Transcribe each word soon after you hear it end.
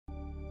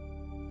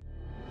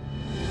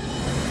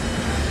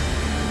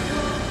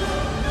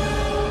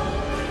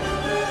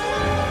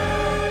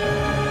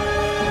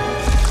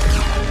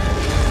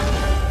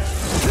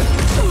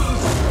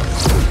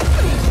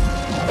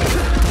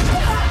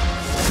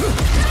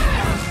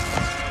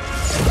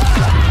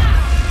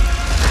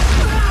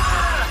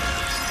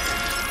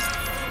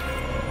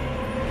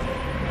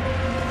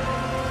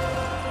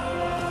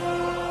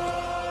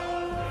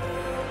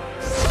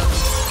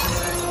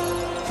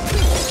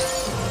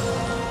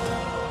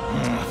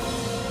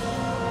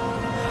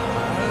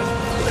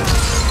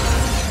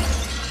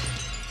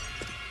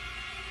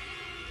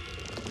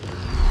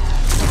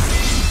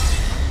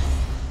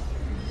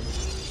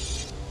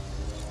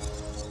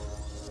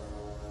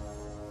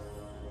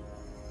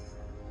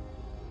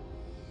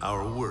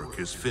Our work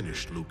is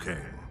finished, Liu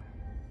Kang.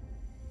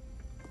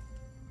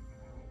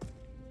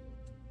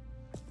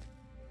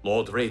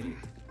 Lord Raiden.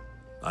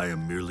 I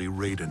am merely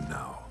Raiden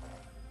now.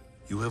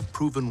 You have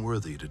proven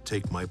worthy to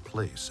take my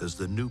place as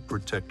the new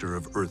protector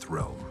of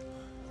Earthrealm,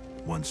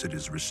 once it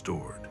is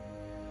restored.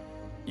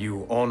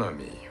 You honor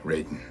me,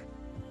 Raiden.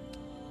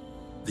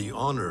 The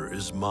honor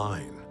is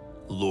mine,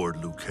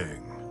 Lord Liu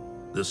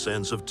Kang. The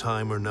sands of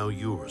time are now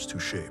yours to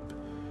shape.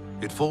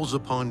 It falls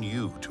upon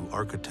you to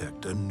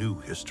architect a new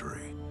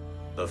history.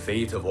 The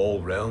fate of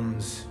all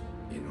realms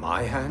in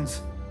my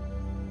hands?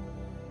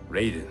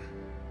 Raiden,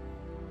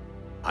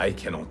 I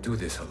cannot do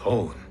this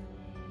alone.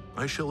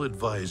 I shall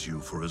advise you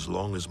for as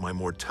long as my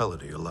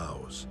mortality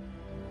allows.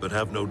 But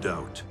have no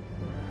doubt,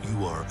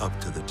 you are up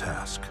to the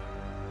task.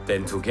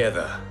 Then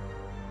together,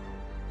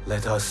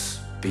 let us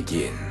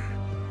begin.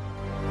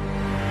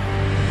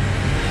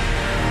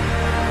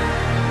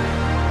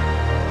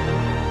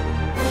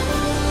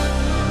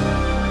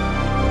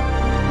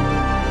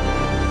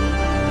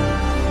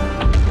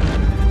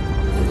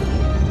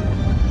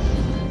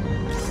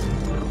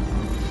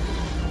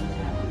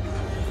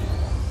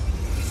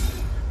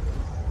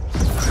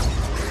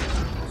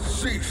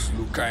 Cease,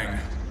 Liu Kang,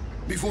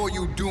 before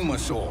you doom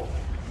us all.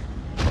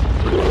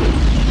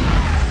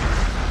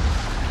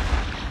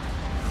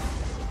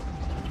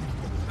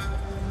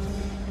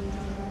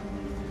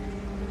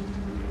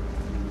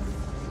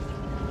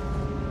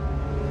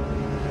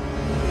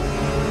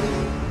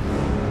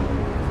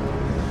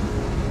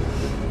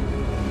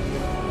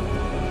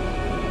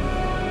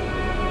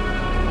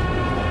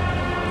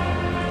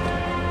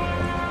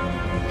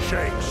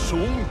 Shang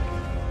Tsung?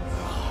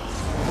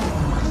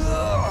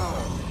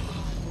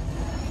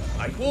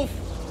 Wolf,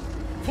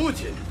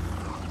 Fujin,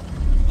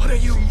 what are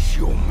you? Cease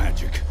your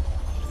magic,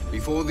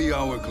 before the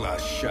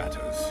hourglass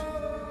shatters.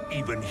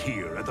 Even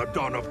here at the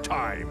dawn of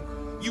time,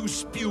 you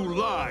spew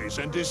lies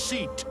and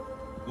deceit.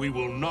 We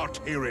will not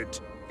hear it.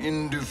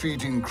 In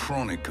defeating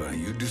Kronika,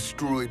 you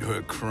destroyed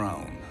her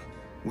crown.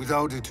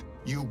 Without it,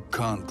 you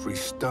can't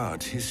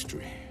restart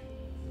history.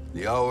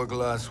 The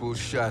hourglass will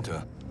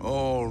shatter.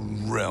 All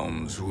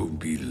realms will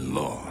be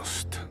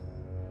lost.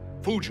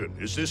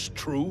 Fujin, is this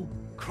true?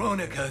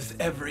 Kronika's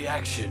every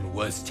action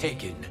was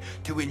taken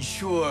to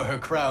ensure her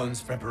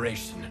crown's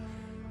preparation.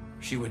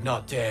 She would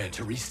not dare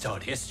to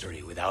restart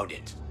history without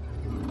it.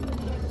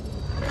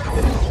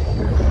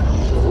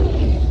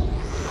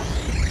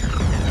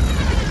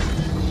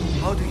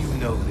 How do you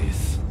know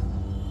this?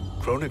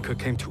 Kronika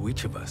came to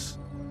each of us.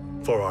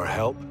 For our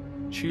help,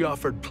 she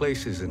offered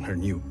places in her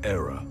new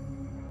era.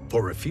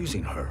 For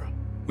refusing her,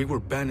 we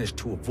were banished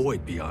to a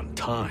void beyond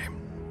time.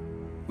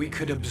 We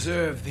could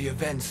observe the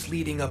events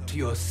leading up to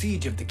your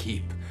siege of the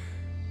keep,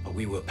 but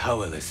we were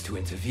powerless to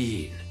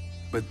intervene.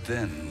 But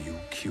then you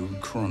killed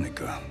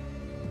Kronika.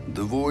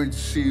 The void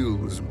seal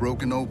was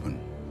broken open,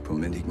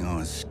 permitting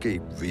our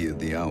escape via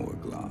the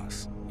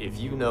hourglass. If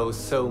you know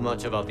so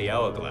much about the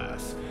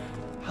hourglass,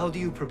 how do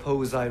you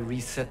propose I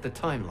reset the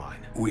timeline?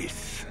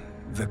 With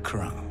the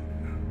crown.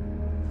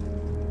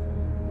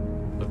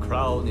 The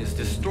crown is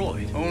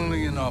destroyed.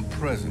 Only in our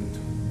present,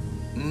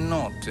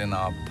 not in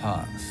our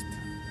past.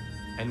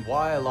 And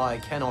while I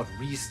cannot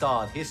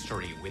restart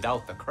history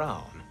without the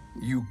crown...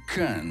 You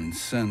can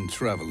send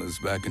travelers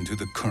back into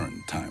the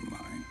current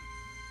timeline.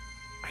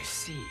 I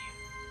see.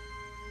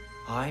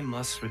 I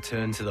must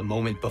return to the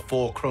moment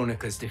before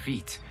Kronika's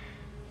defeat.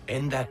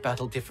 End that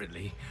battle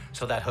differently,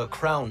 so that her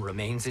crown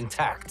remains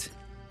intact.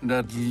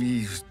 That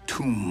leaves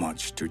too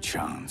much to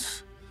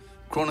chance.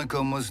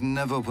 Kronika must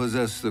never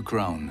possess the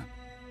crown.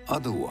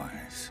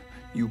 Otherwise,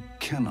 you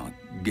cannot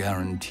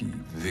guarantee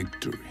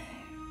victory.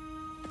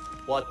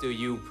 What do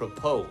you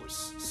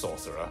propose,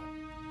 sorcerer?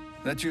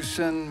 That you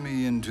send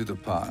me into the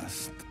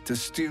past to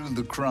steal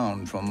the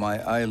crown from my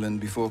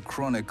island before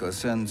Kronika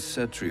sends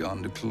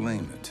Cetrion to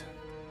claim it.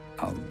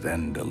 I'll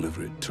then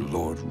deliver it to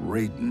Lord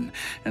Raiden,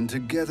 and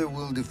together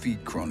we'll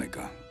defeat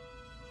Kronika.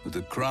 With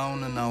the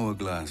crown and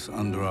hourglass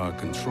under our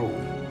control,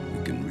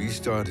 we can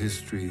restart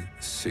history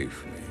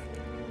safely.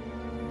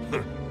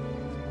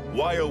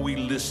 Why are we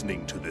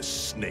listening to this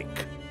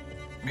snake?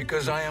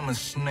 Because I am a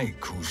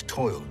snake who's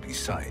toiled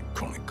beside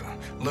Kronika,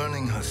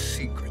 learning her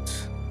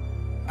secrets.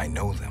 I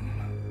know them.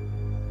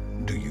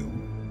 Do you?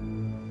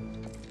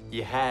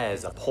 He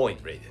has a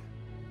point, Raiden.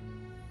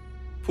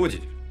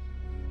 Fujin,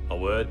 a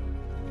word?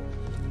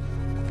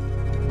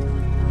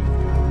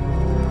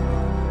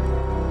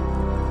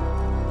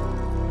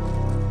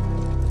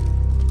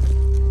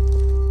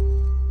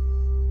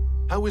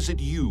 How is it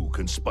you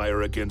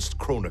conspire against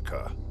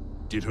Kronika?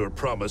 Did her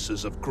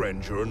promises of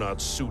grandeur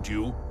not suit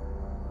you?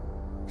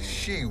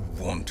 She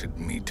wanted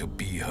me to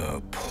be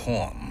her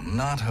pawn,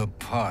 not her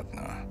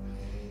partner.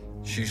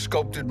 She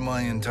sculpted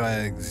my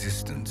entire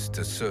existence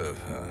to serve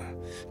her,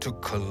 to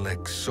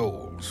collect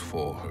souls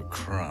for her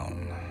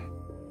crown.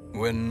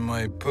 When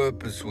my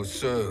purpose was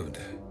served,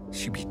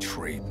 she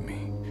betrayed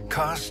me,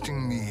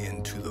 casting me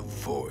into the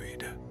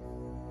void.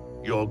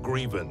 Your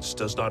grievance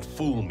does not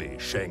fool me,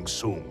 Shang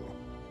Tsung.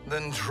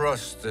 Then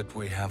trust that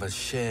we have a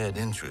shared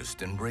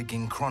interest in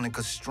breaking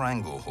Kronika's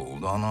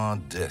stranglehold on our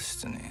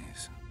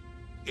destinies.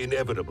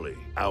 Inevitably,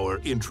 our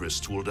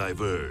interests will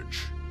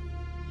diverge.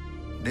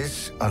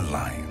 This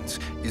alliance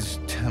is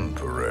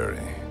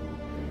temporary.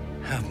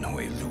 Have no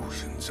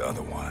illusions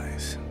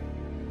otherwise.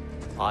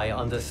 I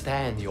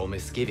understand your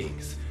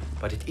misgivings,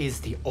 but it is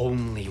the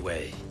only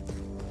way.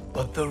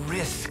 But the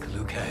risk,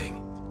 Liu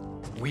Kang,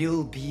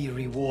 will be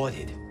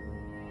rewarded.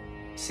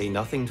 Say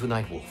nothing to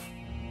Nightwolf.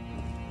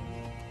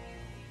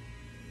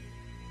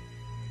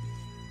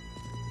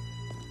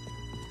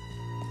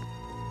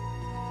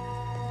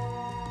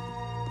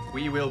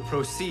 We will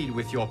proceed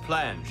with your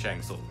plan,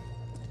 Shang Tsung.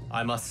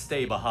 I must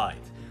stay behind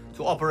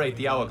to operate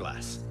the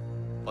Hourglass.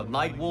 But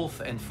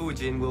Nightwolf and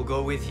Fujin will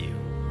go with you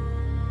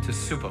to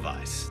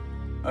supervise.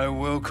 I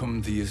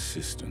welcome the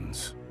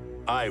assistance.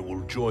 I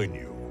will join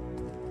you.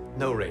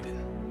 No,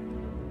 Raiden.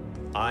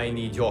 I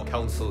need your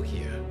counsel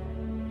here.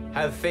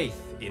 Have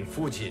faith in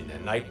Fujin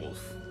and Nightwolf.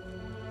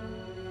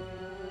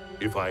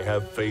 If I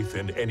have faith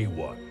in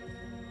anyone,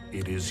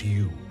 it is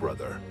you,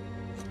 brother.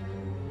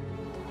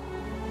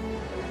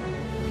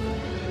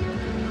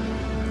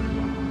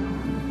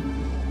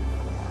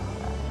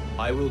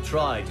 I will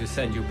try to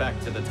send you back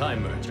to the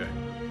Time Merger.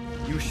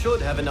 You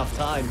should have enough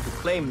time to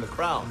claim the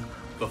crown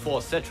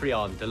before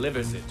Cetrion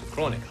delivers it to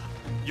Kronika.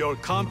 Your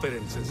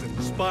confidence is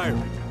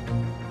inspiring.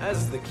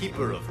 As the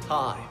Keeper of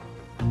Time,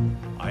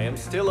 I am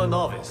still a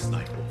novice,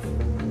 Nightwolf.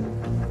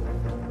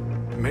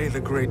 May the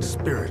Great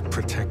Spirit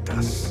protect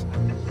us.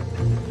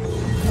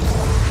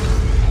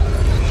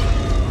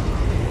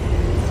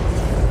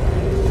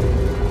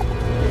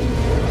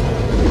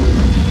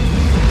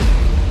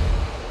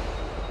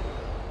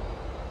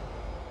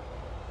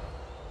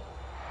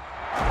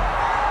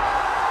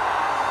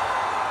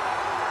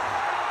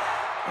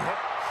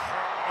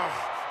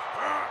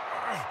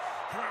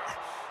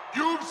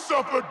 You've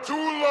suffered too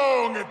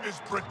long at this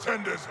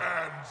pretender's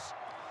hands.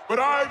 But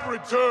I've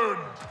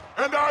returned,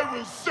 and I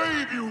will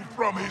save you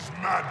from his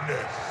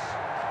madness.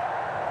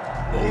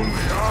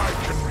 Only I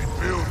can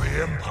rebuild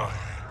the Empire.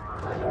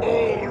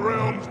 All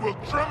realms will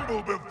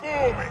tremble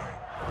before me.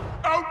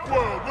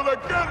 Outworld will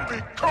again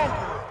be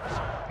conquerors,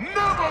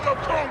 never the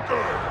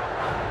conquered!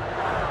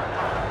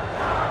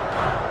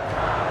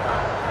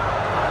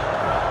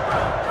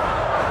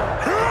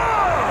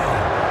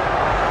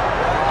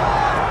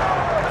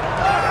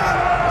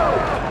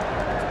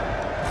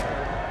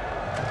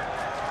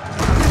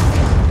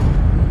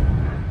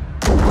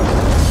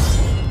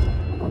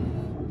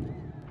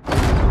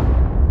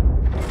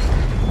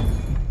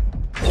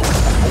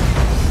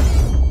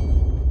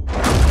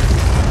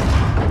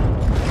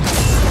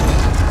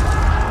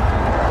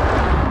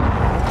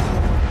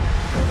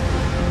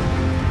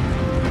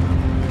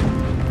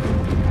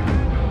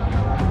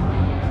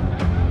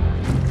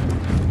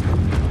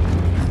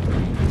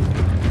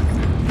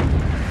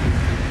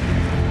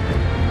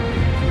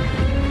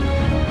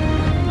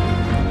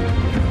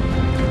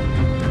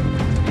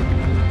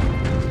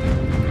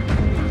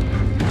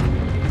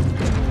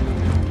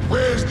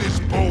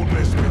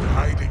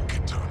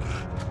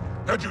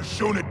 Had you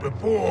shown it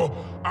before,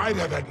 I'd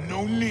have had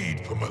no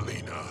need for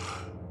Mileena.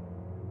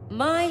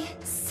 My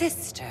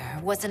sister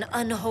was an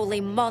unholy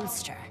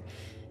monster.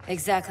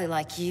 Exactly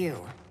like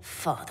you,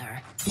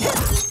 father.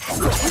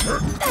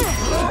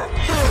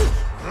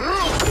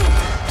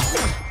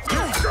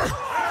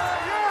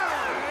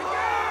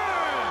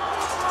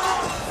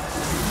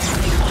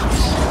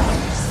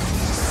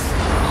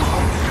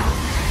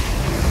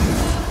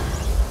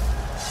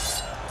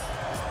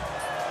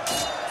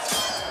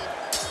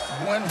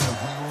 When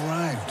have we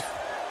arrived?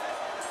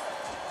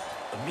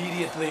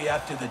 Immediately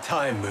after the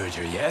Time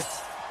Merger,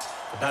 yes?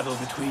 The battle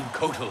between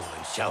Kotal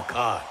and Shao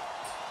Kahn.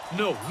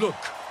 No, look!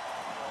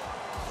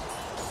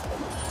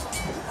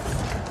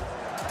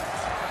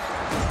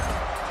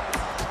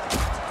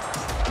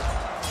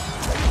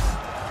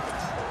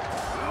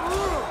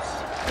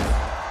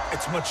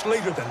 It's much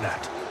later than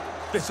that.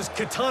 This is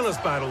Kitana's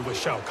battle with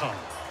Shao Kahn.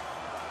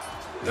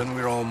 Then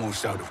we're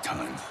almost out of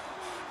time.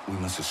 We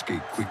must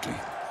escape quickly.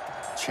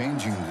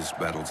 Changing this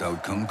battle's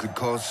outcome could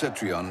cause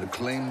Cetrion to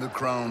claim the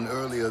crown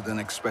earlier than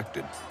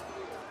expected.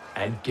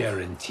 And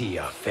guarantee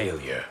our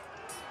failure.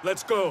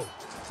 Let's go!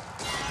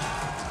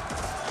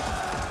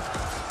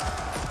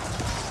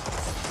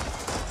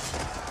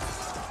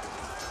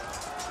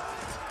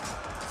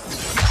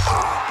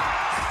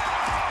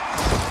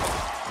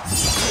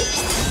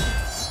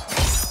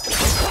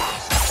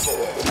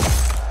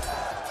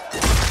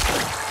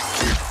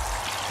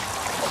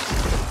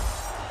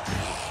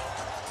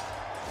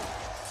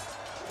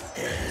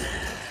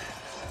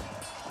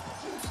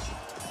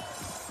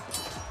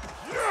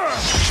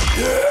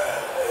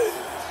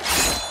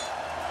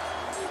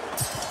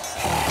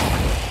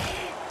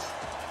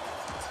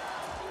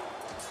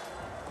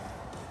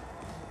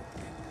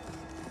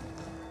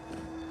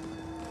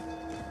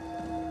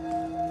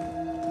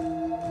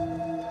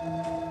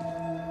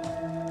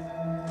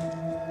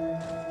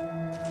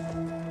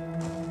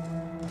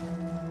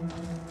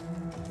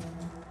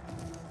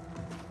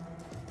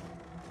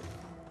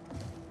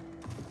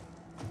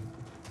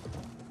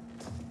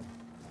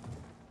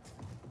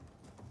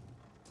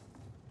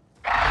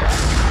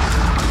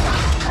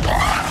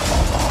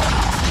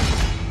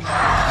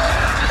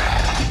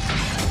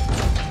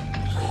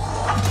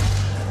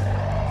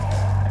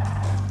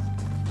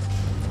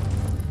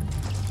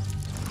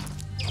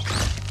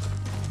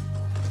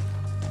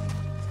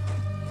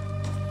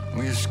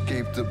 We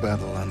escaped the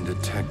battle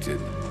undetected.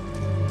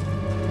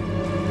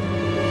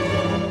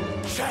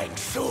 Shang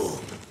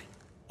Tsung!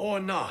 Or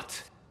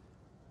not.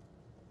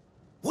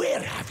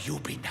 Where have you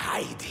been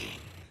hiding?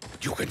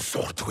 You can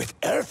sort with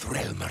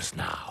Earthrealmers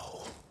now.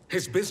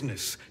 His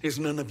business is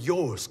none of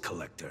yours,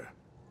 Collector.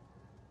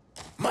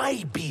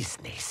 My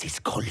business is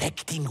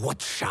collecting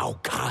what Shao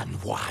Kahn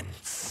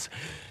wants.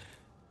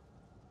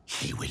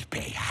 He will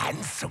pay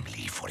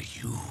handsomely for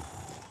you.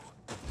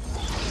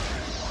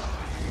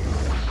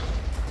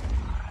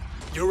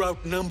 You're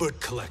outnumbered,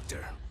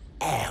 Collector.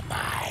 Am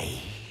I?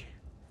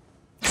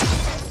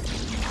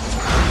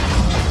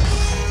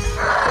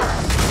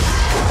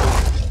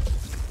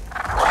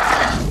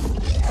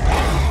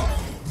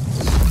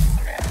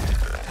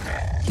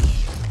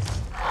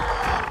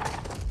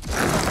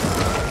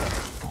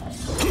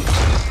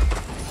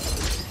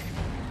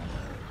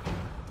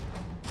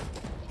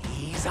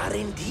 These are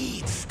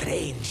indeed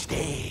strange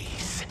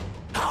days.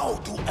 How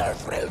do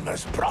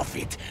Earthrealmers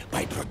profit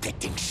by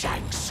protecting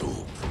Shang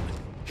Tsung?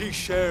 He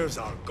shares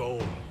our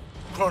goal.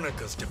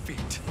 Kronika's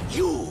defeat.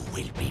 You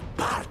will be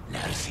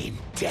partners in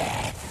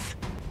death.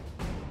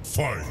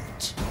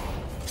 Fight!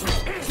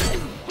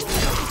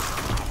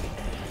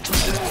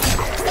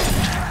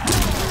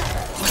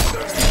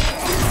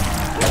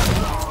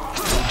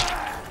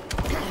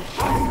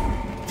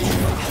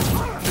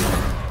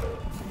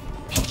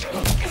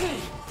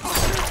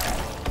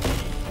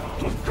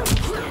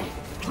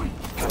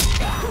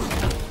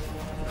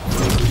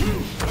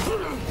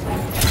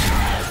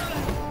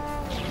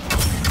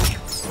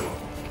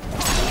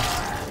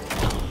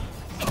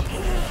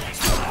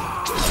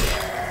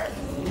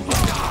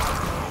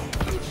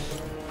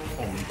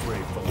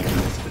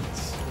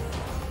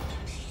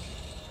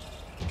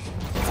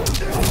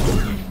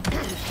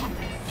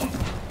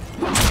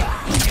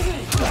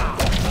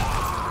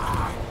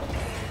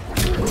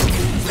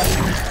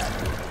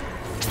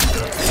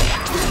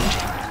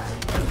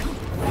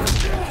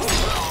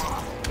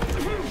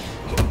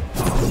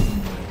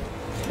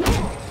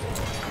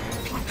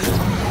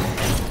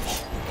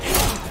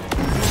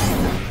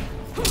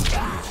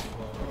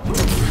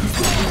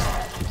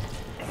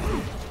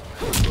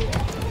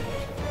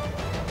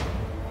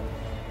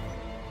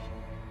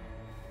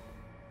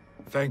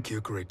 Thank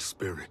you, Great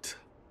Spirit.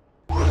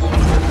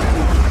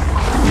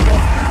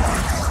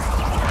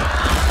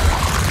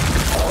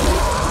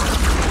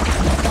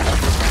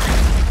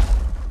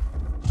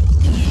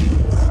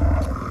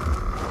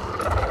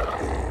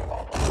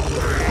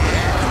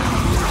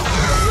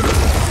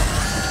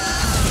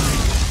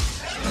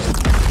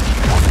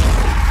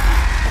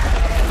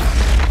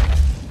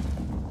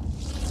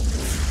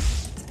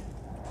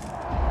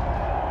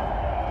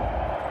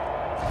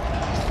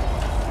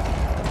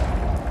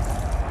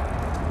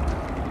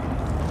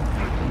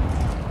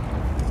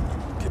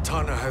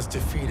 Has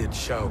defeated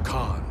Shao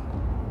Kahn.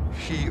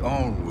 He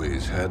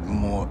always had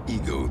more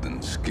ego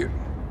than skill.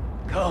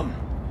 Come,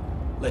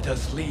 let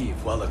us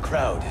leave while the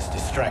crowd is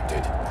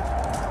distracted.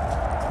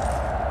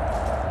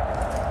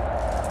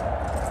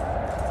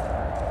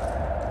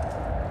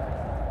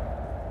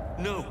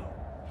 No,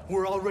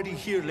 we're already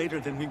here later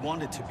than we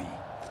wanted to be.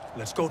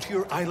 Let's go to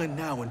your island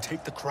now and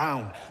take the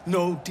crown.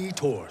 No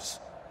detours.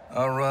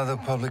 Our rather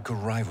public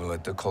arrival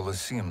at the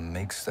Colosseum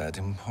makes that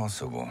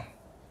impossible.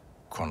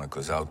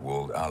 Kronika's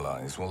outworld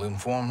allies will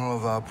inform her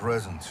of our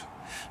presence.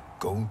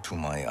 Go to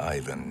my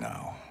island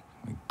now.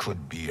 We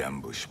could be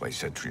ambushed by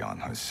Cetrion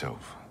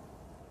herself.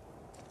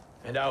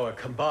 And our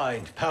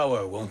combined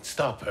power won't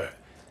stop her.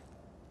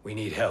 We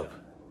need help.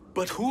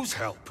 But whose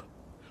help?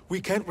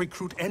 We can't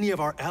recruit any of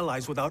our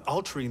allies without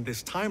altering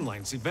this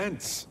timeline's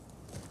events.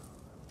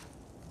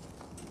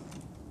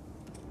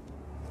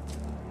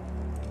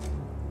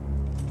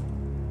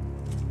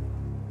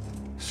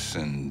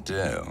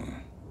 Sindel.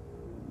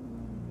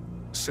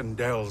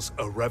 Sindel's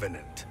a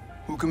revenant.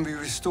 Who can be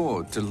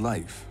restored to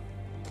life.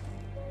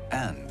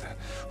 And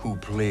who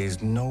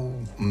plays no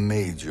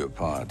major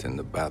part in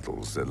the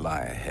battles that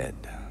lie ahead.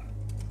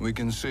 We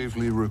can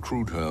safely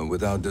recruit her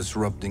without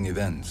disrupting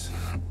events.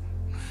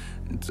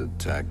 It's a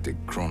tactic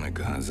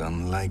Kronika is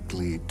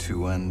unlikely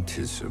to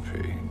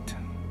anticipate.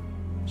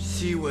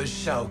 She was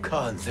Shao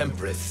Kahn's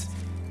empress,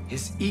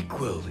 his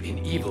equal in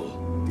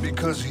evil.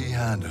 Because he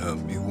had her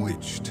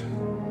bewitched.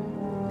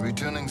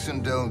 Returning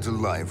Sindel to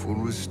life will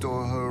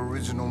restore her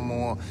original,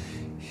 more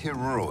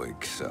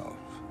heroic self.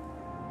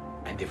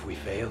 And if we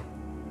fail?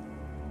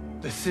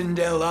 The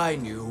Sindel I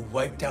knew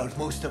wiped out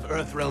most of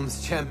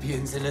Earthrealm's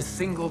champions in a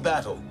single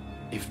battle.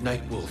 If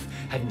Nightwolf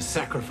hadn't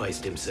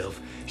sacrificed himself,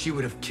 she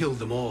would have killed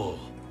them all.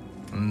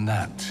 And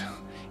that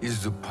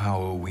is the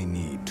power we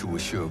need to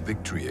assure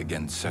victory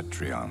against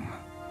Cetrion.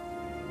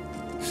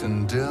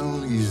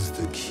 Sindel is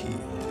the key.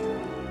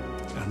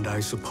 And I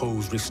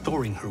suppose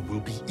restoring her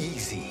will be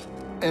easy.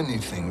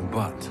 Anything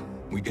but.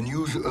 We can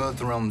use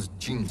Earthrealm's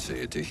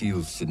Jinsei to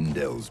heal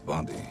Sindel's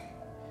body.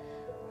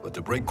 But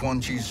to break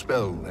Quan Chi's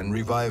spell and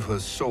revive her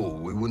soul,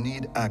 we will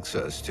need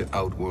access to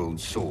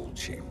Outworld's Soul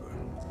Chamber.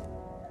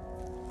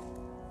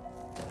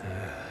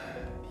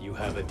 You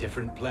have a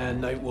different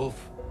plan, Nightwolf?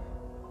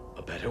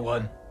 A better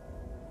one?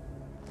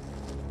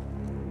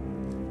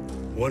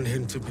 One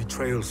hint to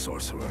betrayal,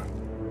 sorcerer,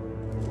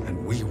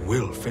 and we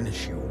will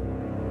finish you.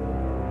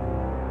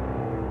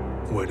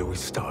 Where do we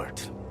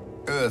start?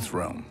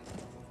 Earthrealm.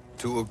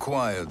 To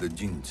acquire the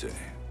Jinsei.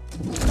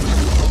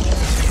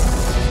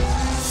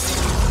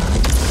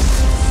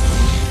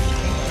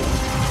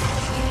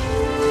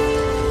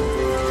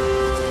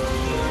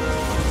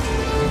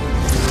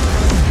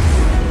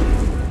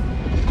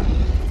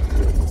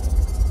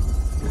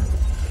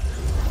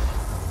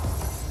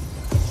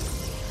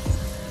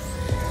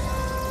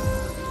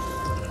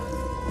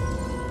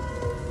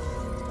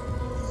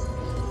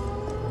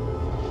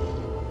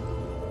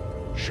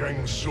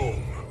 Shang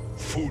Tsung,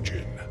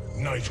 Fujin,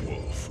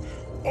 Nightwolf,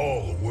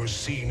 all were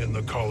seen in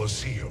the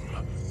Colosseum.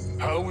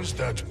 How is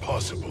that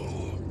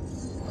possible?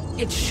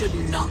 It should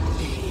not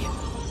be.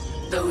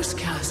 Those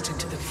cast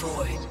into the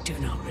void do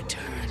not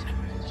return.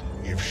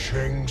 If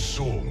Shang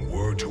Tsung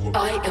were to...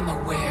 I am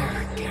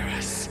aware,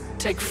 Garrus.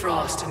 Take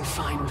Frost and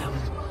find them.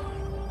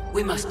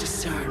 We must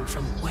discern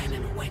from when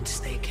and whence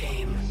they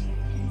came.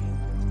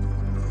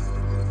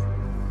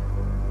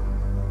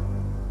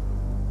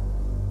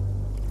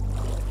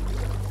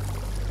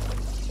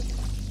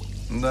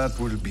 That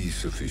will be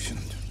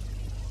sufficient.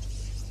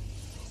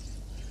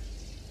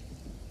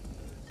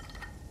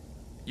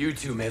 You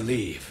two may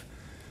leave.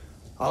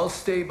 I'll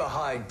stay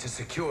behind to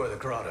secure the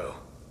grotto.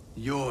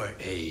 Your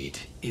aid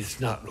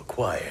is not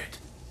required.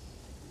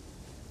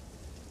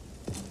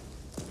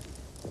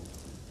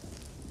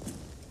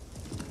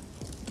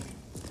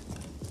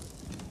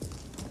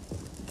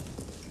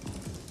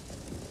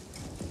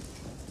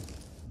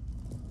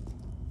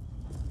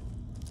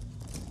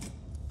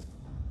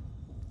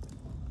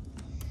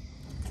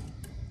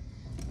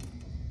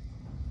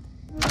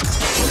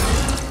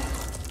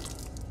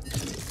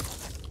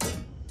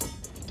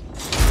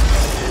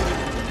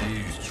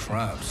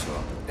 Traps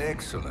are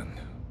excellent.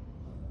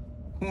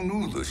 Who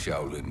knew the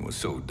Shaolin was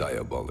so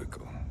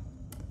diabolical?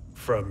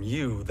 From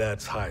you,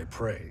 that's high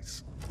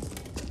praise.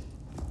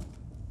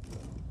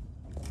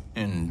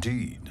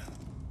 Indeed.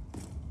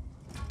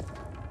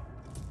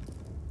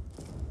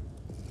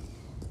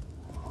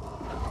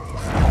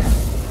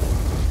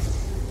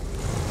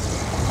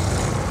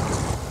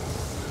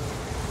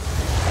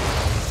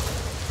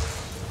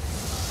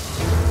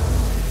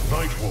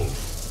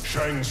 Nightwolf,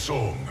 Shang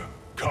Tsung,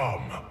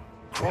 come.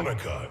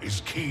 Kronika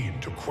is keen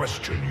to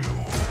question you.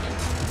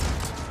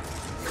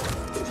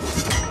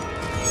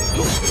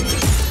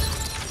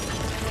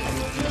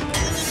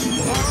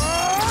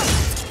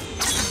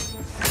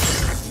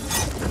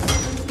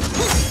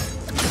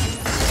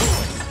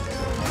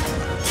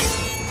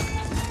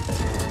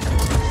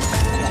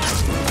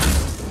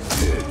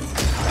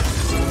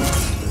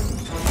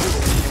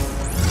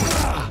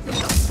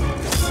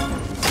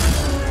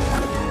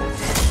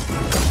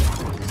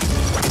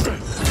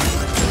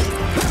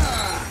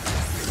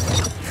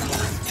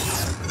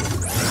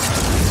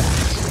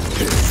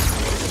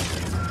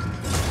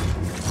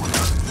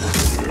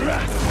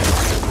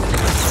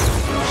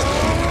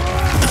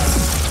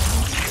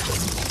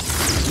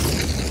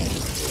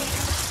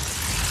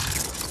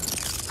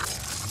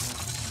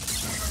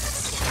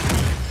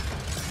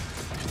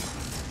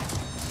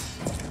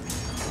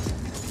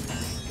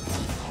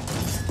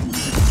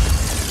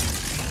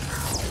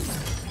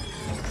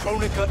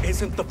 Kronika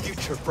isn't the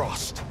future,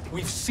 Frost.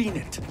 We've seen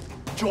it.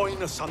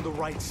 Join us on the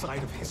right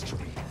side of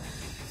history.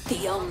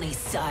 The only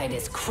side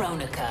is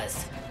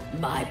Kronika's.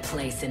 My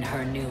place in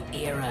her new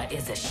era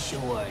is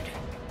assured.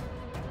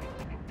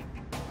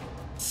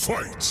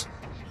 Fight!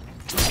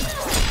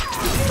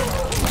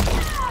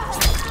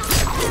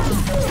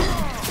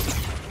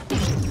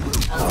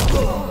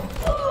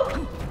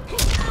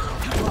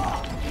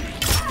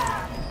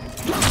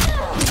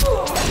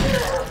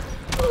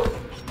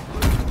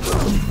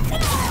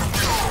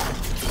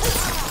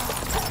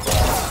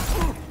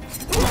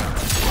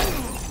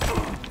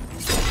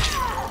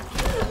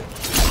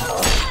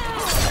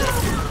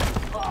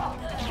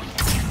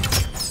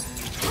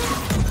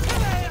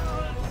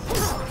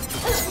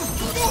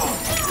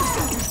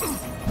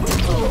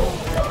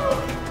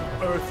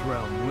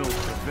 Earthrealm will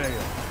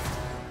prevail.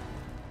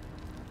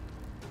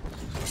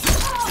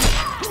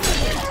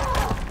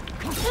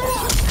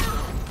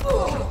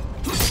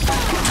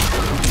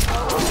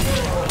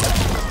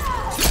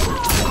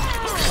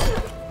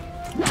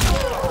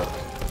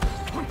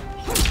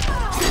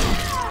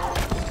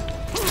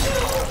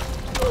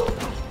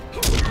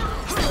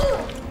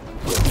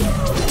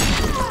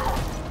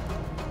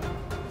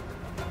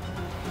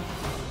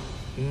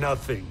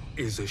 Nothing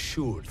is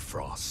assured,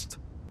 Frost.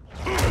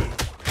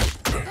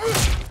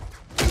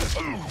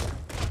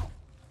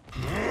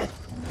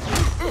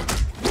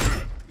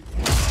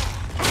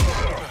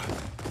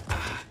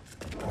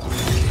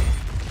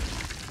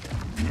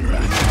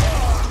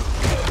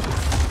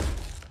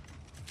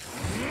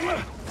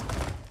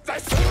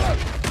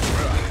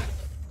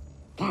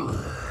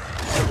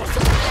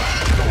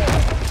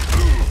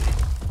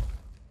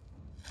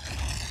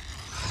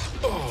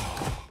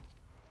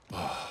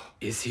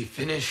 Is he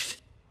finished?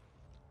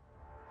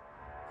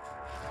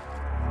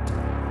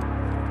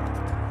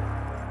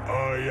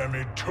 I I am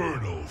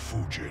eternal,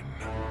 Fujin.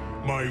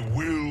 My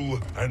will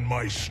and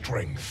my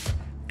strength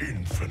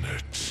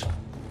infinite.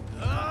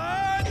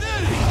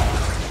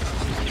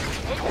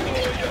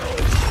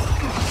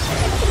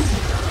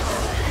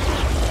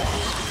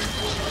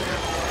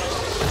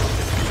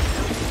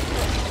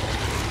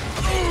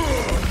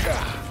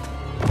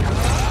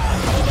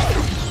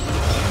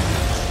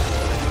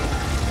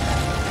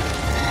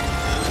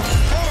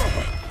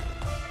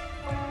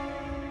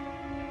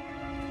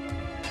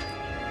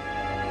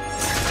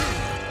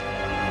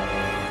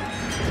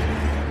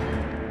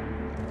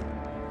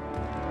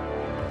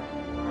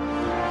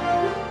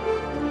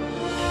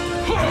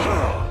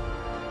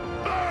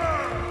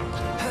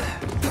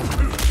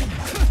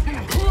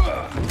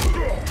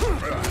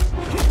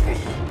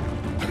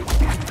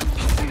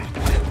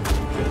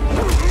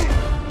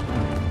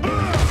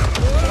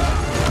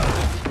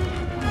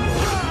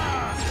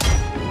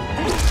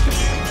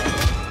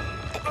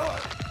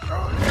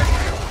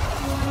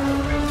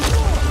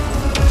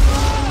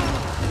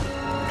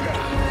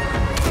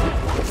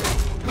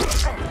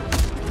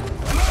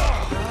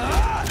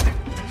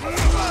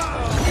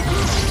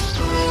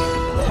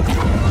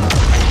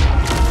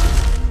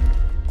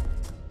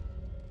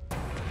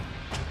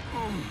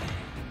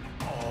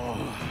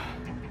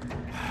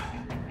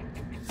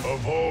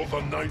 Of all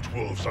the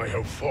Nightwolves I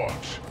have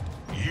fought,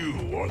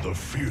 you are the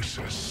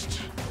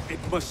fiercest. It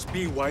must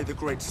be why the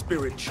Great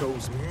Spirit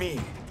chose me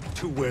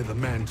to wear the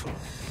mantle.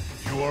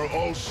 You are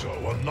also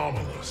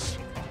anomalous.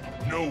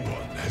 No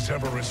one has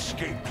ever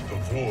escaped the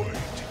void.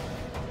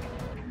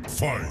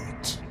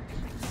 Fight!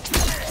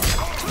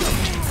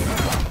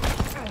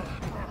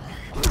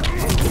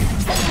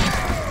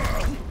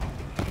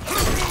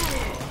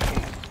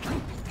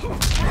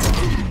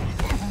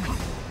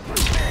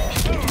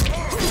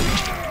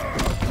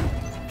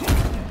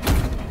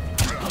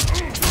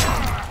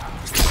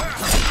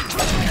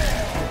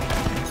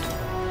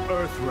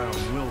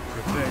 Earthrealm will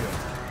prevail.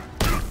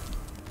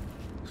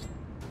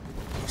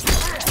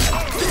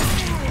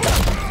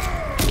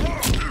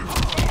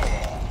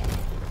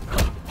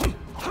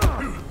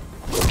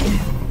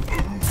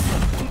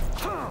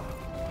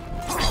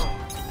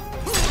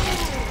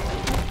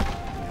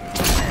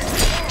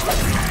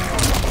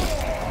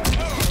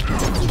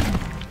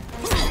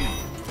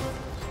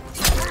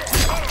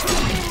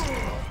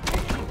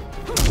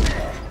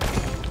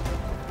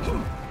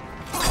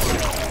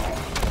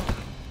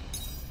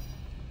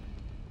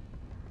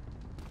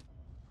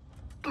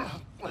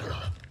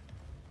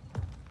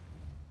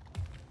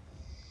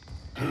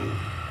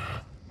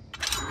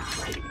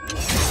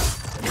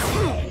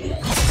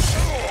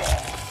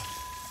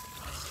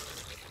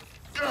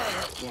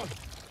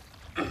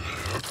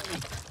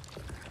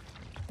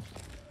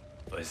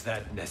 Was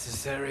that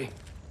necessary?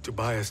 To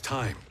buy us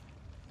time.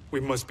 We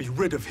must be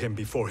rid of him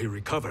before he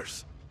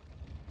recovers.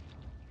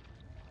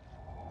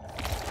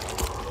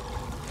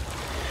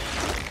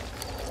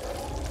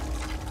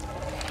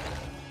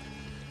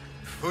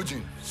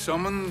 Fujin,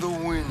 summon the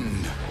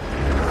wind.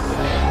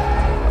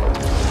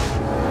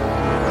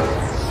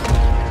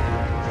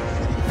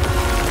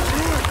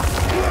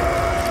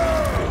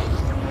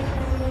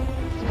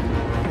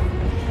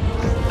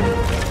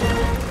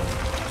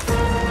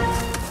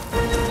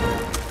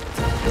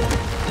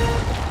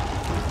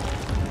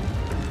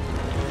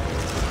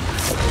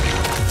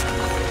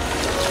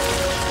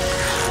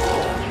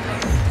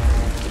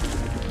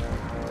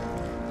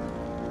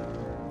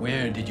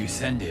 Where did you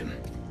send him?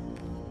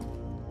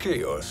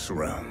 Chaos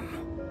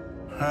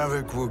Realm.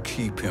 Havoc will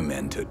keep him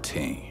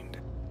entertained.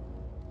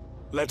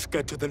 Let's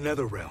get to the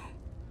Netherrealm.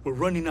 We're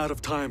running out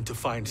of time to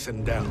find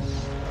Sindel.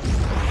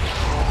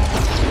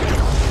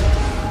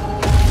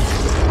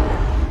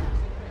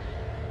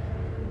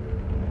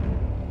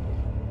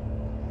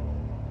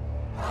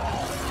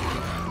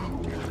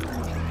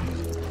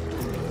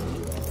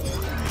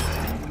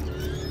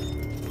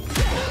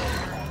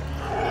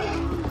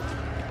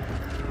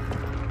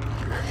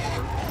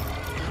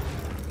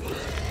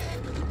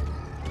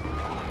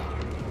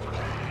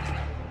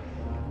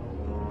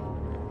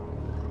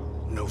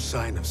 No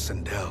sign of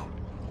Sindel.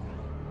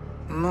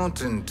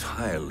 Not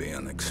entirely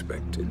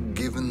unexpected,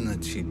 given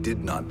that she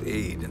did not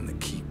aid in the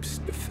Keep's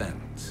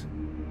defense.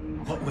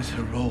 What was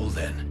her role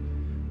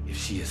then, if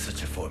she is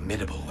such a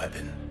formidable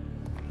weapon?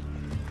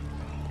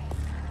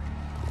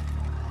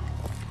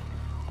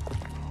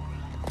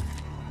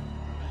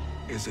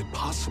 Is it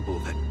possible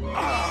that...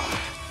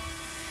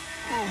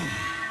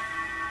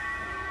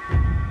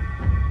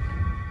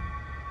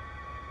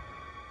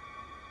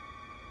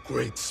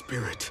 Great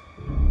Spirit.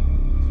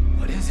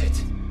 What is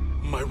it?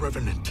 My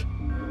Revenant.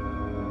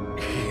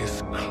 He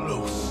is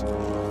close.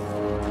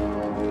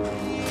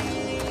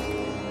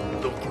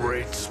 The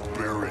Great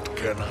Spirit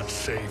cannot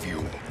save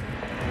you.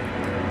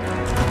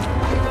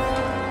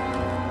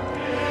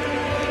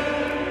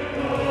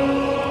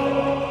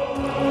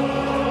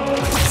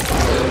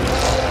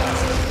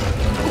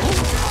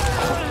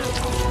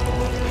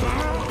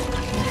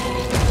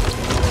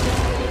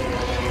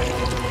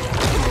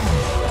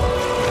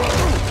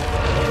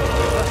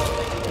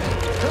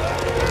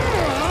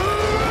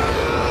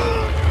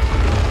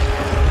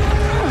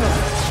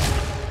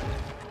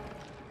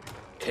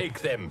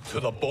 them to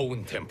the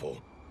Bone Temple.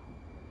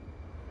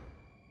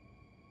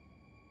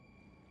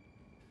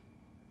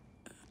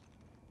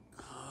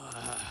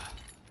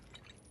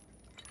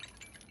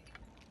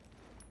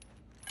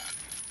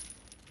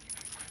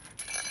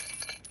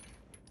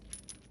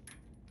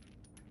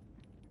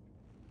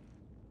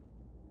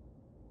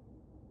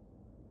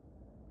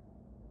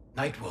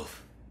 Nightwolf.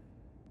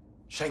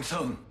 Shang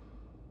Tsung.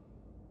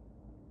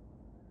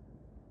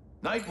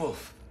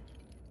 Nightwolf.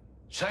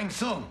 Shang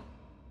Tsung.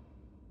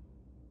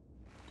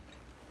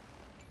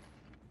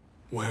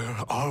 Where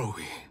are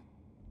we?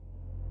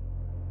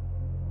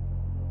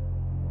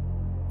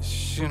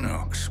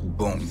 Shinnok's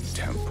Bone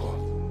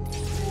Temple.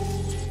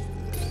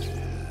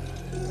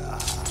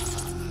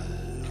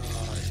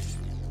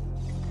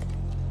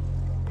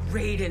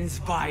 Raiden's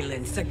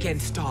violence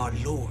against our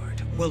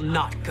Lord will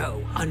not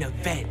go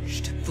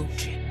unavenged,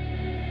 Fujin.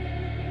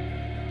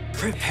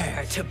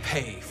 Prepare to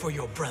pay for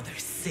your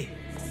brother's sins.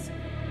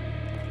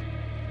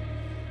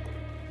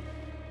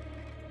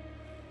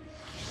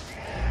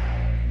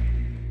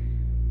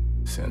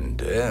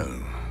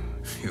 Sindel,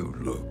 you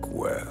look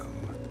well.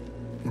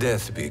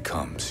 Death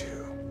becomes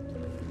you.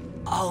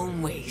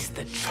 Always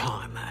the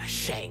charmer,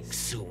 Shang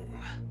Tsung.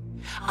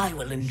 I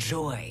will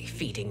enjoy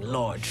feeding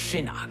Lord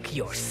Shinnok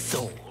your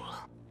soul.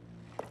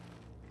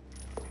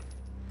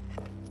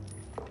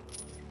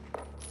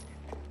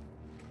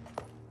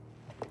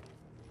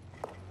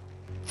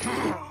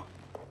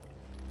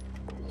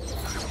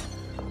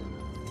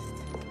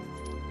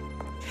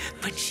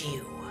 But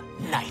you,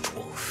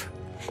 Nightwolf,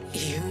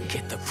 you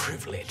get the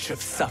privilege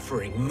of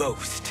suffering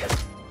most.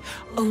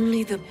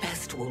 Only the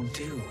best will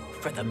do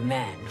for the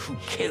man who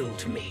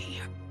killed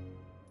me.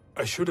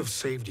 I should have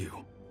saved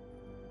you.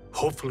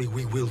 Hopefully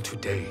we will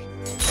today.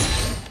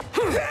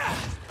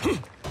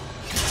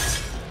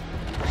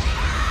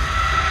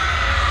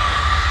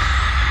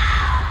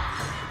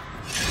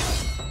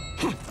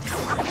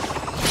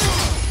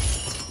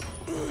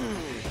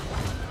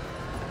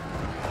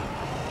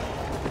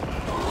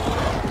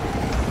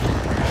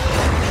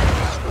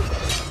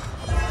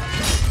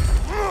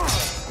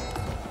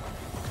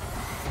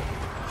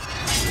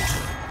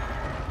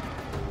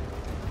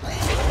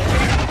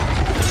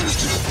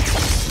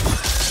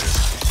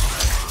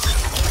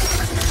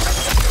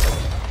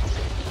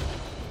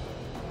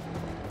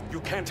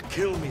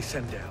 Kill me,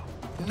 Sindel.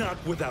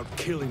 Not without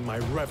killing my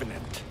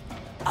revenant.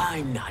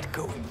 I'm not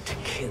going to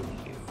kill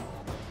you.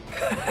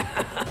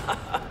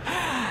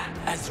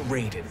 As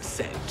Raiden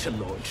said to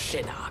Lord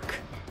Shinnok,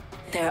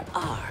 there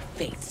are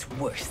fates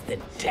worse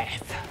than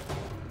death.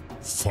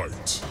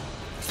 Fight.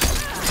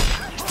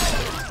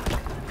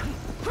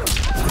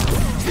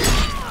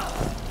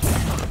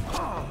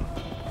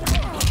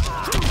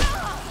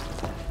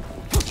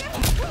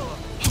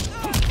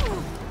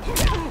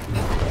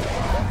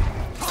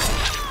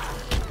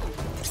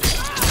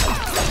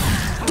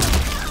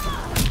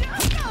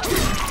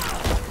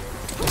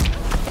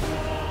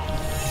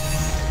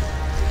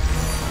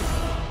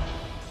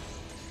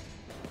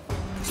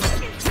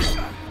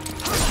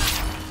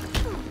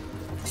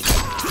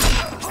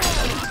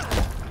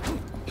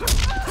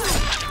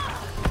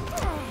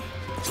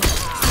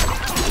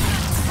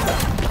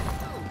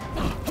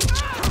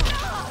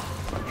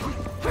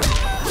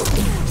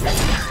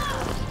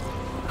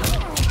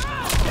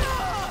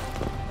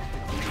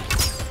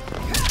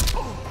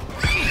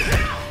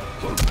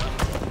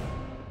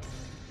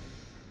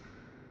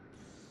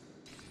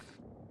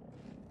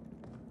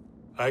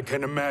 I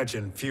can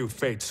imagine few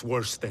fates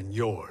worse than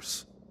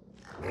yours.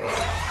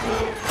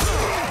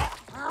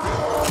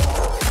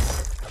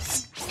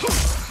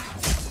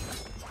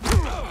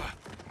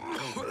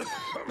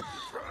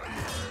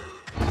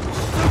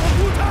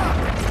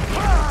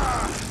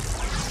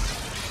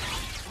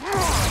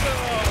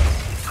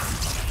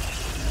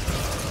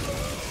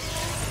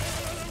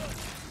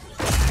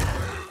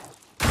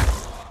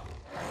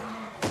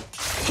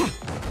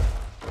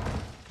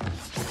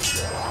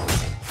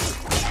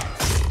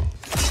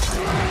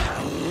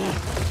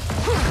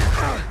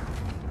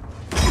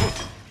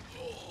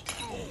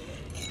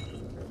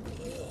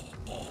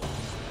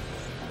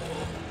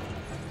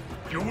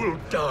 You will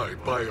die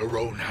by your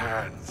own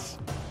hands.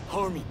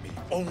 Harming me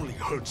only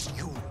hurts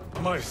you.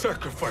 My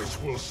sacrifice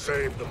will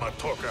save the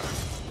Matoka.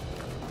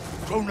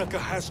 Kronika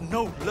has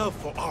no love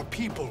for our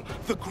people.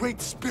 The Great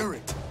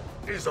Spirit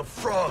Is a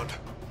fraud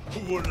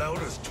who allowed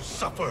us to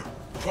suffer.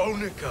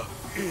 Kronika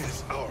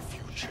is our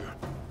future.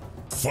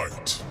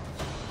 Fight.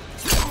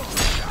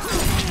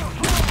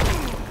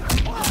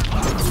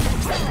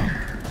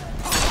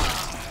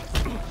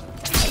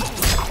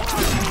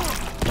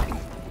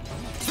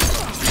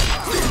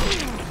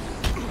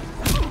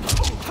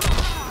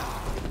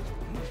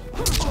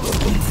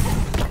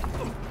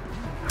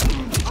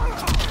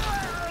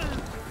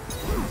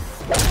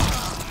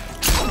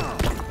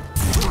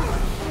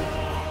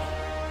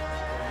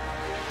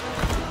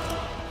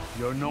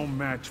 You're no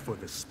match for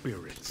the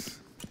spirits.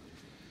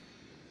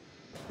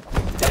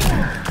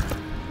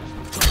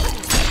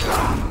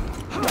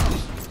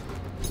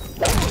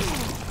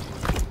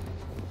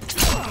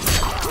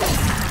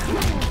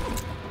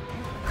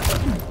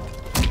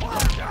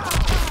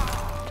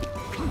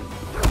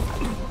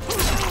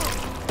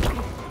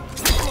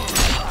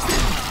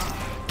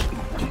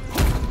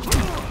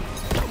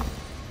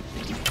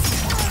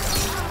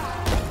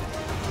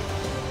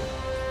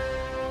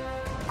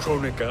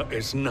 Kronika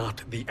is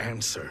not the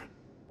answer.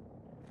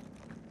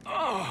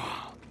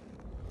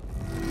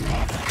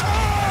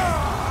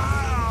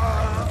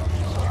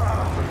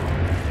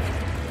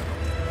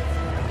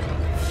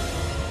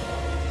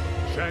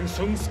 Shang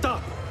Tsung,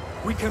 stop!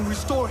 We can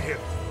restore him!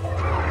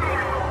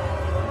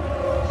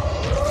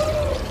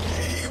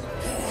 He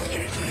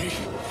wanted me.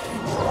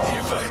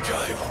 If I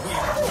die, we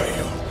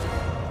fail.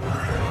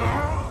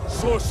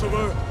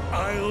 Sorcerer,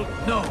 I'll...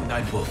 No,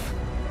 Nightwolf.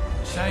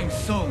 Shang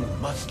Tsung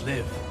must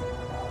live.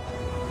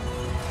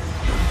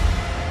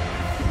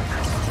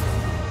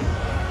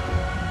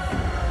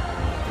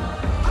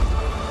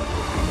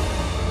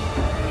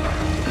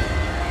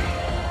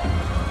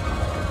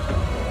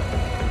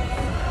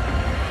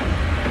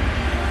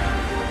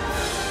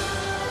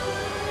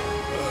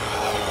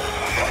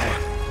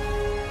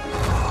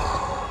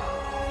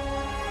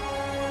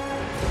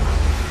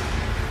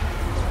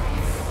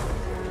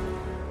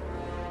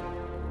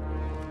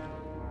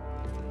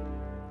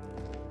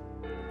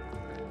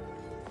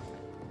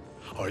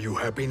 Are you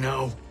happy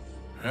now?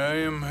 I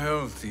am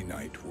healthy,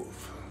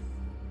 Nightwolf.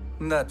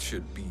 That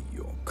should be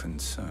your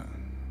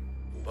concern.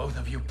 Both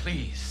of you,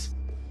 please.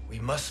 We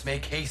must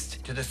make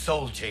haste to the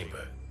Soul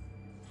Chamber.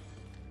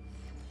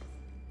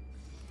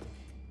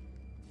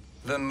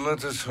 Then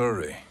let us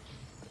hurry.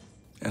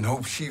 And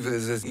hope Shiva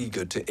is as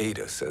eager to aid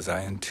us as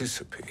I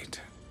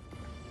anticipate.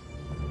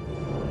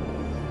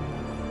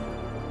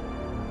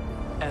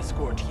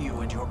 Escort you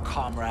and your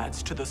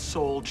comrades to the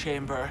Soul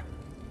Chamber.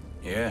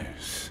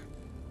 Yes.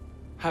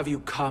 Have you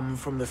come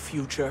from the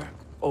future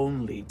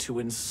only to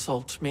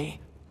insult me?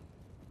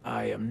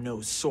 I am no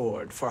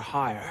sword for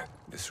hire.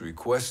 This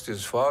request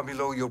is far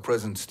below your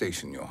present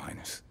station, Your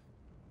Highness.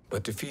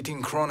 But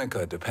defeating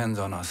Kronika depends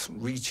on us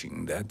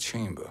reaching that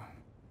chamber.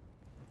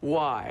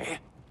 Why?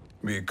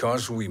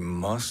 Because we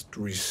must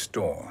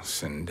restore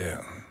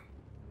Sindel.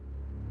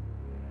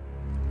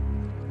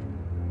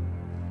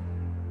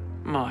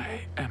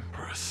 My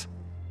Empress.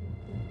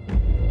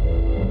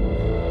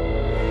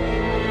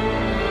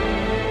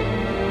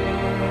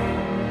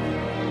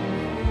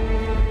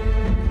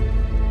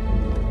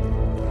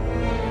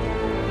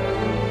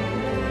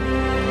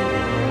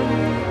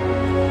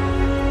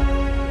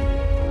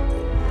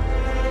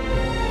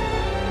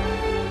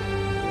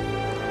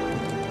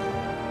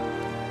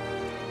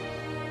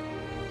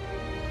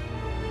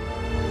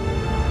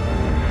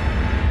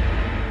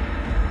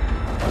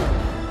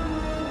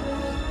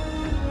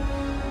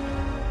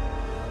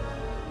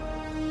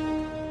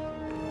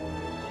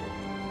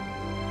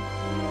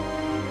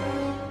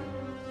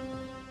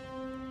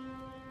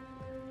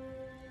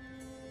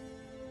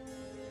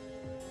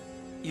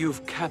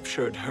 You've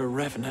captured her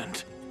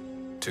revenant.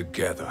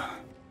 Together,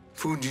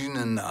 Fujin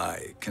and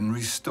I can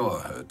restore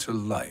her to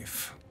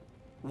life.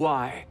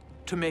 Why?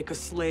 To make a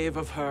slave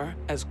of her,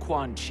 as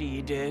Quan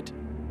Chi did?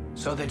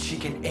 So that she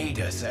can aid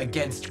us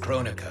against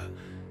Kronika.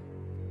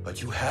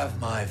 But you have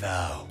my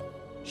vow.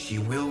 She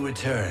will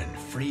return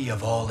free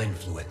of all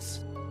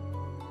influence.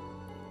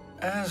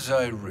 As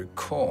I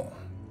recall,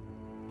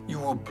 you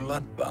were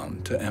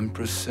bloodbound to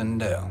Empress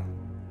Sindel.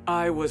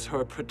 I was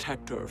her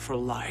protector for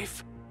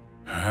life.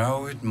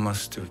 How it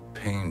must have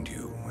pained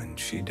you when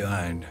she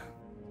died.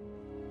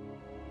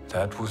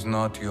 That was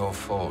not your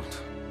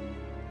fault.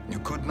 You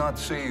could not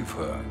save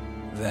her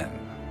then.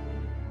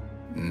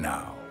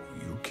 Now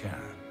you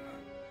can.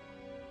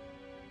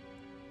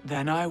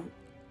 Then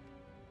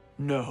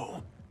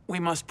No. We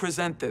must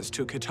present this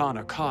to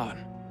Kitana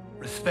Khan.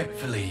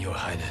 Respectfully, Your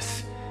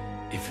Highness,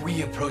 if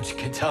we approach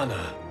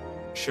Kitana...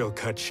 She'll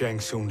cut Shang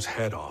Tsung's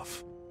head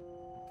off.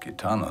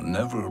 Kitana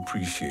never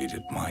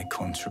appreciated my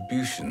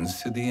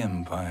contributions to the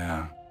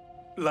Empire.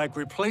 Like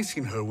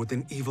replacing her with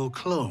an evil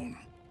clone.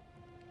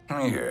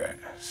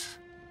 Yes.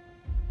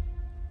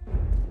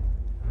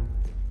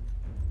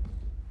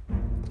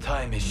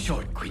 Time is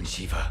short, Queen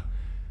Shiva.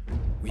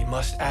 We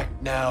must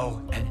act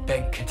now and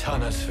beg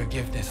Kitana's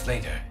forgiveness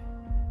later.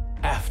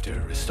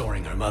 After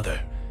restoring her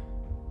mother.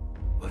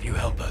 Will you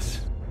help us?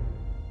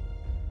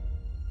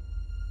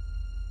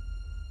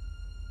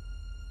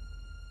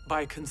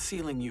 By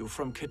concealing you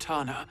from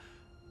Kitana,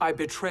 I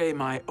betray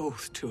my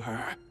oath to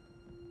her.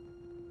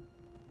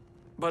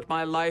 But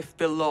my life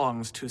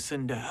belongs to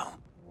Sindel.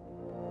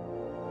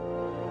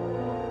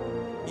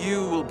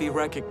 You will be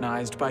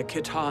recognized by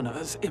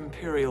Kitana's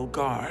Imperial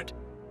Guard.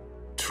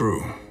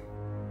 True.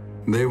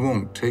 They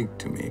won't take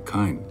to me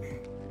kindly.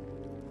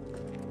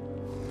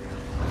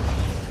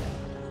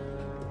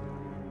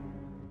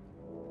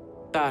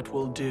 That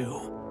will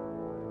do.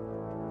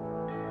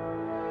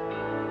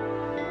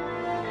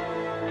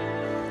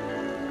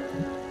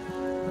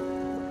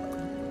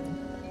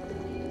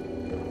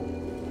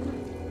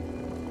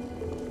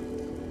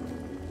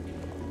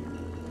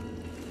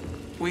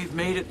 We've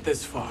made it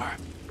this far.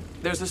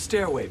 There's a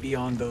stairway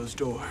beyond those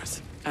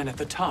doors, and at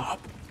the top...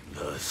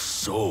 The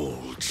Soul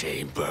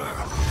Chamber.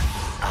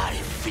 I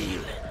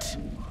feel it.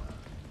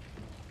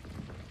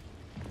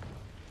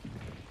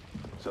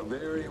 So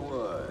there he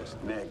was,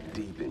 neck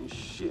deep in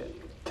shit,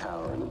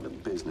 cowering at the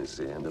business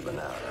end of an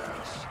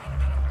outhouse.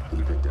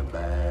 He picked a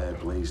bad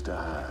place to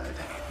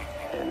hide.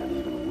 And an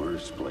even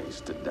worse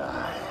place to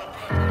die.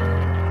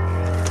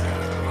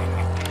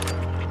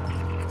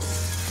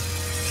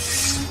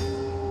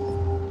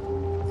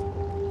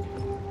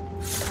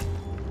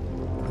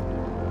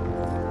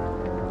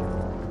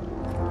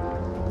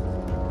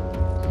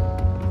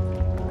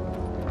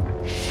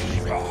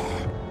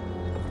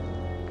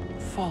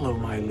 Follow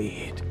my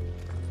lead.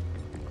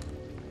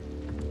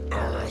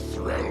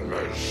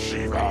 Earthrealm is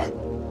Shiva,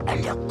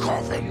 and a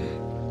coffin.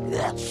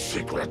 What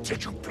secret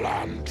did you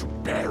plan to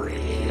bury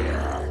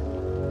here?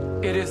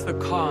 It is the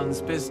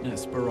Khan's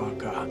business,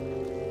 Baraka.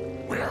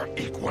 We're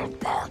equal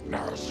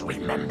partners,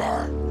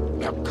 remember?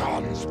 The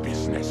Khan's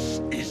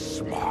business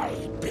is my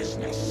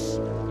business.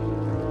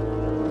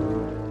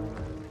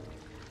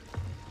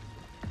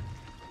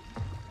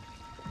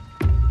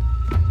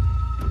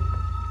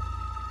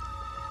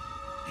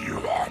 You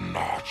are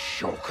not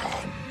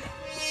Shokan.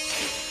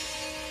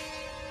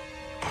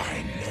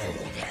 I know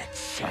that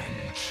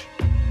scent.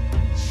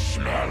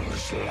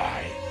 Smells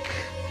like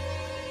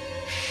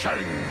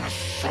Shang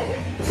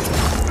Tsung.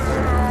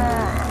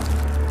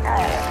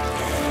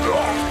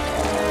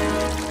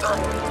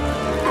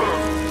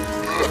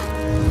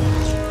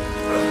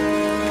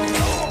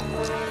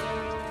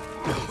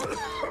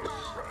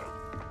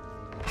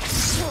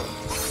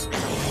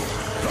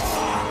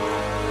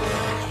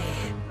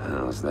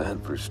 How's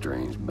that for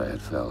strange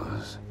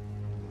bedfellows?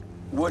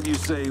 What do you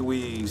say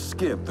we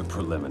skip the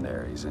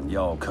preliminaries and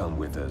y'all come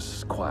with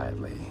us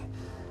quietly?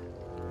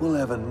 We'll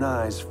have a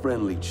nice,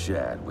 friendly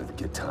chat with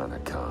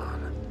Kitana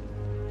Khan.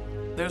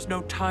 There's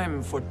no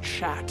time for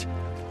chat.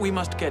 We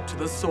must get to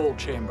the Soul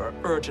Chamber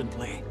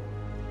urgently.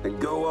 And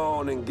go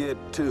on and get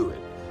to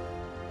it.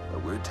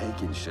 But we're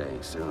taking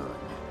Shang Tsung.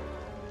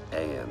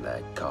 And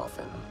that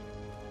coffin.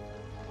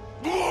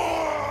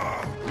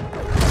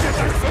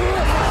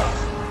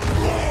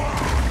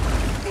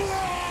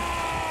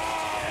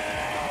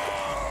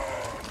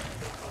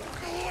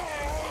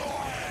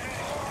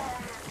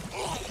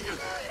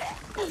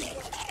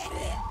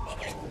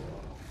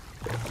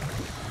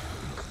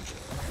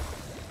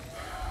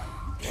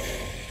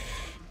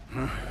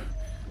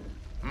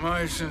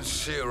 My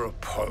sincere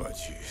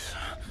apologies.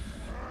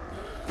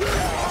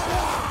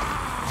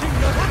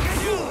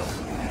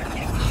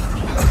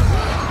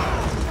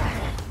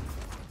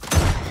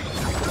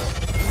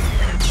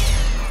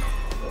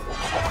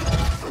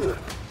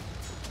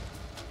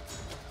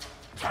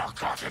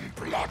 Forgotten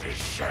blood is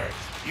shed.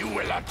 You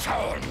will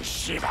atone,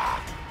 Shiva.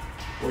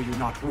 Were you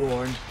not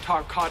warned?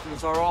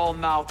 Tarkatans are all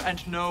mouth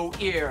and no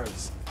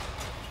ears.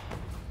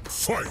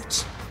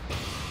 Fight!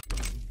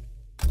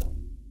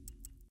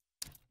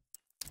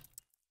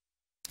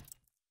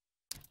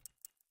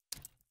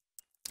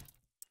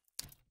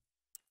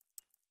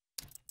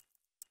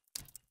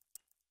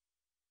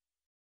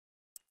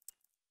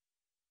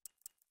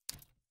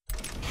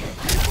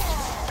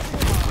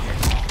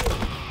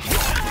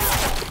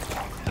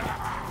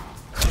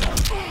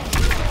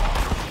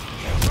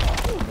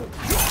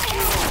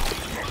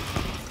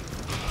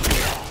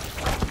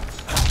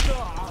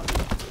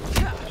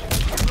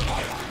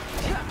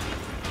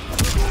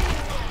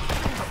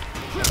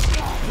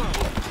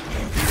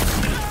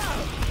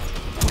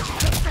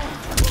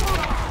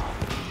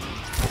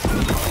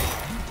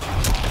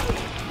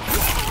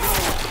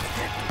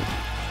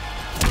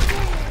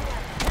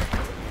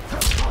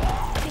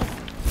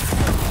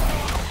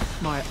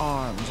 My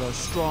arms are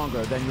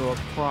stronger than your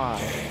pride.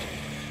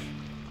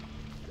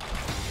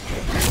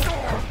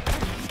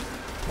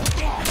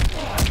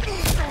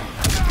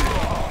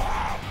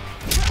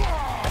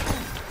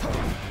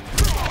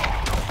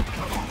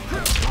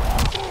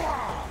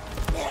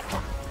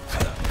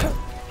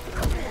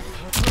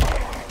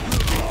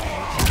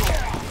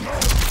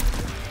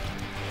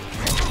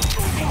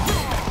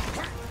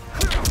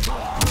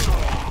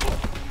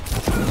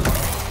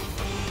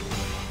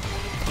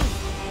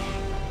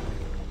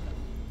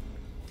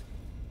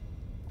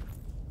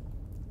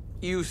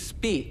 You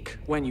speak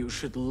when you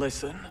should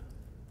listen.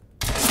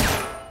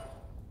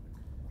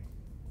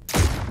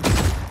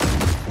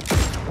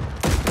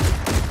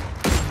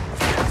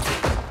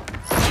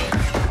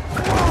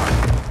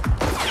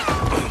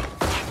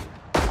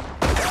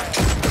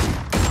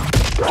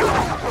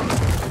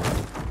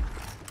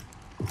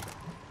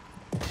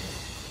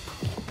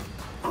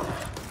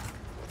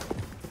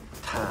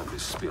 Time to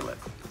spill it.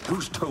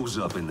 Whose toes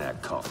up in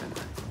that coffin?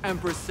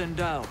 Empress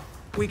Sindel,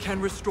 we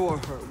can restore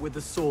her with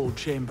the Soul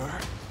Chamber.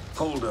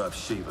 Hold up,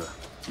 Shiva.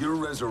 You're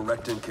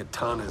resurrecting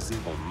Kitana's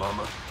evil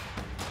mama?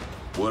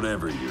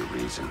 Whatever your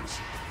reasons,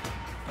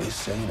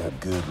 this ain't a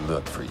good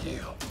look for you.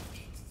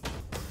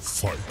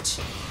 Fight!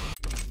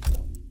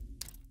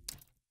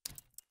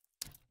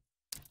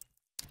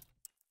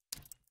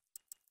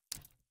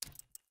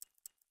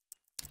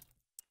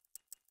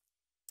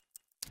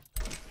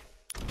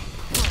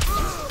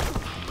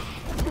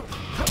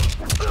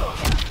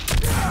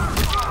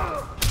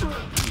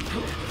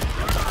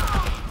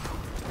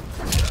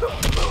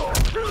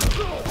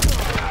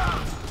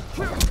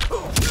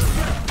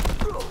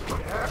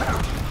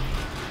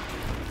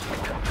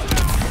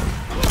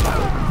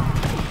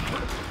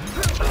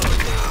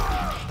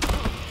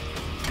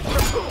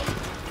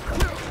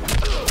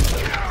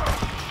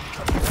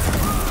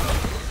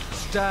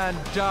 Stand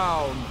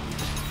down!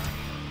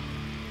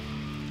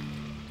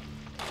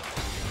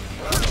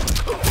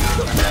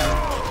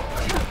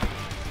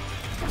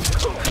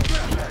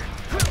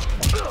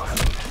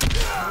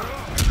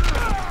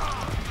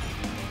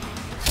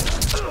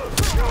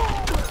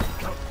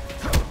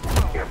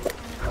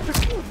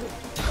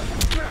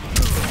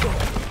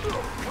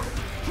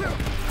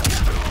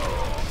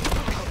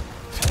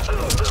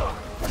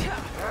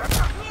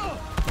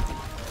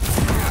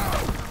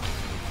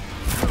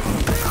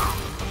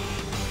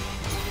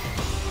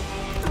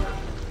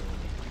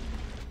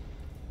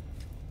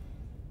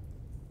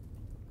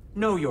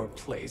 Know your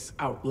place,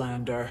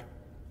 Outlander.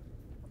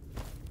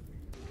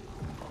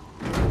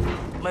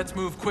 Let's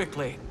move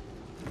quickly.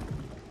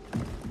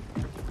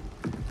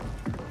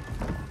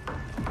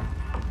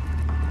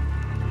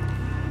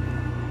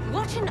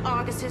 What in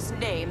Argus's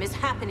name is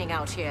happening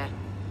out here?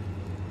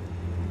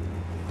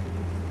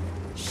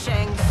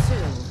 Shang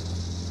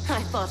Tsung.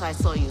 I thought I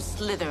saw you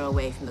slither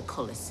away from the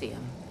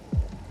Colosseum.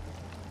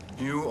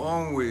 You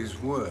always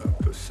were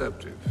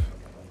perceptive.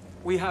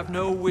 We have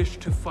no wish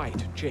to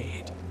fight,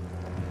 Jade.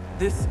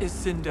 This is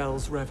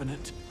Sindel's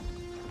Revenant.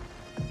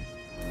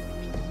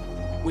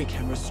 We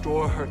can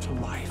restore her to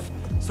life,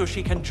 so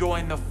she can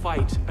join the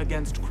fight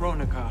against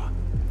Kronika.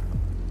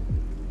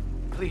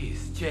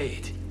 Please,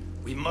 Jade.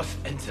 We must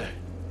enter.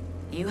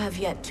 You have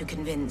yet to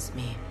convince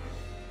me.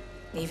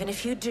 Even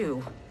if you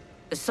do,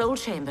 the Soul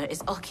Chamber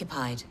is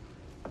occupied.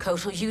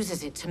 Kotal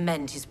uses it to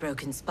mend his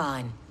broken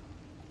spine.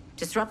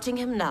 Disrupting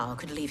him now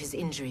could leave his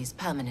injuries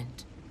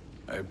permanent.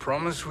 I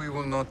promise we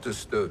will not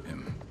disturb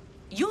him.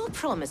 Your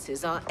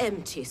promises are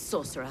empty,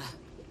 sorcerer.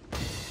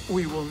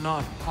 We will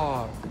not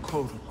harm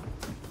Kotal.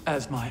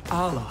 As my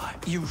ally,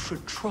 you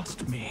should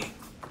trust me.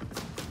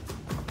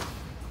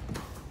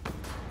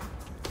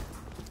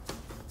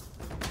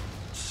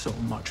 So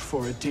much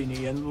for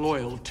Adenian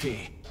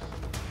loyalty.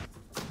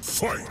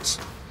 Fight!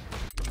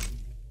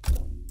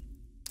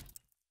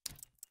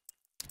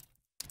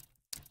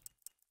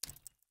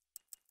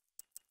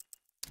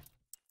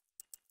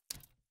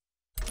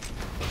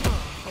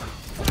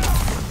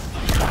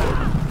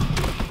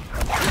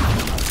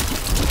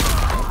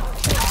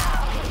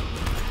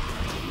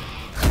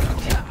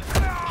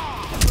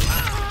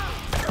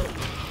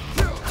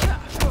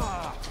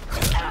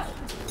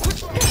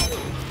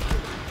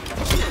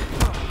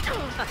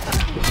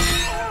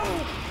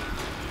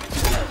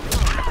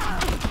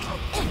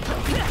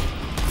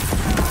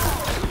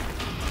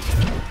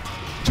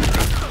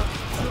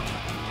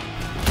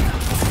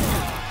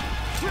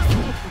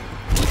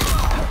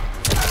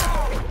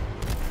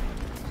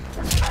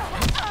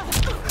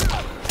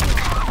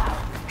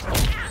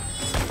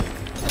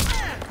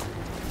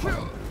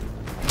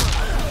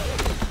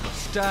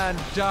 Stand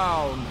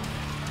down!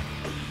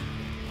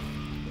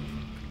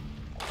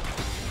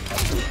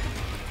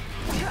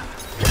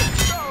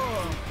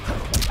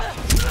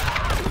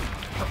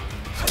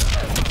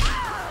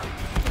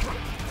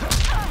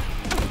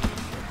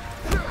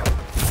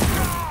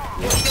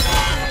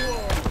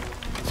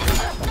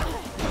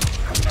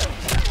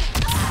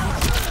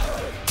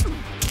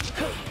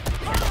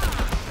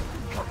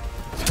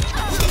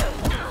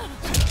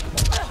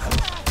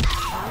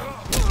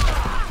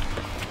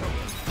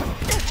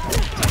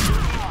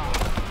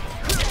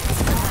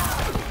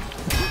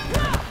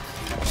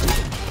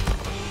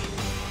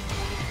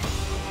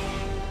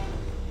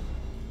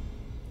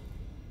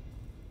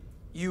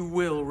 You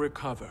will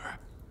recover.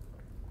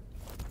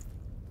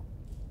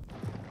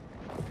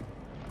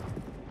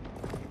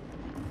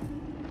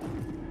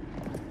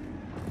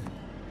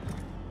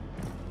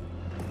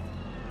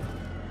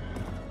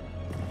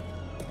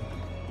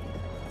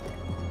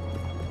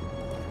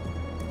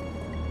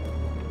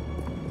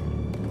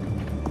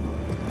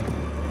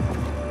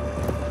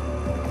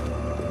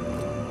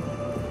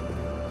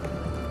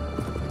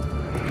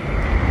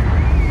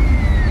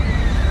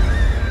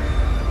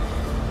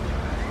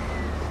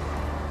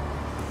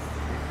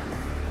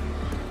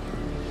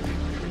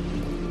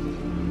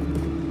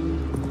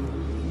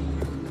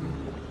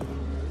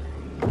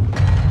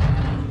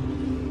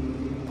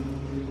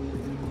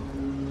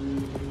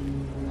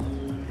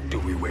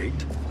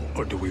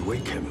 Or do we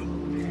wake him?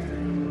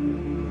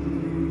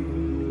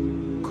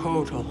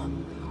 Kotal.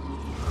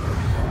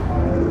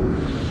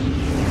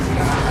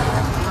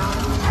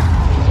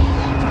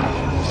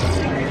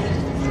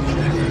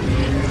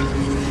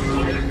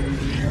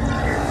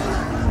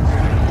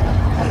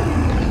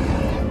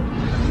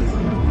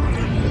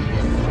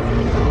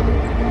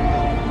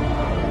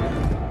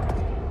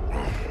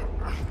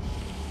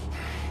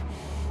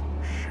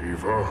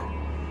 Shiva?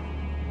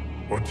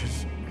 What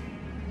is...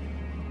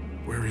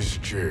 Where is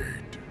Jade?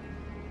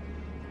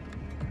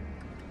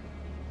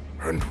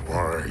 And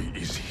why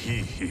is he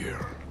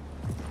here?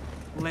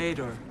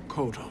 Later,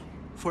 Kotal.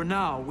 For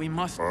now, we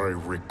must... I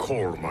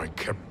recall my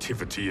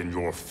captivity in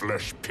your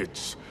flesh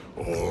pits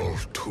all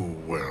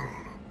too well.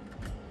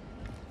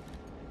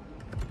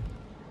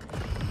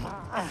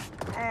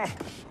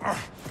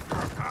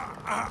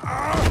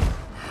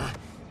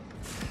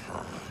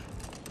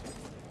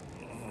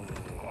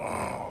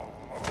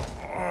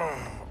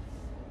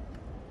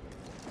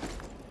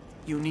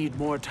 You need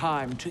more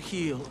time to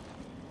heal.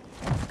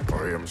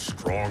 I am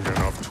strong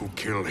enough to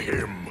kill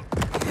him.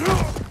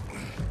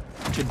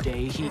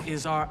 Today he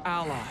is our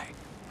ally.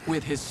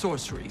 With his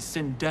sorcery,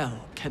 Sindel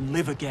can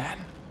live again.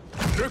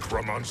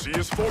 Necromancy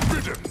is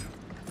forbidden.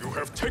 You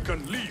have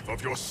taken leave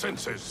of your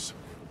senses.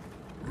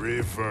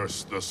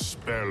 Reverse the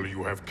spell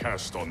you have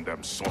cast on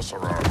them,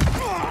 sorcerer.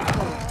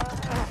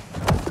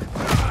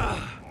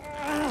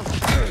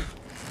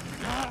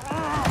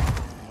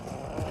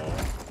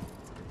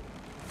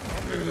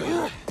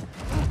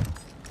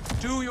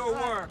 Do your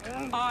work.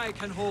 I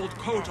can hold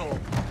Kotal.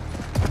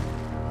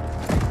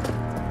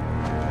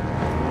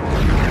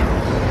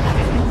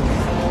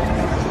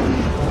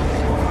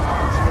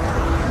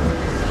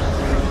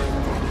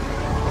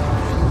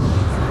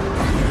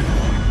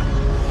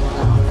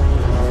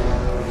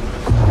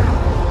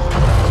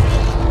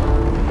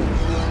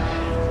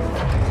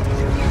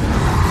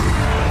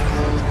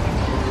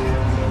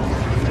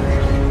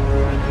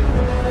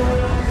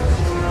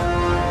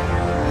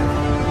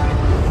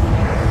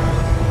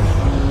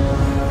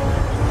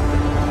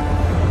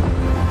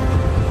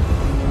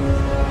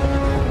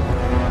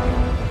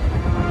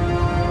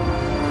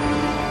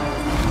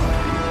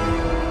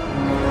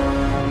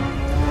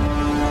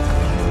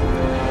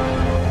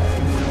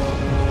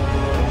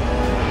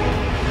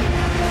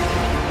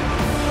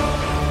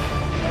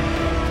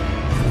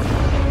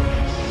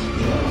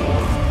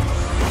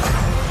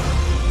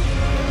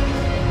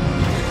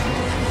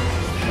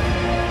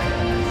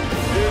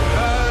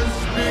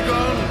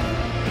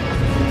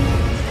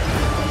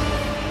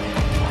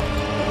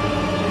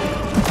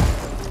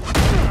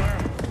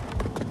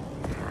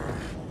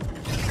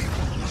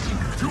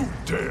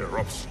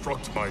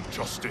 Obstruct my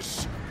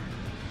justice.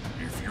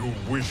 If you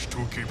wish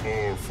to keep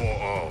all four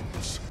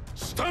arms,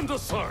 stand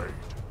aside.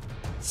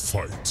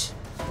 Fight.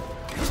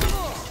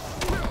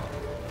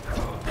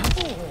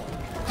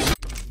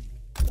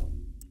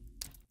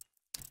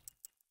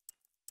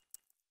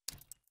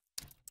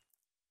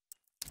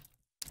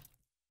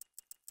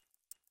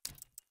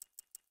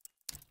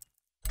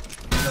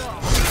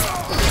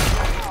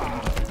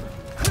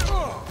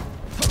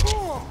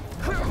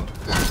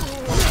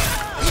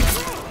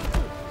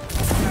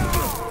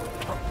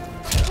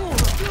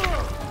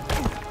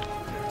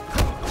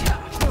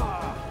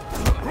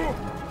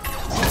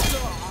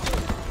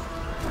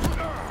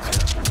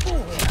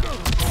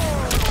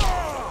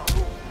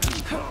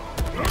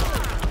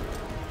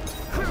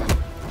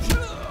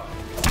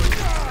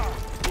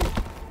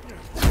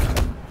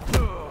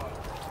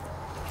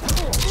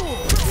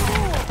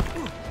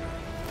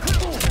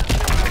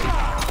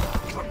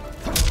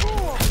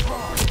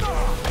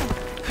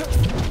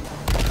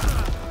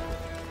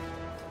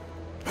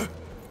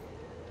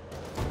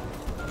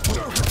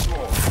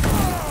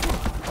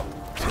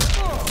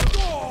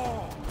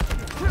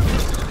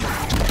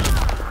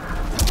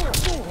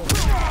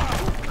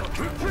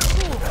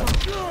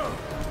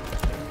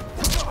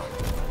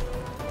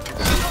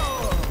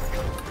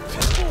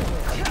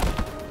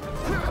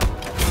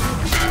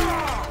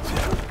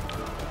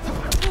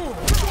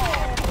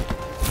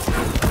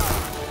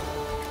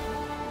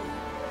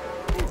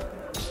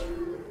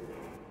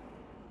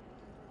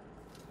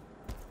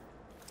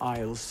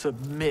 I'll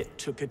submit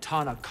to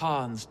Kitana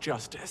Khan's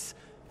justice,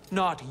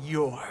 not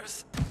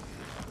yours.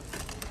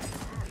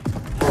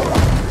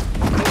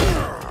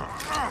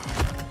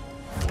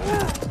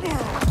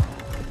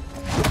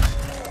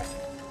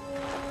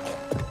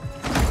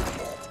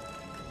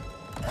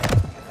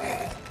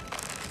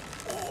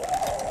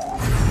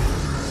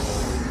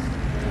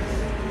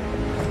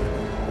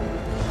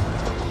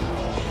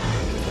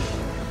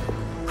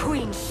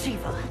 Queen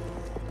Shiva.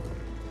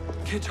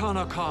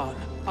 Kitana Khan,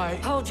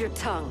 Hold your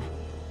tongue.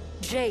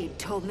 Jade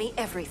told me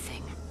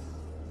everything.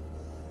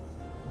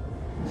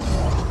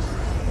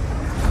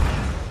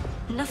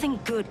 Nothing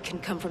good can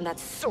come from that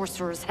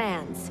sorcerer's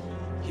hands.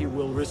 He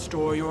will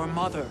restore your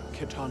mother,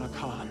 Kitana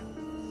Khan.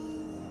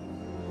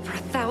 For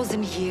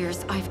 1,000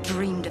 years, I've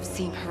dreamed of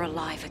seeing her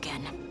alive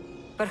again.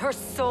 But her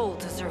soul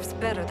deserves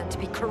better than to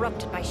be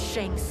corrupted by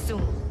Shang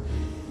Tsung.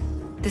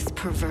 This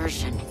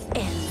perversion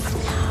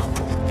ends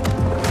now.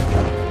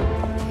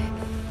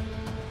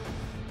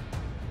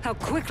 How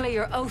quickly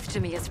your oath to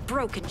me is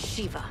broken,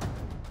 Shiva.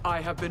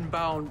 I have been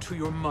bound to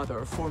your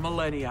mother for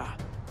millennia.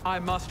 I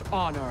must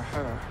honor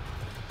her.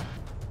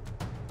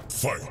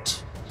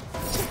 Fight.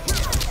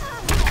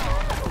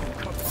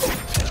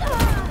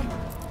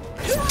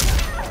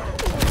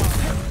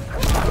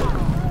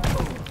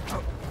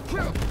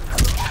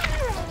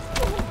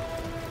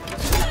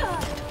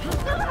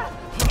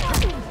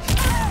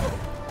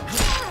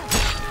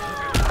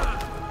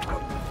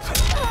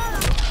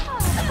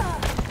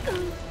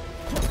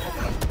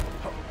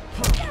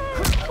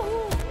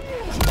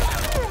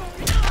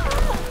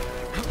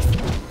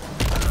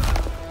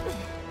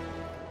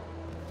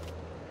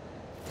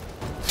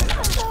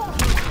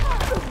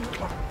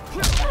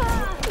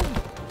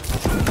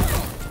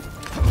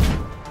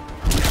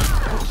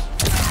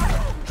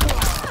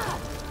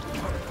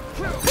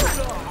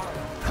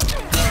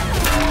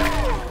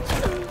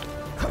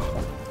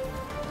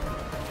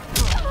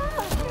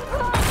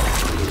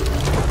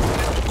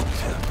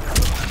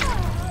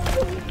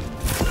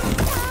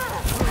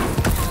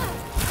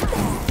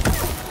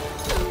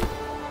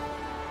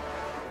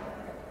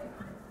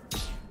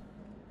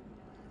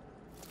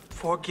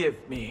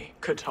 Forgive me,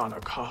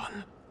 Katana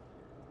Khan.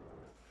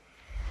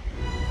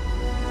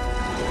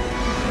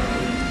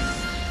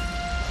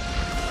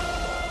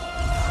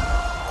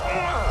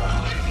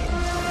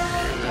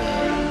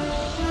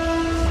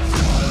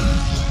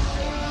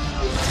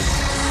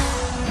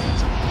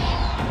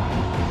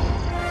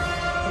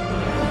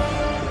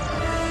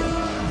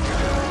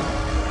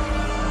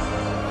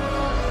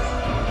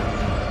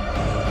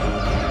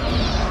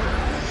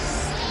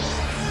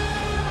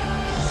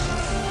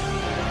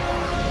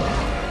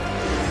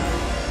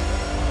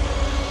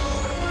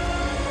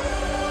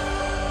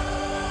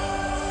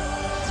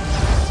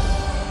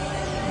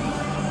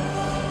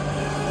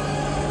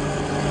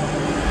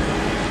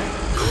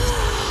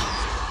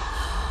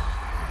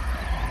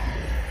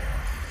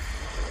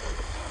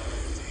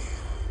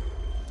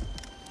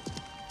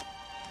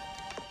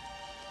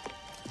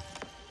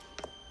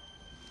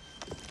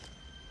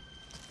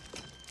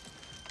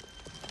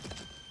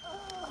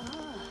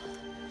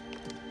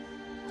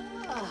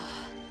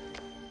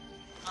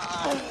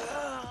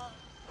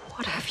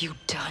 What have you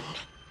done?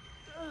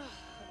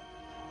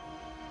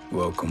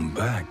 Welcome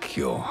back,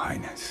 Your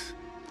Highness.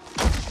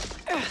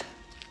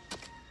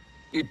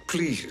 It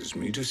pleases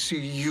me to see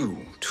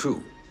you,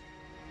 too.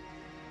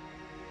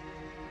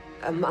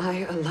 Am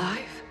I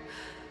alive?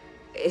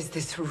 Is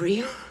this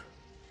real?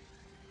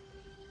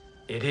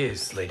 It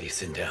is, Lady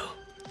Sindel.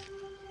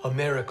 A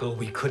miracle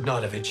we could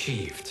not have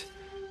achieved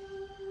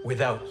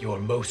without your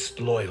most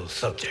loyal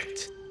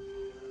subject.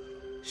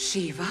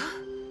 Shiva?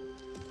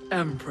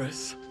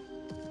 Empress,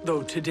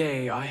 though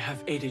today I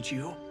have aided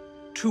you,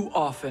 too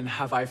often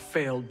have I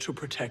failed to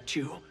protect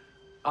you.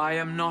 I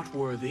am not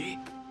worthy.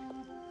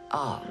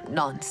 Oh,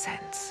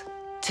 nonsense.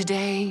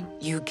 Today,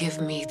 you give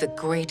me the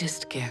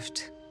greatest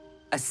gift.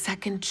 A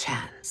second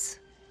chance.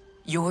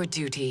 Your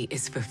duty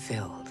is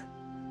fulfilled.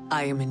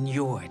 I am in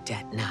your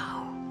debt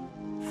now.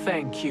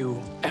 Thank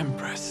you,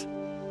 Empress.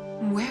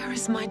 Where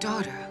is my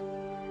daughter?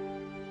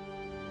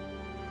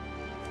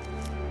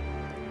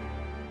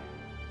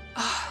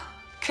 Ah,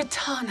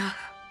 Katana.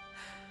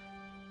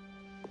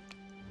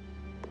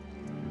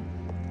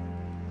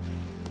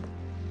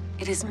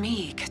 It is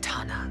me,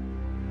 Katana.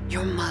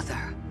 Your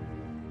mother.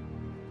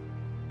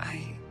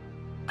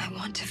 I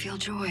want to feel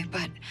joy,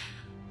 but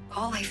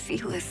all I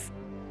feel is...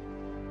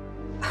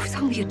 I was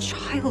only a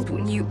child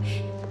when you...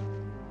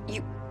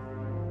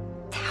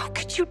 How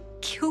could you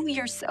kill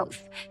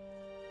yourself?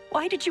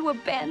 Why did you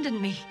abandon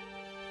me?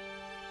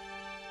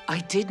 I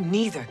did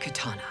neither,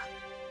 Katana.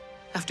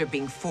 After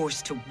being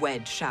forced to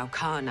wed Shao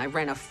Kahn, I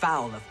ran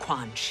afoul of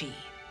Quan Chi.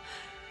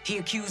 He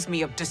accused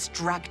me of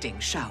distracting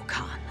Shao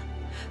Kahn.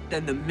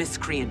 Then the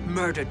miscreant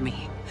murdered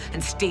me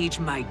and staged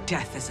my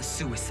death as a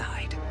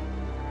suicide.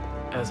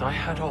 As I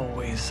had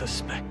always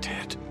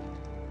suspected.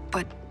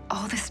 But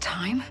all this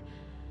time?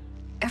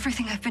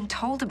 Everything I've been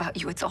told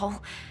about you, it's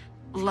all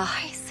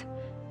lies?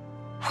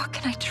 What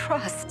can I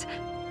trust?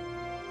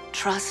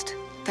 Trust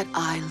that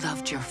I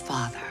loved your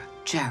father,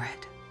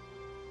 Jared.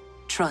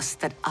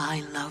 Trust that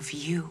I love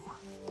you.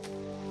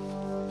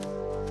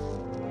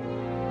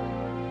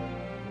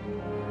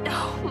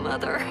 No,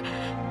 Mother.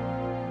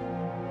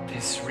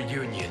 This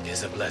reunion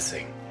is a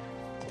blessing,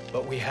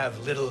 but we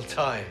have little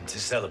time to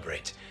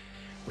celebrate.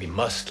 We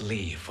must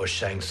leave for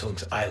Shang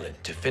Tsung's island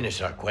to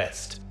finish our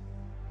quest.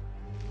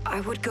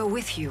 I would go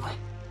with you.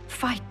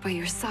 Fight by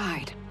your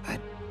side. But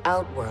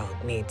Outworld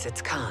needs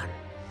its Khan.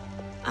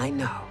 I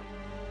know.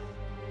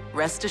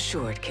 Rest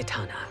assured,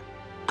 Katana.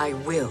 I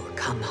will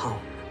come home.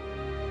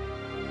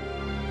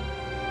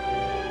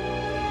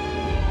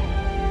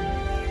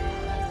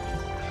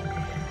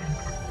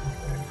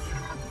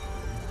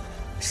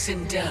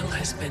 Sindel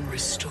has been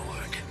restored.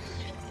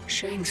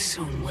 Shang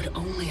Tsung would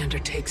only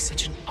undertake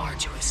such an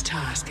arduous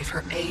task if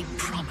her aid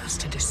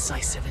promised a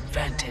decisive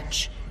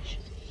advantage.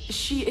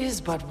 She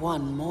is but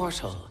one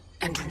mortal,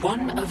 and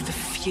one of the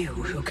few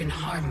who can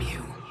harm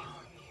you.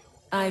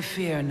 I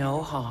fear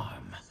no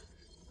harm.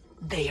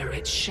 They are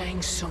at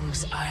Shang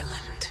Tsung's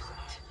island.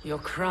 Your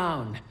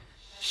crown,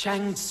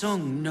 Shang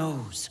Tsung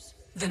knows.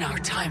 Then our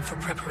time for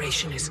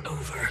preparation is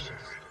over.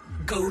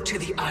 Go to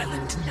the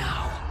island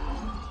now.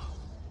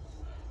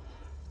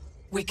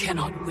 We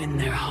cannot win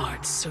their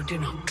hearts, so do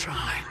not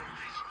try.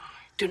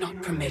 Do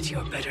not permit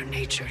your better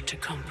nature to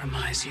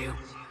compromise you.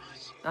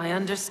 I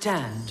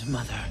understand,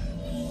 Mother.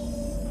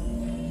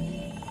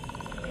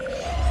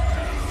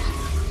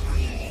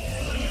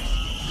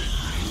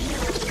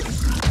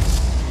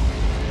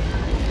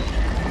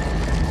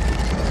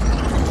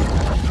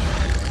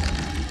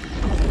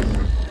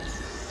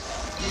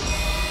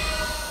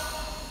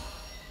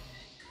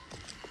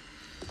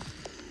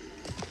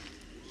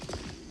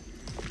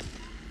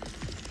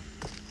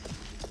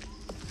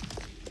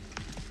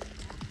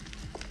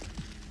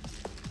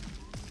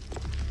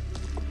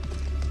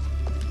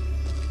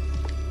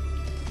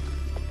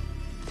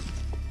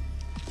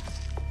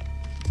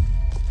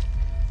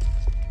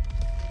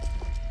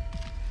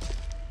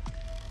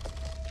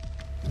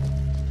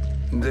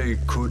 They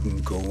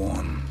couldn't go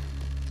on.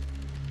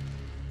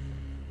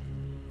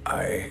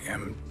 I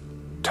am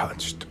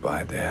touched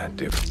by their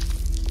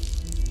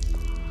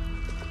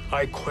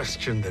I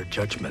question their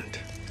judgment.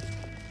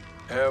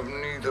 Have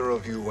neither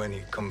of you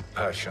any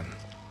compassion?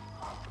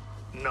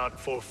 Not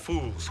for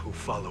fools who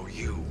follow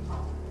you.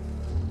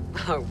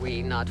 Are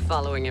we not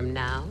following him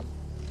now?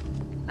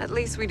 At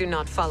least we do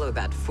not follow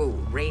that fool,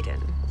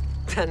 Raiden.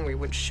 Then we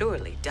would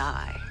surely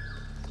die.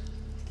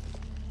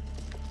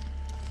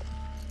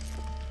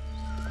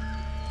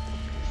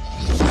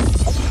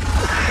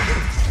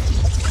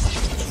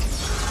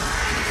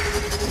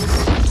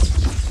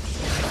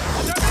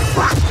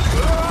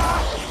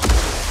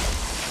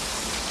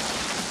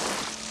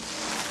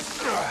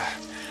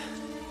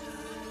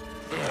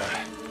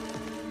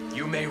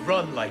 You may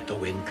run like the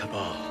wind,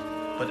 Cabal,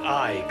 but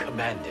I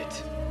command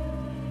it.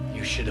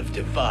 You should have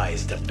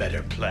devised a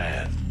better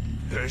plan.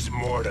 There's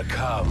more to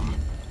come.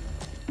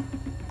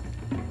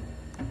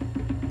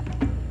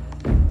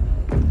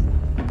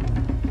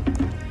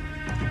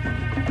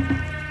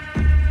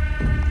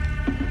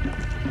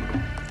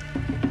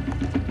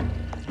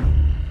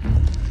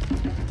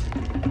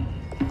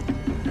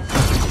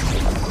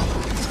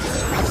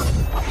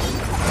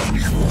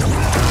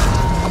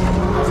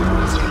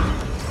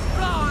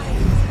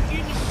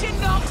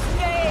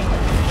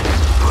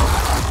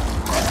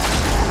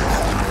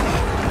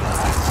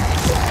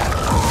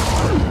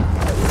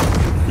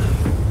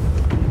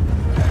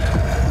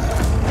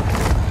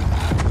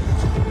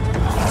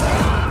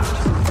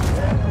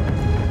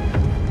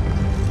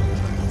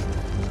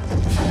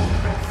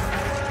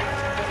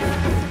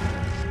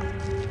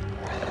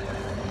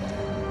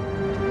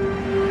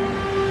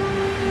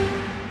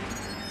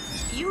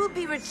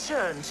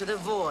 Return to the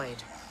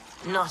void.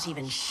 Not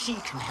even she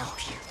can help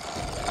you.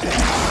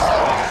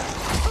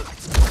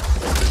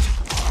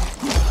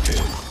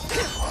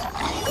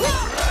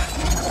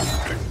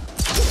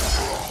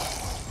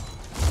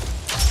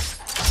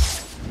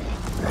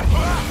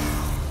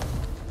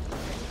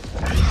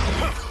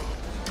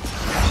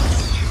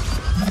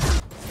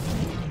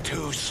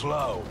 Too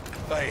slow.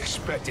 I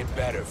expected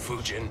better,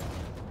 Fujin.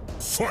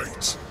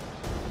 Fight!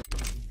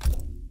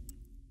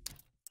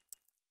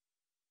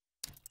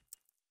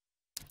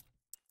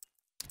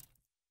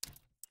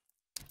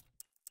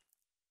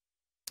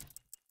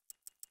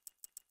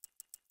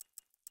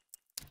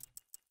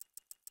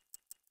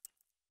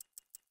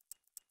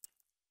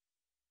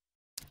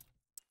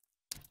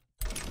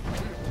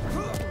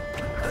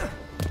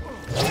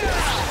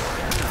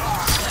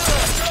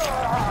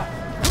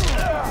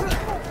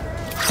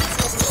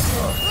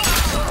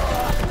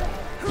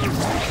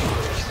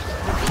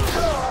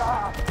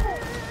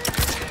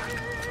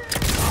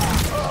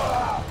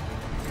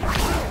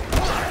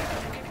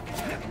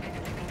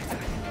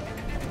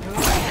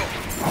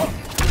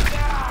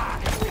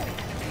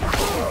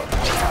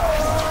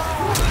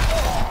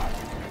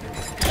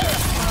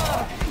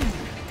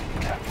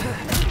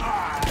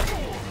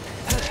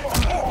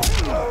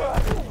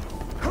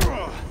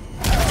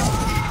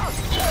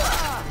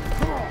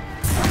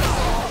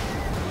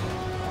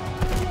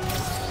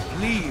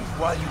 Leave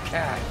while you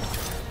can.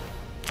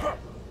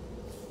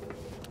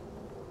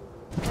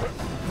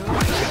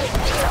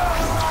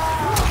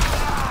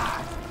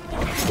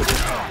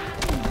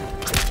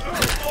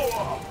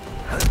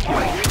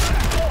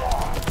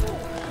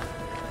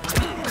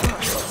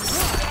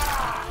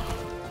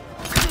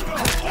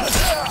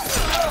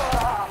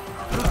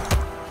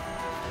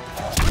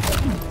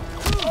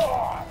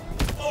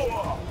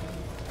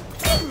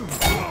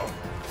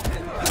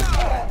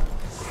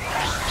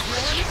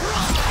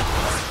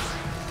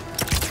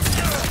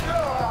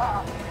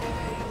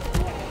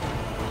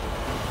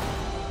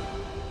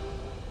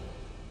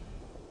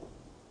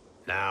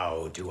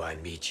 Now do I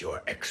meet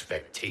your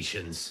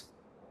expectations?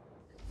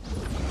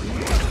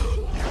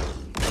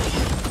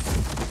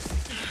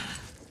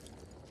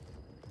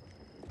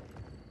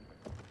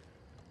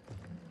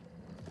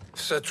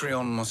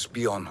 Cetrion must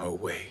be on her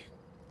way.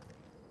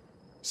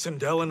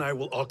 Sindel and I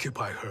will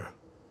occupy her.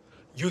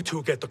 You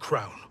two get the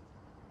crown.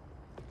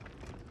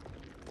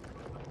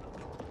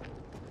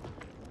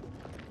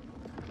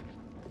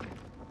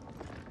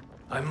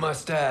 I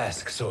must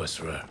ask,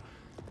 sorcerer.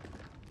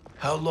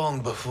 How long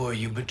before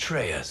you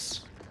betray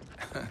us?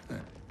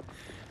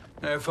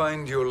 I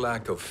find your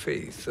lack of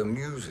faith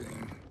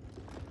amusing.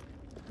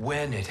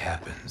 When it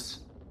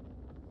happens,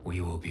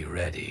 we will be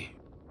ready.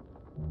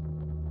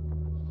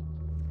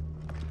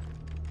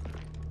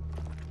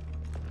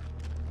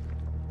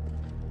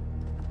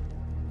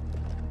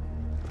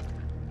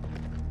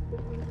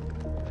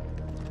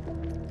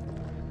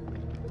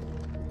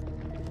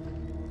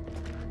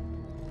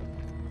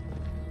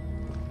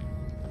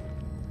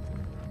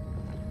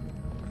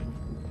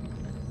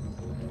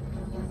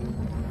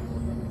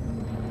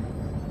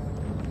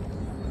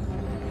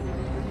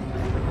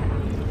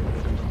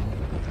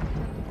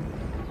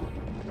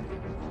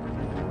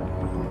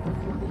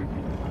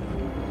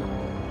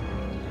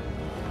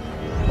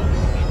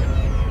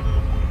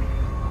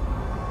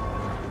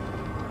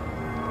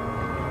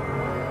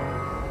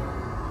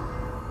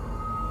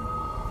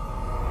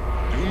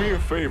 Do me a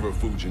favor,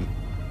 Fujin,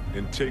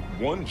 and take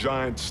one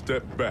giant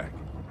step back.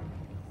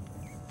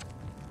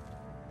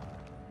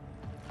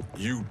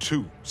 You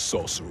too,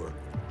 sorcerer.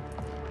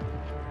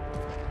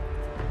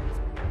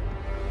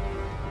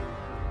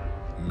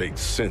 Made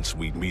sense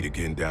we'd meet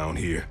again down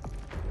here.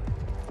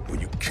 When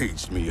you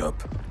caged me up,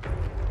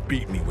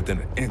 beat me within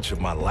an inch of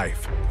my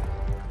life.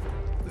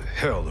 The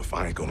hell if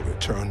I ain't gonna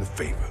return the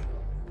favor.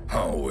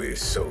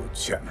 Always so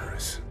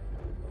generous.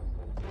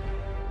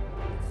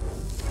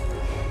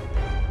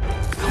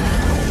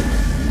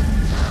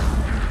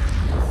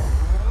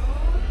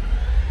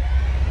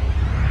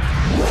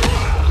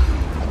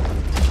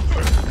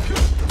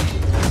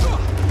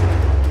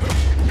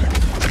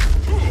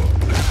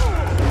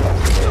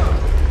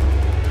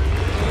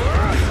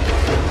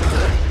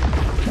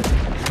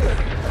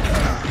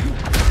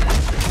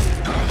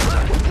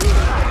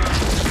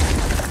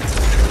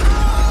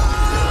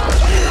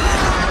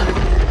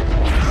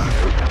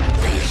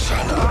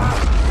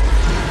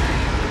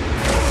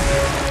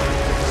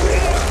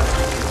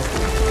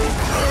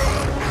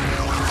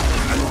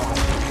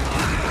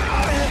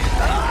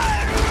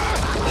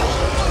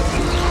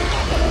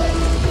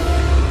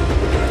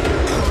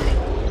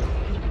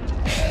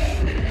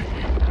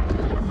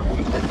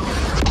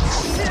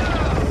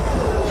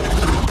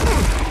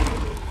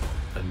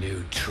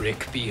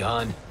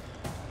 Beyond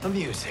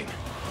amusing,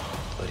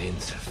 but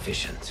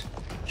insufficient.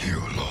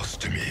 You lost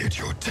to me at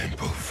your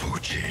temple,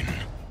 Fujin.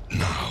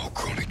 Now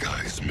Kronika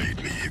has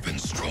made me even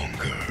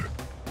stronger.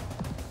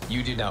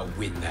 You did not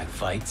win that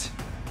fight.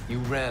 You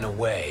ran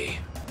away.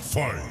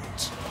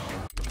 Fight!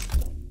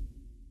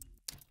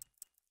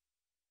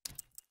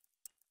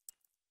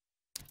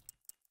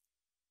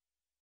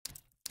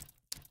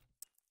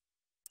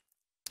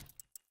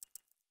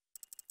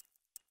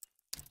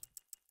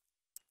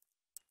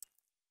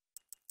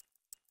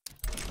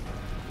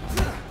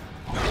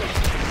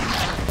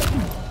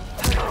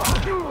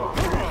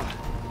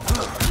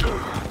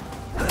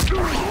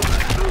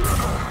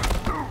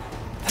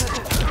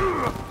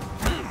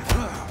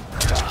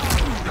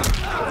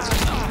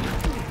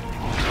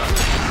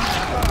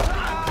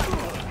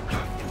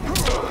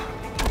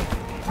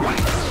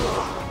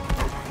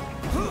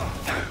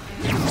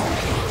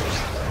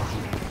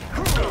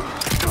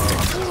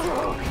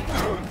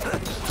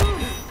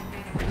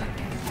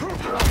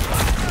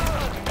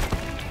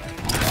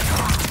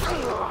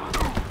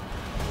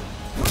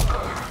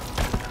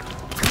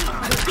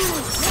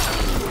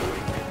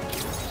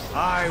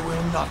 I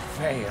will not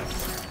fail.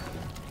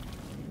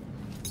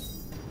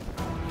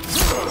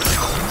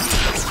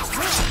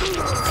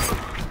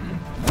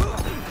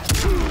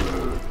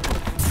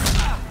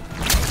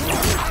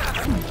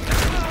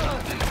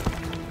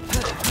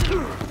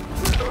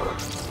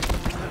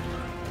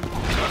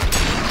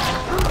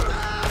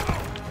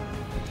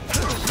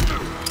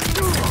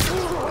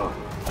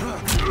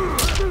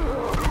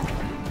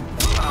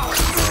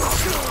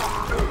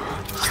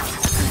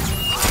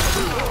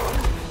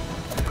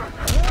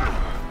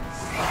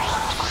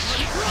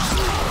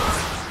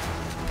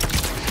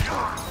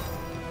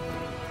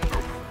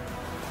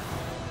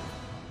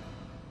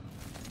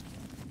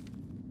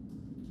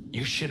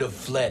 You should have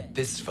fled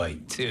this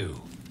fight,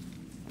 too.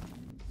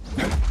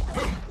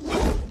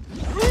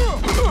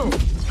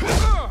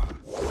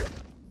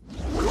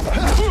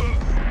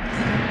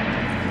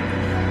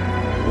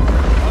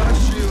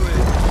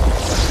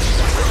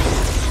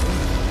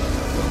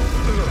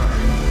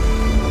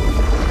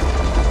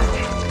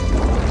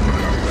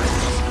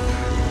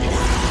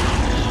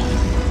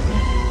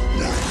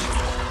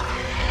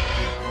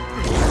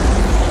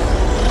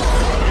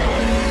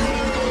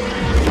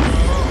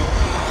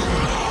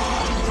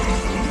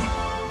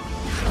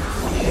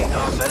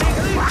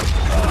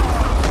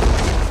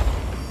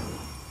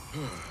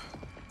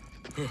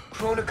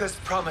 Kronika's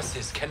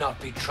promises cannot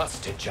be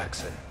trusted,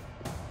 Jackson.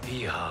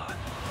 Bihan,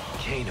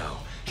 Kano,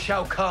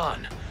 Shao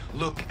Kahn.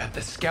 Look at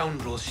the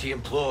scoundrels she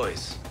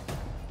employs.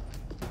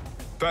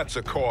 That's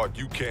a card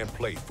you can't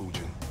play,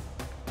 Fujin.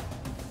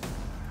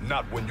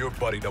 Not when you're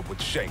buddied up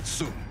with Shang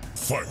Tsung.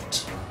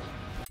 Fight!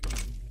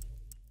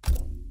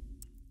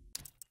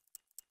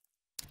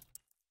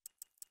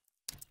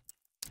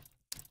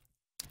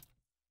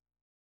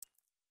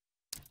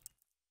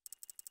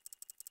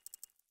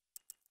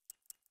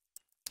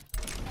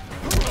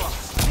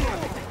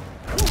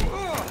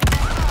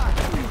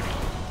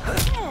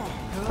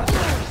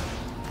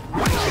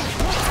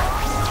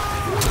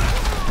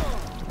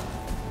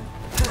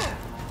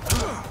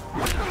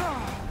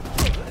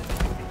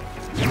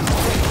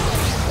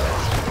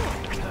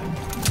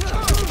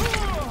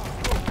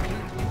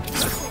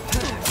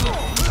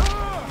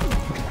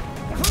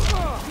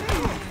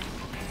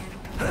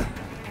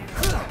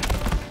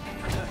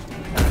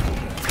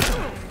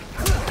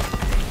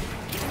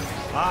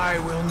 I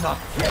will not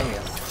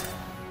fail.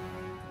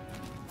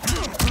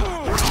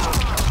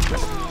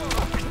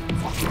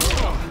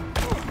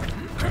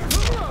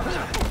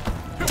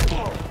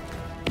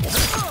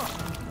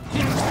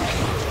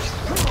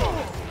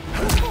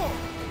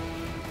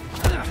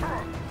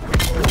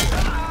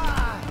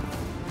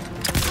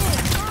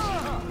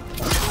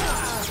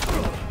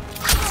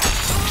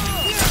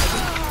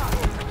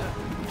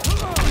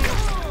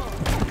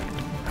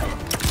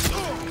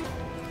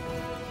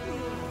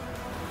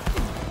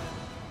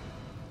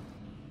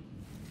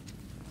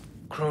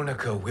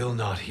 Kronika will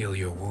not heal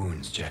your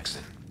wounds,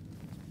 Jackson.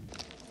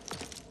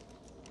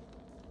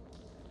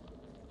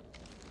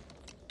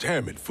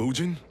 Damn it,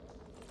 Fujin.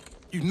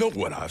 You know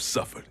what I've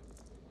suffered.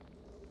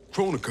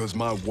 Kronika's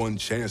my one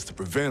chance to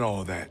prevent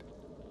all that.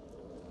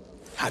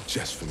 Not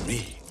just for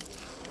me,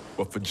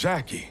 but for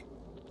Jackie,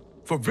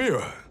 for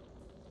Vera.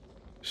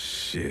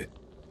 Shit.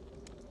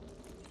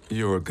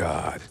 You're a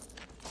god.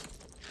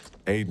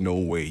 Ain't no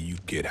way you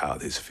get how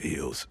this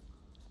feels.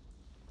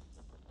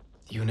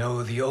 You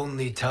know the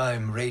only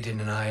time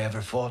Raiden and I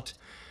ever fought?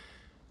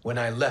 When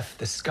I left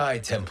the Sky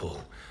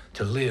Temple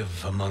to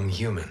live among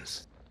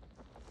humans.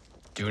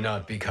 Do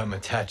not become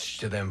attached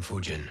to them,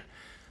 Fujin.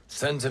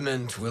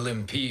 Sentiment will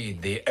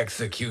impede the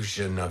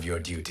execution of your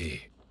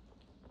duty.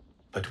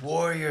 But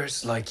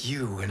warriors like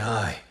you and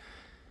I,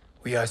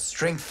 we are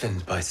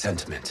strengthened by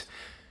sentiment.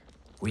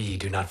 We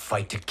do not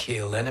fight to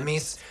kill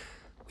enemies.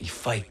 We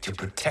fight to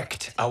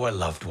protect our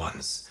loved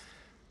ones.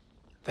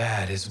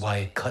 That is why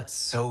it cuts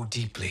so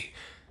deeply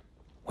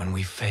when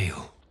we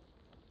fail.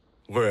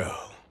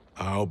 Well,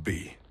 I'll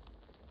be.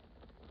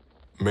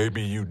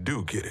 Maybe you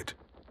do get it.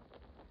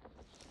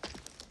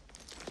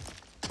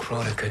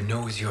 Kronika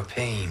knows your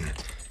pain.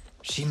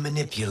 She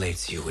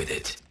manipulates you with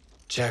it.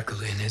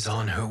 Jacqueline is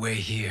on her way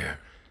here.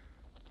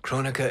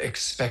 Kronika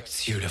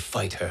expects you to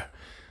fight her.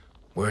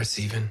 Worse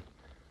even,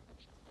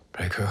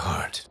 break her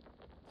heart.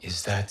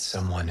 Is that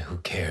someone who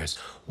cares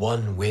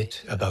one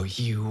whit about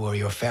you or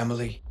your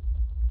family?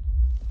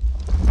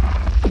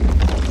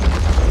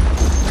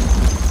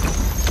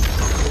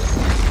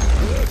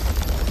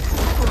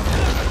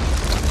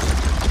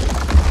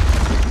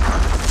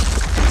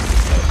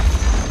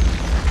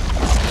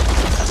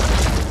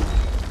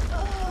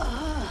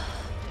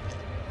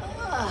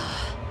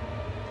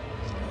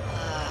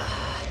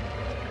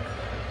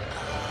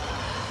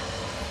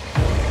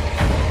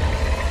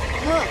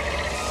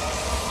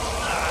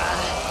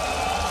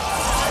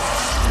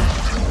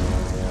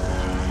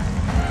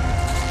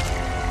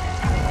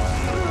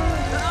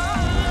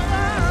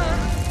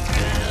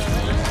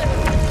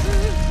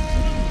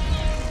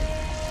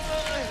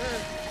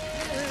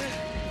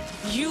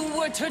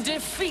 To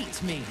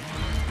defeat me.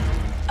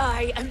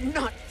 I am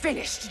not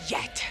finished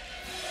yet.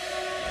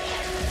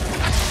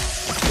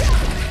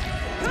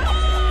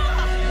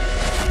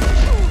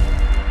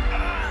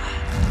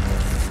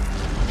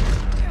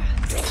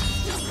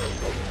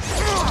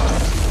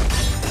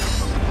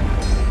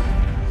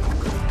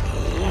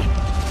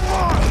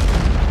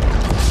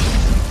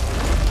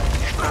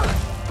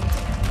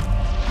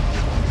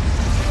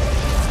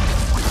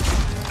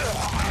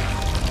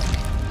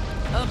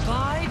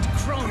 Abide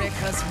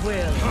Kronika's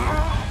will.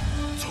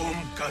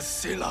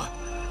 Sila,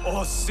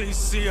 o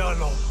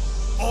Siciano,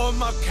 o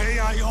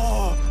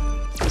MKIO.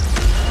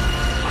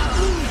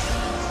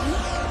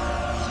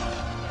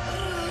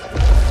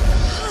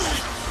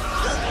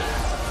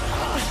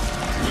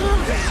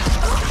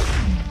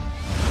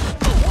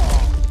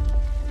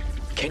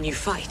 Can you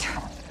fight?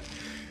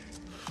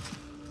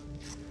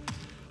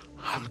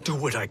 I'll do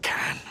what I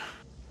can.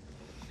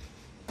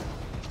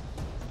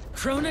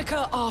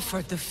 Kronika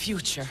offered the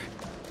future,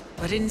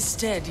 but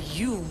instead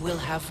you will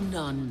have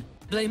none.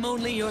 Blame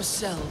only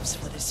yourselves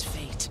for this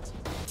fate.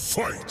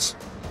 Fight!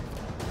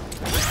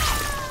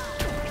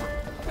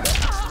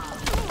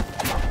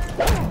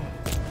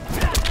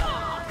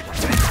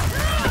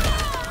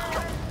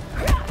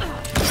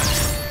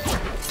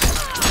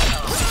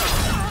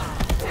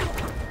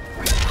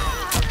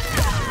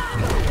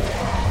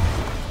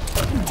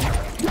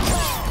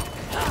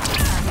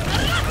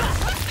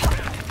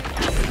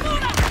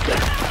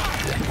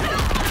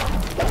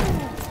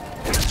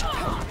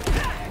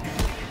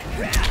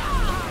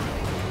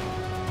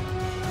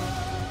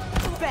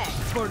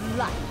 For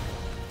life.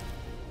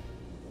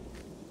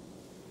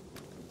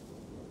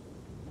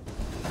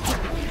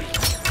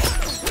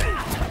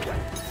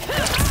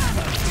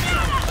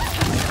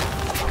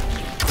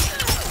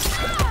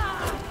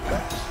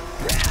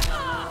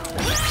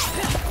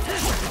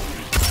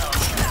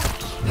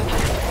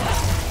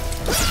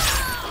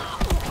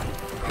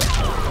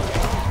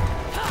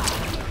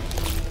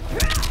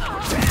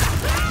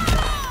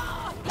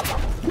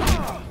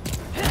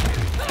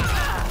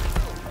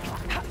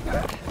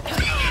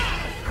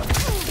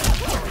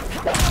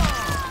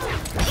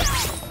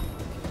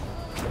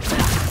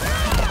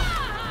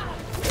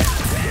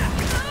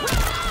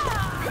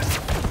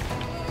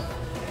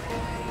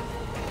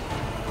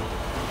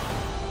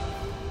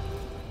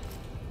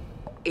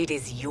 It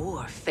is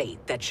your fate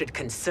that should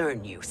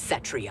concern you,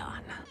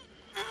 Cetrion.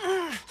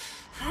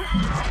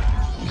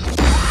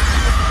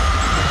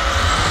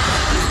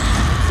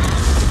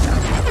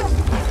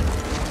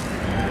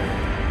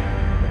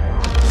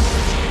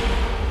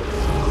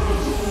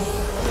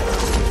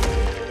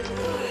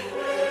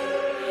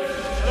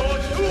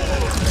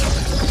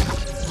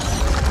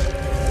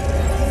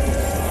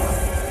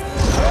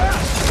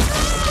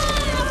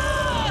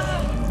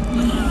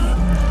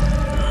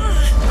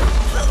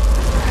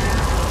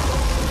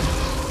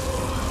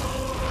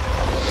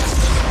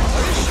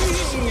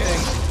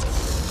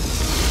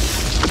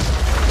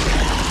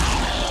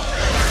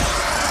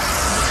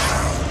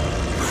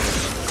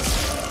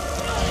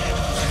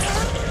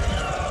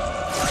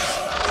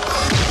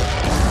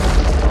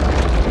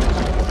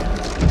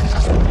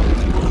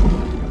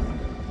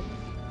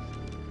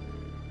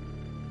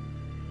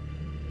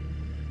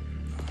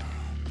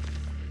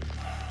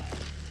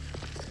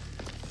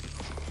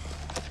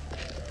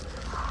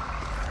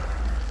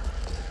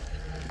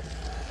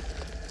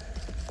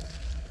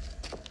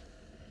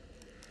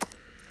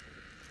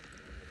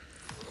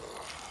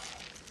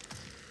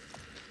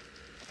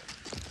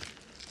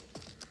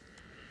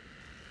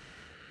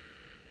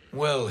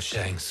 Well,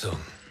 Shang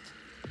Tsung,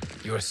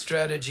 your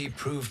strategy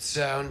proved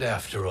sound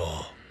after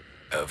all.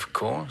 Of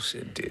course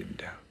it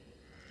did.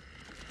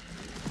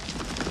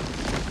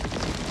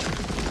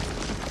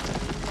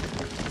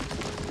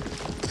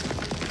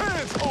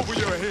 Hands over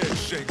your head,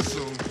 Shang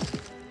Tsung.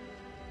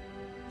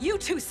 You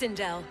too,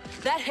 Sindel.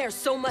 That hair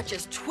so much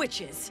as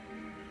twitches.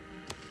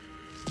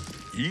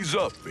 Ease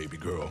up, baby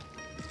girl.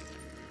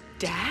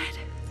 Dad?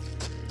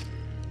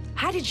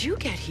 How did you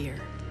get here?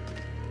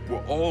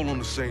 We're all on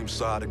the same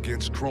side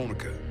against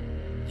Kronika.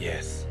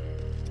 Yes.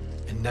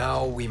 And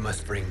now we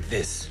must bring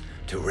this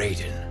to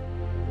Raiden.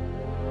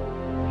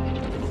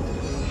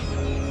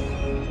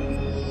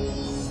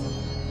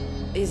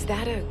 Is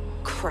that a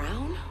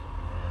crown?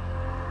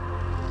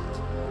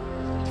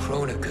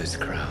 Kronika's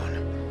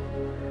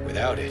crown.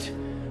 Without it,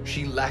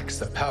 she lacks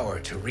the power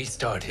to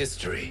restart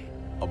history.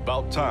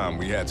 About time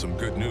we had some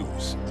good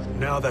news.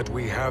 Now that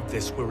we have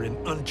this, we're in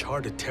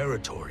uncharted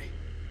territory.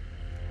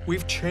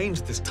 We've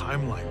changed this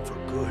timeline for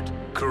good.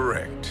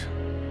 Correct.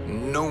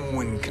 No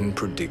one can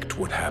predict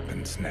what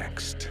happens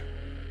next.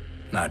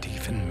 Not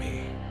even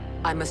me.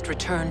 I must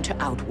return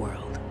to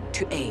Outworld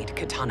to aid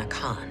Kitana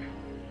Khan.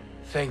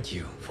 Thank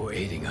you for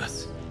aiding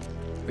us.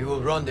 We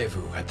will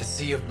rendezvous at the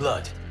Sea of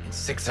Blood in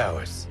 6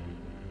 hours.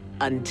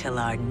 Until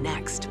our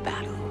next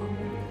battle.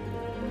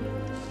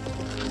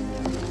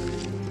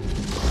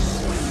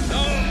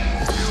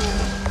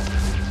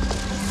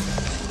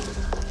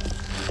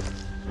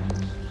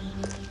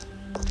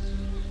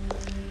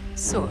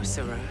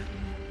 Sorcerer.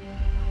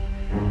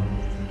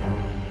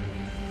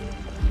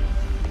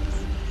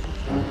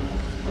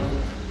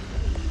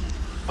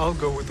 I'll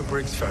go with the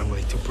Briggs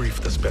family to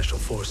brief the Special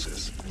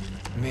Forces.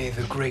 May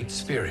the Great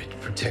Spirit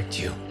protect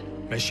you.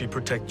 May she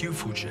protect you,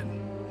 Fujin,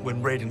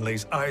 when Raiden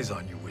lays eyes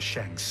on you with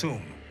Shang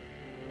Tsung.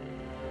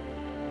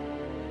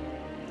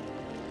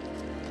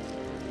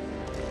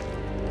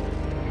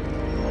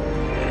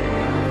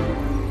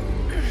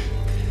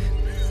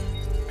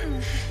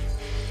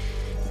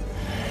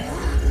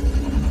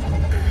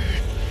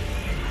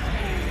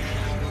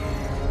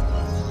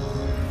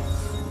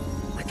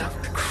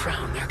 Without the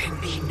crown, there can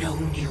be no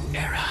new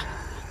era.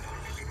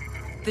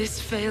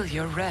 This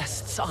failure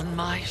rests on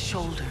my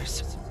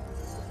shoulders.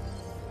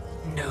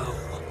 No.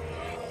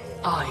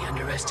 I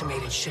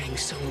underestimated Shang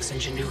Tsung's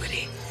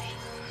ingenuity.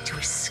 To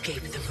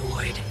escape the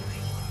void.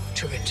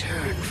 To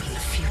return from the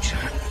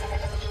future.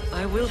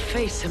 I will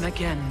face him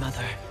again,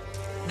 Mother.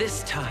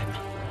 This time,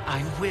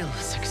 I will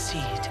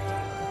succeed.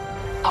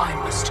 I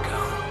must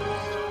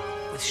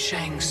go. With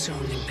Shang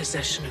Tsung in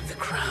possession of the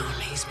crown,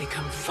 he's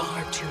become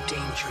far too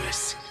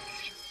dangerous.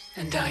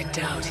 And I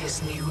doubt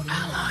his new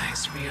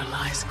allies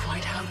realize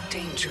quite how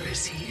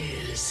dangerous he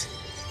is.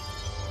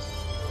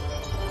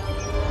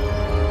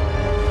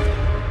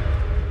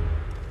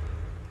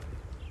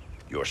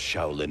 Your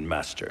Shaolin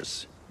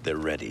masters, they're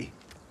ready.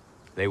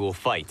 They will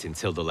fight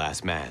until the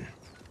last man.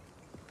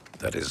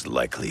 That is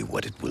likely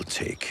what it will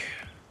take.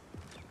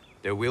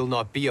 There will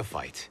not be a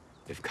fight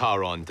if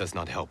Charon does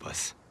not help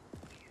us.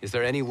 Is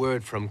there any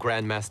word from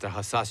Grandmaster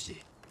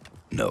Hasashi?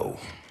 No.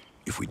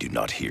 If we do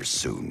not hear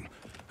soon,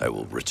 I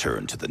will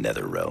return to the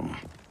Netherrealm.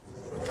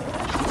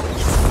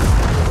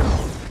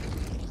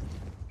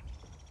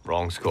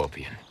 Wrong,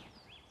 Scorpion.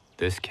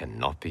 This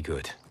cannot be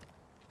good.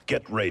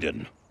 Get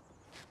Raiden.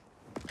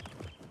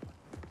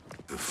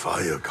 The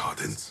fire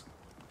gardens.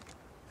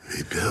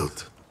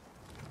 Rebuilt.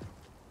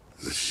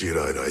 The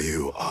Shirai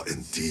Ryu are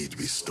indeed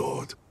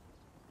restored.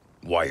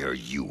 Why are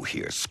you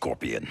here,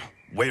 Scorpion?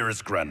 Where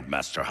is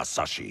Grandmaster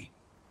Hasashi?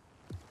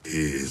 He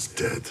is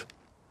dead.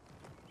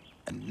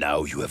 And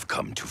now you have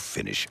come to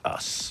finish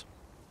us.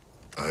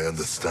 I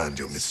understand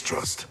your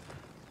mistrust,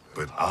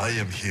 but I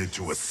am here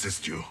to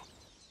assist you.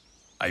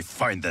 I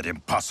find that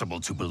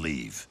impossible to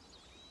believe.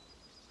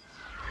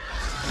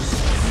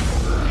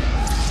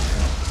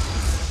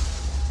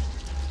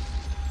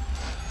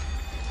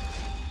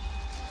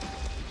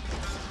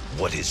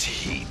 What is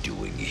he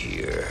doing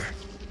here?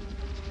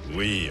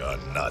 We are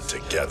not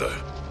together.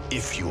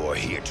 If you are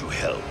here to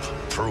help,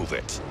 prove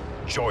it.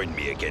 Join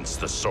me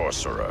against the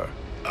Sorcerer.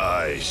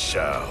 I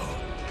shall.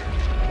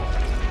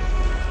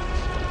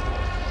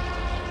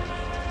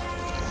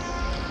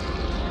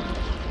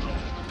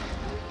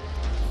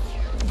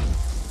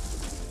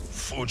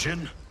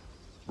 Fujin?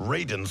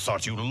 Raiden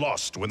thought you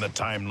lost when the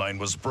timeline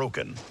was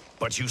broken,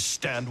 but you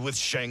stand with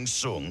Shang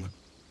Tsung.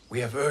 We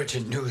have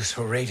urgent news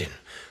for Raiden.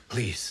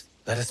 Please,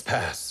 let us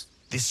pass.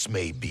 This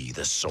may be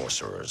the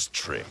Sorcerer's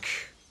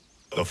trick.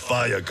 The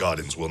Fire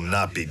Gardens will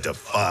not be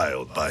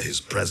defiled by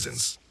his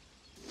presence.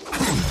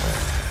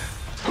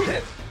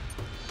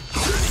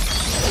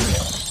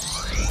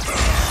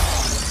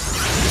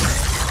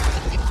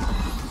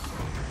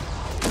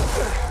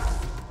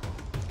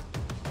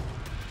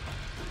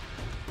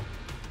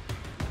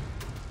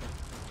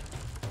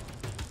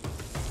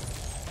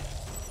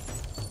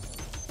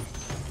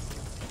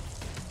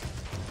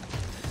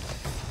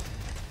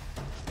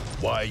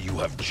 Why you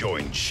have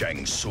joined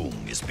Shang Tsung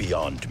is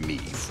beyond me,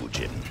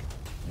 Fujin.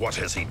 What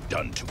has he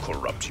done to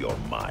corrupt your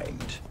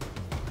mind?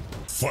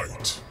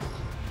 Fight!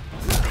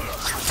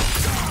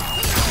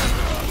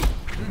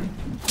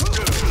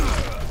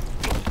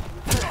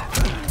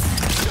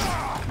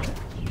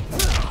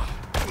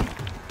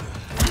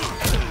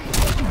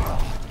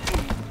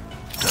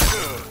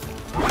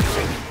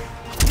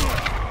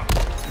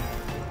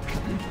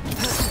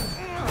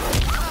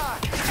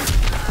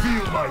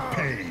 my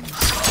pain.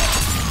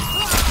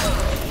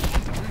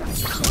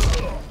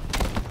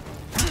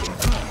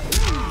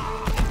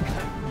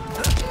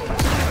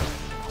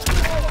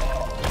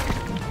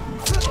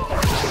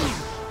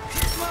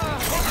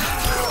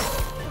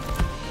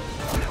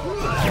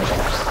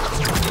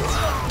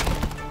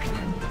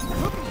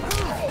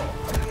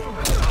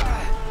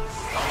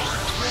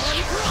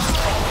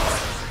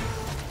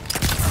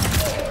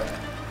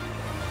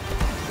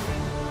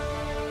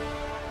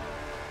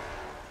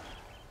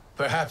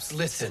 Perhaps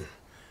listen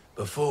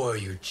before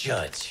you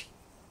judge.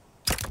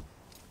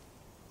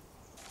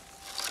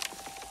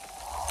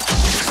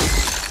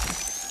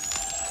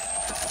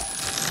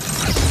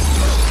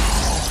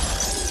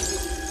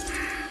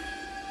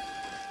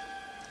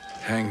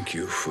 Thank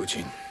you,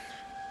 Fujin.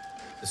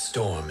 The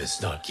storm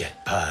is not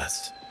yet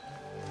past.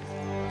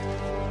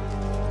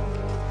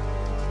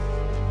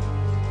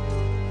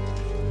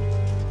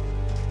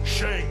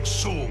 Shang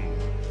Tsung.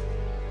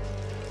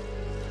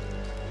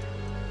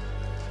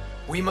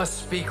 We must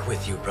speak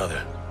with you,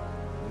 brother.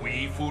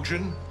 We,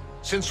 Fujin?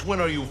 Since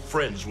when are you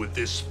friends with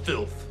this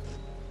filth?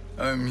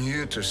 I'm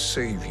here to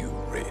save you,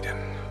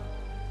 Raiden.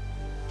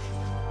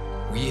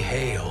 We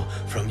hail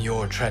from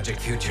your tragic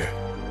future.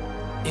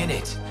 In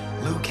it,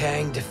 Liu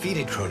Kang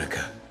defeated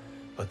Kronika,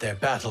 but their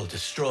battle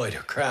destroyed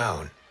her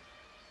crown.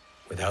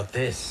 Without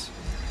this,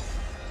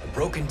 a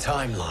broken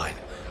timeline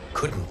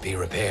couldn't be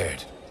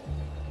repaired.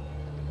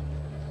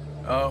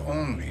 Our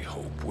only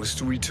hope was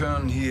to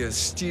return here,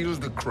 steal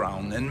the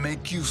crown, and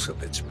make use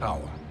of its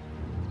power.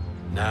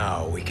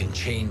 Now we can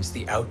change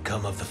the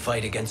outcome of the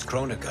fight against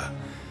Kronika.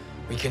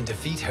 We can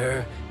defeat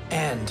her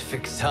and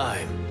fix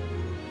time.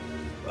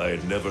 I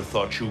had never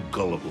thought you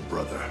gullible,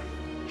 brother.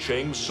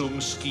 Shang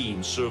Tsung's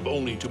schemes serve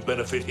only to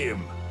benefit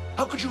him.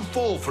 How could you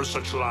fall for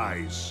such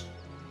lies?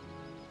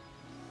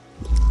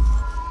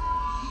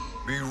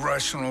 Be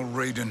rational,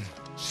 Raiden.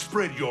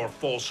 Spread your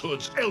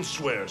falsehoods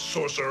elsewhere,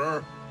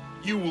 sorcerer.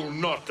 You will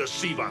not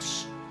deceive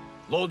us.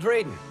 Lord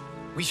Raiden,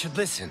 we should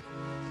listen.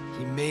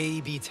 He may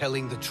be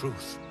telling the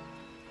truth.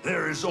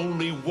 There is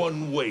only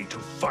one way to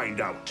find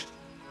out.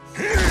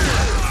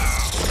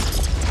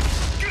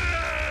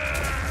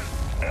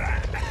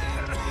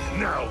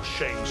 Now,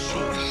 Shang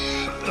Tsung,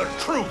 the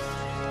truth!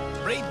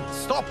 Raiden,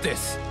 stop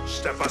this!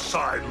 Step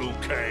aside, Liu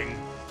Kang.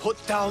 Put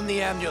down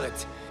the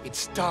amulet.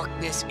 Its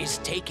darkness is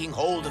taking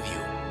hold of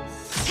you.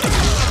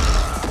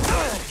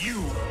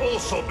 You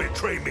also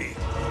betray me.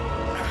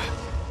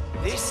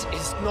 This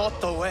is not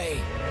the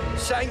way.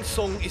 Shang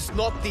Tsung is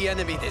not the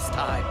enemy this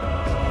time.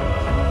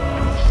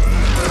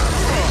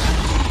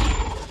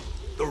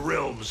 The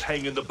realms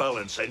hang in the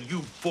balance, and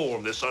you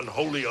form this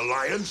unholy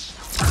alliance?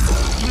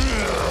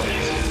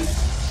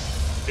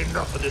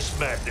 Enough of this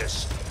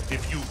madness.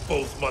 If you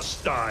both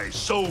must die,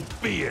 so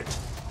be it.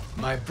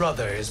 My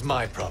brother is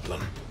my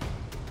problem.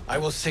 I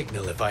will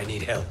signal if I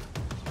need help.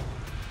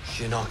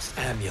 Shinnok's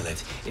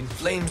amulet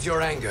inflames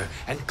your anger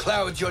and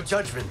clouds your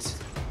judgment.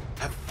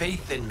 Have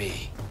faith in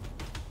me.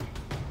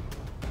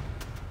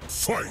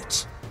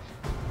 Fight!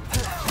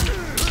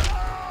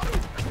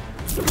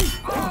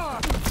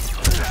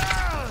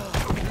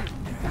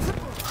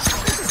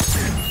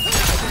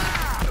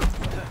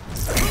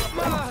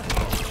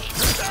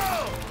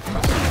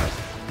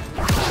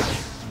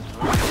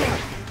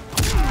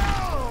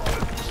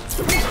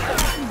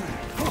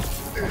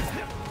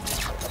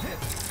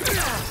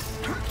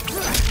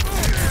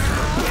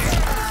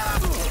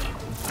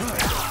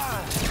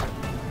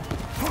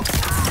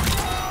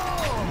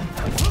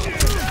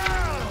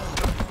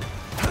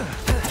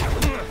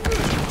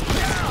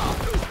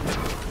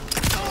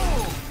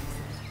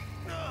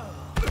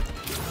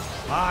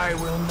 I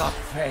will not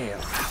fail.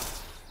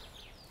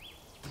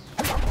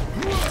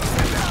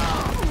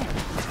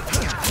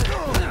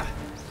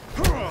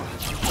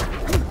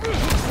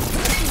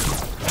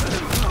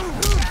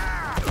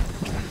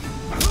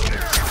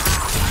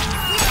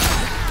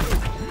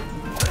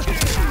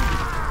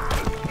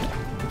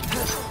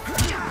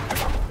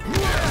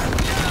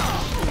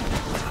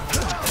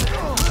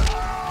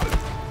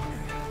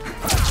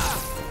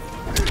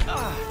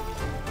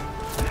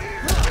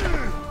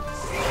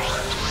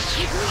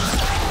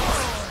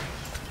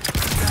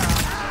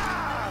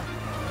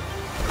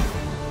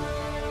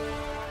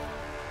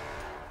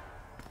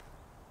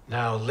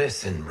 Now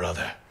listen,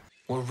 brother.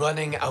 We're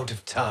running out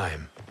of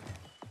time.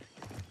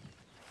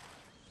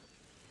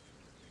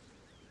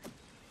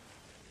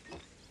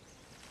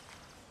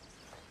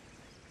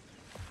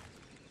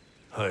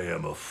 I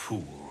am a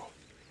fool.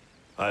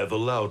 I have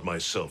allowed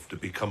myself to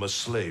become a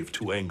slave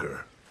to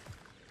anger.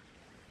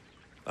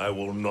 I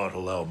will not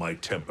allow my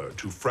temper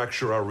to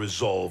fracture our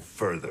resolve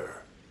further.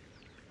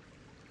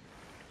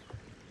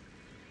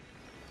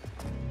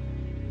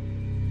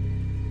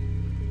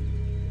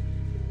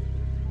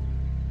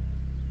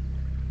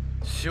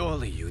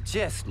 Surely you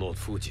jest, Lord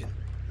Fujin.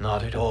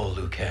 Not at all,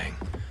 Liu Kang.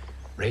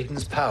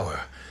 Raiden's power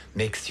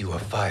makes you a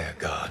fire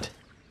god.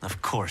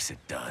 Of course it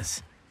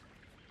does.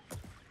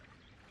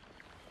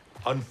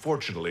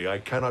 Unfortunately, I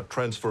cannot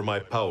transfer my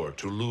power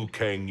to Liu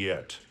Kang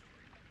yet.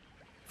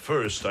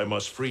 First, I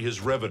must free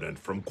his revenant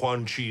from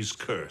Quan Chi's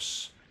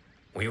curse.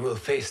 We will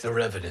face the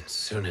revenant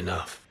soon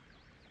enough.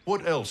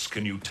 What else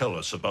can you tell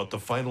us about the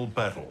final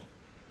battle?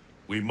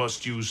 We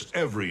must use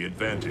every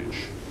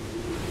advantage.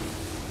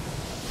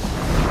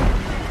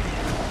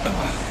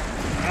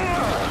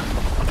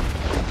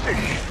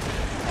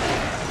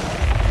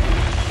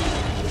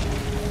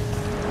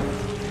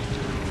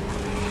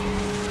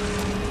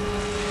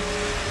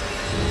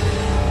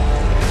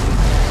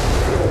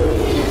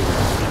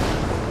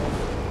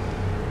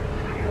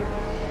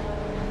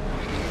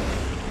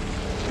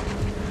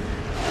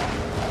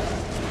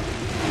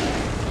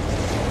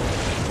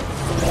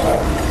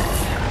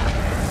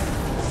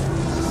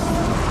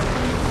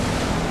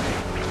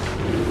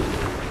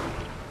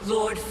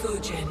 Lord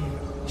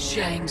Fujin,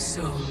 Shang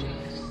Tsung,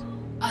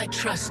 I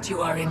trust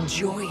you are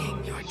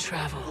enjoying your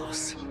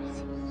travels.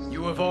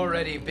 You have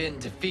already been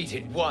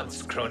defeated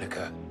once,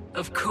 Kronika.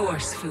 Of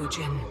course,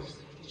 Fujin.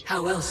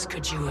 How else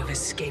could you have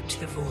escaped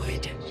the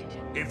void?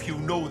 If you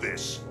know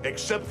this,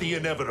 accept the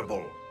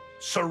inevitable.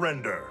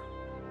 Surrender.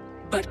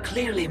 But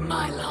clearly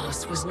my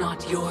loss was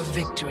not your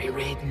victory,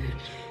 Raiden.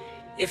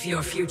 If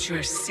your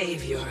future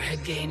savior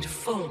had gained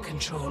full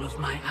control of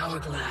my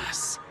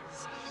hourglass,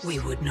 we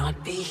would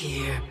not be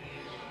here.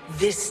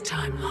 This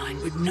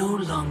timeline would no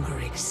longer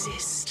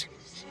exist.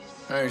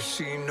 I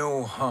see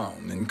no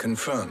harm in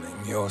confirming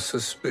your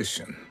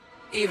suspicion.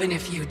 Even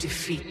if you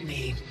defeat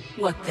me,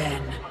 what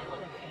then?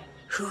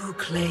 Who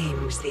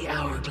claims the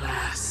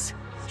hourglass?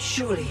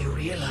 Surely you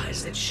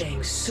realize that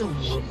Shang Tsung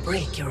will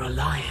break your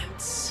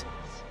alliance.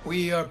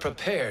 We are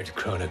prepared,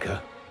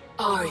 Kronika.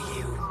 Are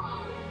you?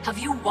 Have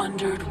you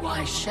wondered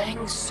why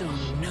Shang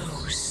Tsung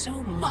knows so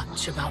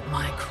much about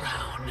my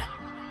crown?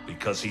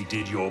 Because he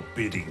did your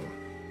bidding,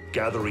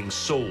 gathering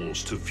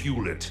souls to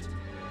fuel it.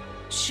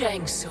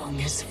 Shang Tsung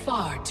is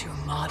far too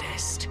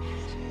modest.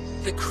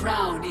 The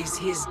crown is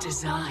his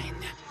design.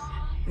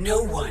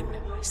 No one,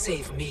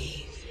 save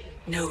me,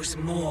 knows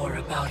more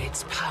about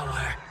its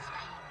power.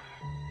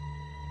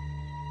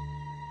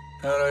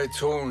 Had I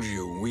told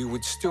you, we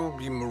would still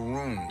be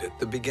marooned at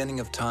the beginning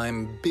of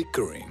time,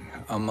 bickering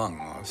among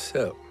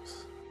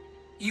ourselves.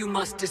 You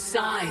must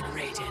decide,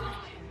 Raiden.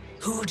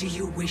 Who do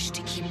you wish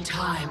to keep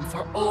time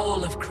for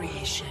all of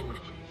creation?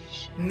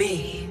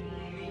 Me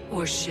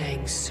or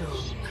Shang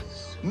Tsung?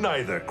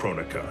 Neither,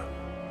 Kronika.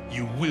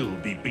 You will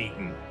be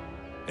beaten.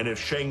 And if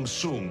Shang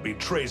Tsung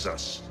betrays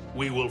us,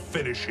 we will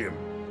finish him.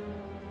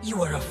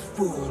 You are a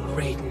fool,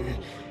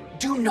 Raiden.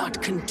 Do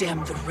not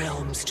condemn the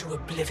realms to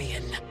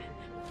oblivion.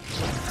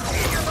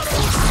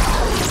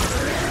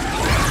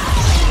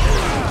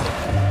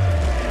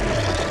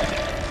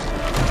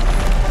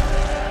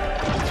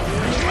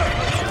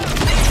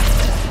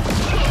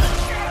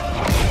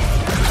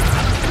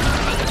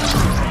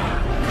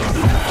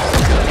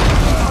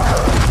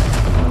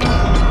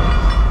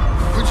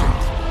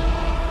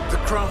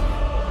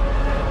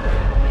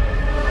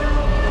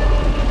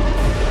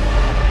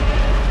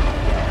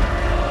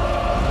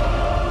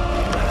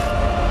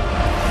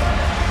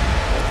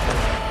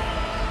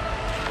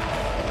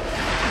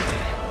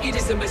 It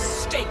is a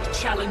mistake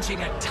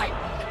challenging a Titan.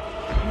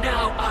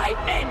 Now I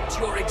end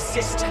your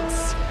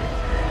existence.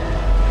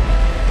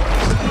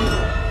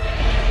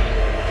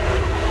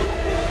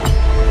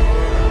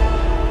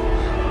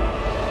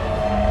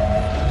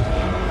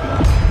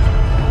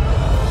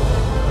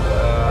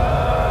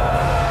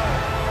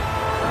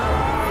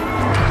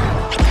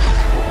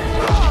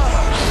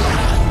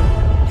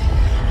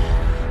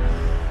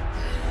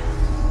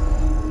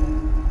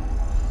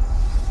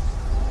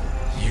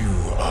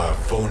 You are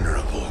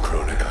vulnerable,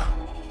 Kronika.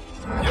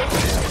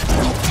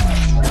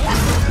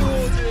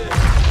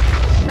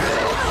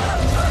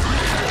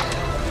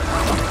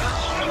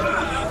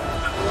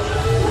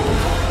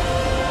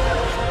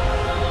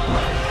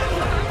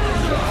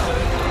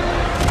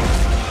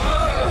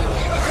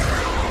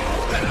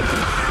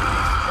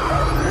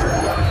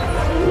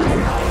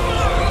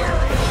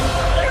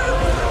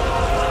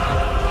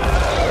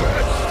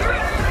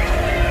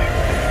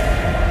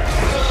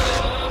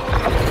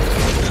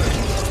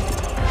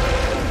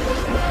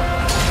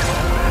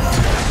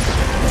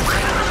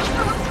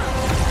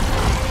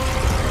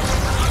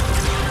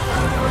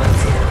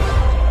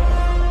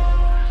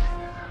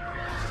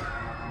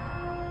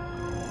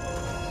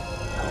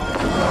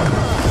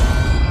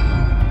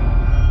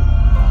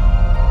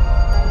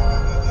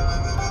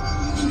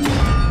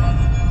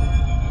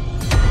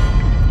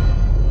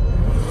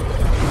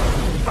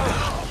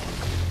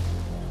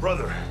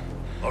 Brother,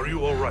 are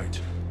you all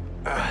right?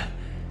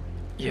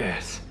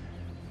 Yes.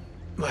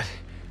 But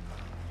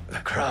the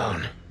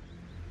crown.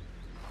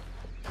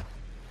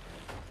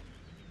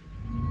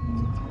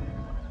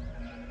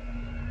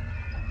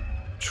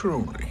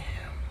 Truly,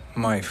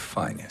 my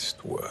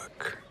finest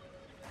work.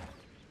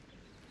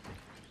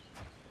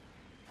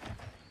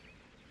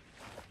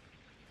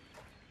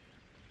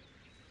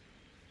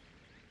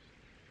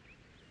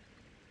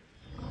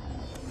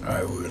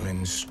 I will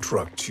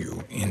instruct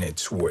you in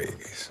its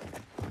ways.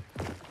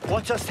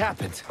 What just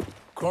happened?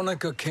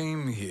 Kronika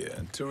came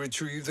here to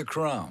retrieve the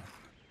crown.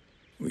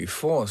 We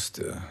forced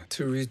her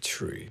to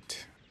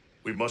retreat.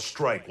 We must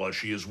strike while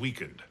she is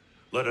weakened.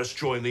 Let us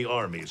join the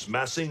armies,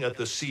 massing at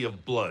the Sea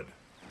of Blood.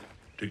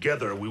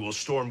 Together we will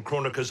storm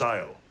Kronika's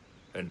Isle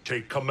and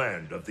take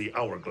command of the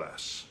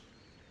Hourglass.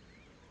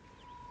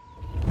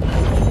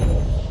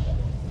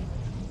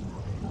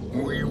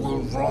 We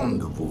will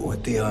rendezvous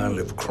at the Isle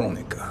of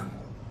Kronika.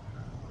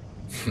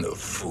 The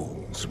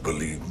fools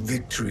believe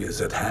victory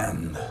is at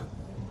hand.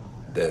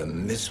 Their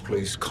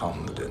misplaced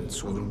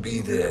confidence will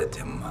be their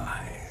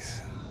demise.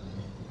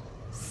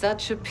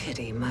 Such a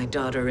pity my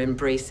daughter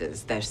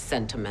embraces their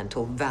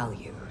sentimental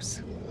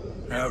values.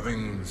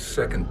 Having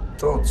second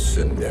thoughts,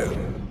 Sindel?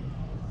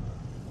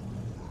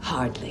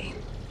 Hardly.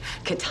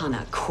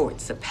 Kitana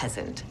courts a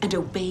peasant and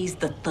obeys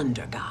the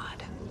Thunder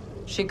God.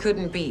 She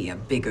couldn't be a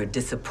bigger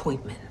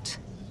disappointment.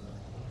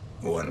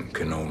 One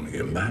can only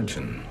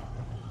imagine.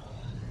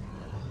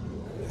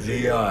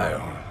 The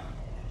Isle.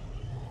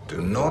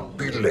 Do not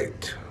be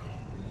late.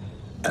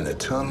 An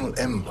eternal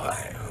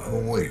empire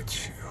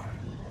awaits you.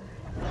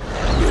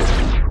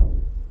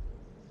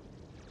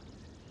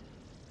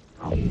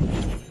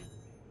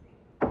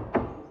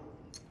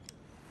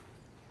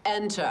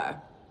 Enter.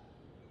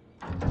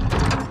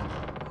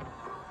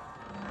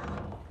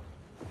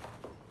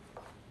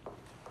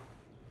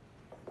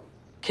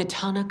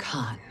 Kitana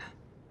Khan.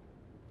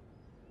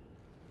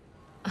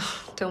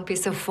 Don't be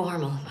so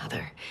formal,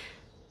 Mother.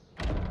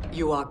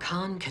 You are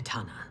Khan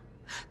Kitana.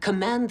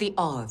 Command the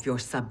awe of your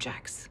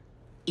subjects,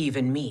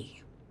 even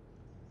me.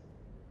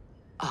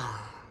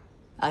 Oh,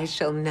 I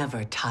shall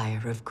never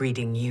tire of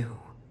greeting you.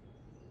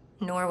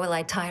 Nor will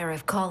I tire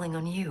of calling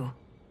on you.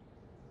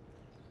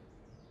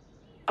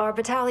 Our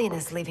battalion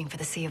is leaving for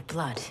the Sea of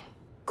Blood.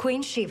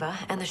 Queen Shiva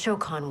and the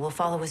Shokan will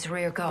follow as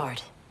rear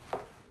guard.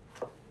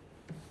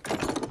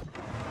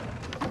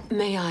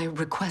 May I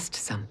request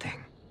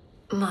something?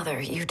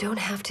 Mother, you don't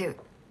have to...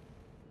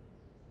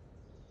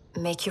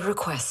 Make your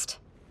request.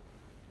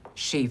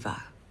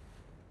 Shiva,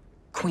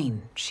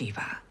 Queen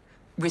Shiva,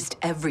 risked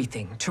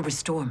everything to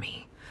restore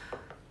me.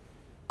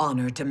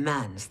 Honor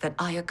demands that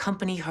I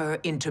accompany her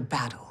into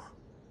battle.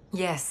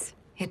 Yes,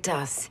 it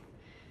does.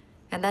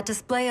 And that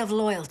display of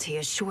loyalty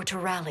is sure to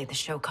rally the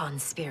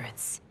Shokan's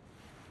spirits.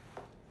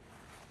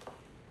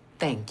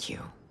 Thank you,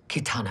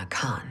 Kitana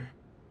Khan.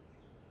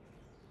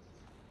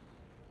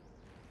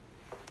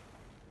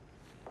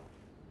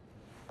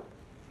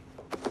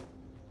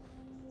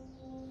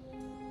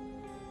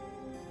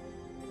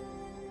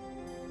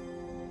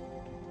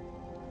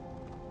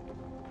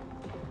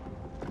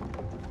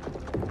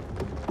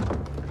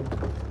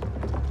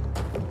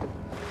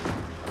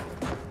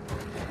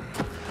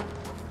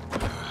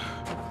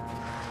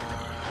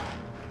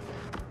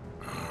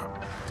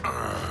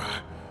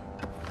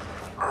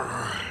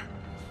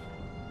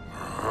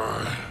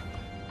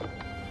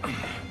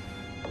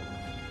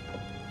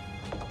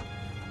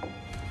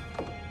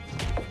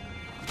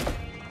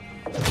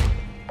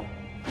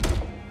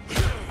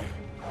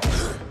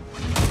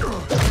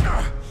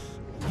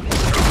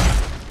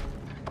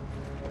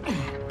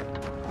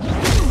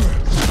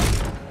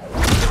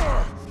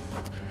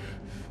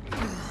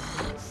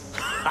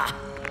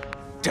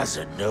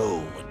 Doesn't know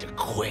when to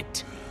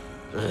quit.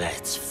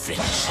 Let's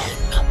finish him.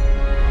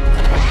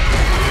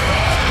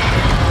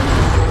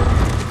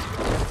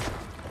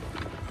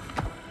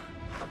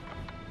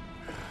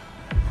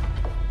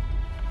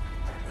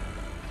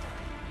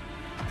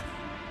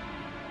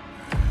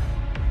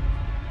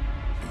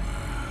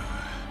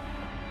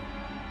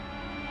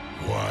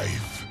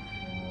 Wife,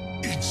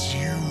 it's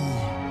you.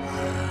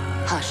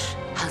 Hush,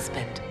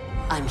 husband.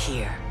 I'm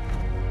here.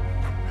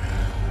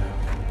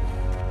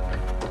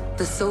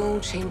 The Soul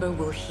Chamber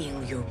will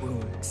heal your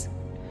wounds.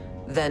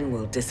 Then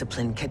we'll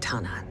discipline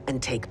Kitana and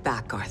take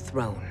back our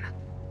throne.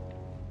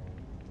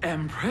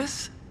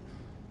 Empress?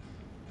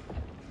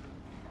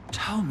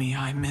 Tell me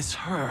I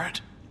misheard.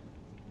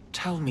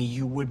 Tell me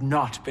you would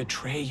not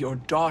betray your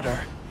daughter.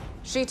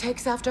 She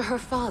takes after her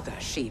father,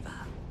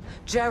 Shiva.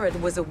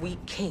 Jared was a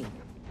weak king.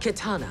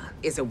 Kitana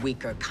is a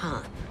weaker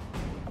Khan.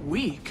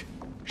 Weak?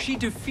 She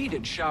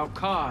defeated Shao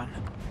Kahn.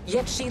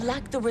 Yet she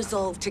lacked the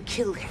resolve to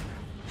kill him.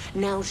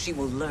 Now she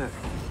will learn.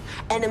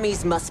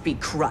 Enemies must be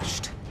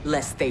crushed,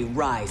 lest they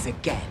rise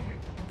again.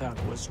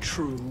 That was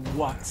true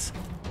once.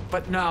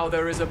 But now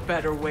there is a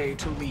better way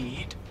to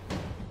lead.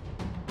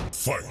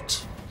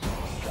 Fight!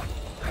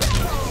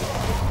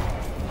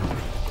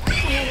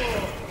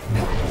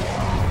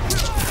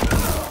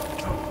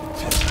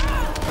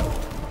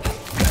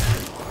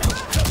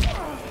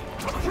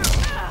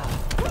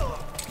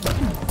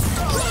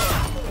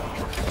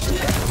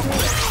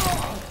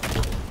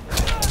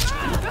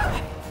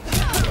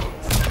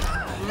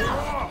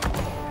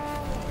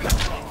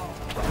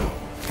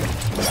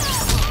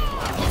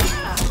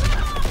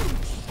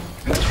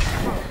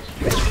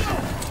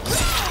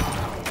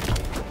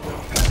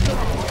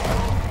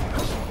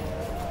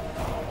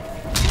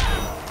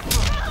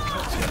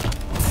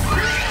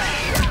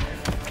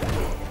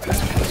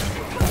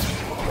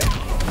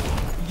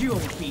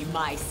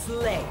 My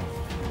slave.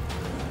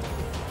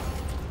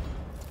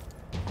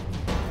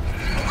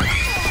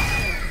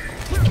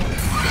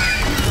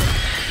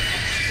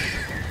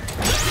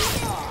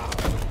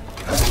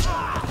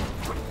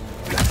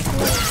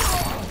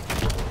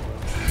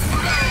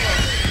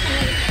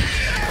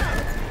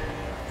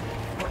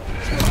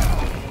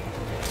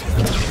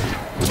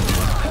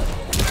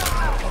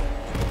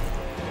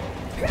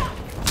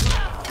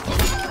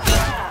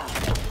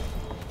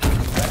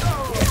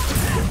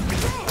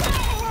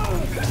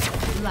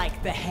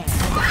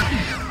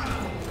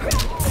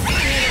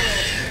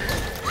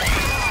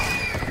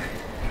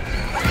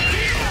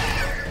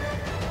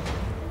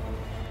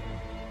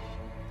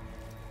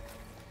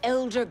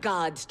 Elder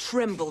gods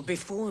tremble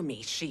before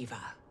me, Shiva.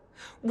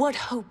 What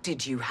hope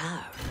did you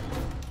have?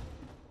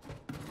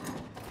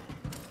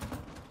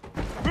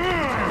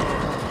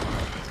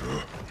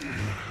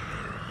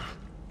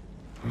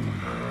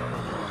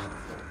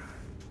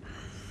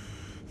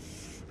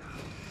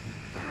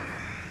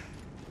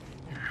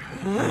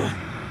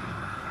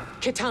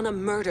 Kitana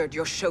murdered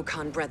your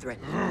Shokan brethren.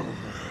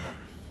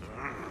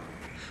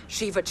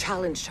 Shiva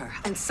challenged her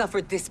and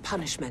suffered this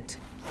punishment.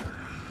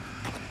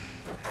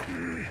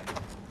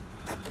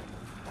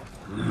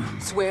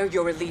 Swear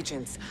your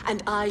allegiance,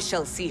 and I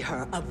shall see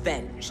her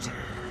avenged.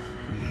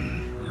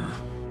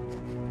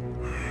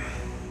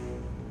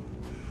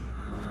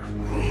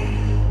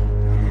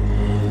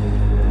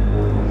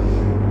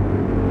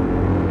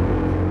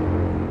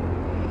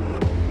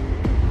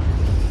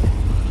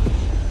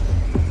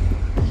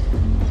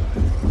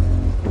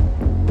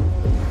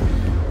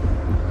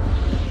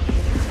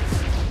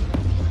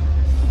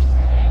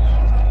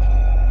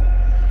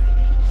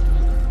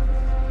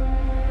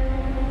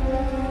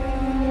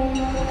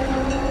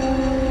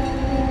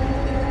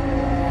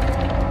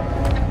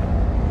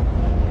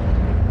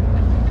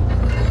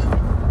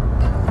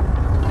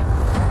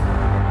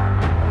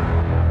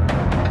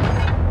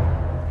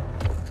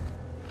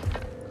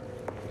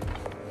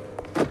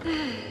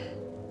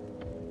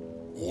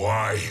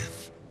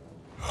 Wife,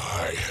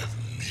 I have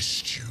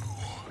missed you.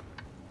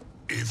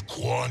 If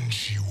Quan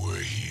Chi were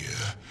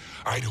here,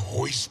 I'd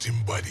hoist him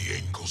by the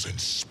ankles and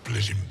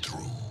split him through.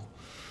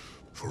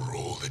 For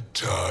all the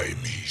time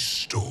he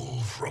stole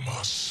from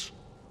us.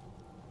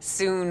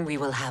 Soon we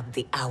will have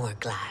the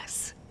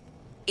hourglass.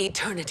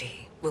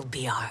 Eternity will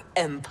be our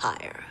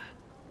empire.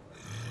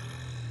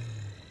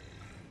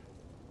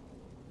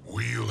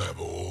 We'll have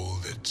all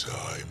the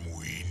time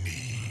we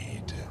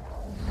need.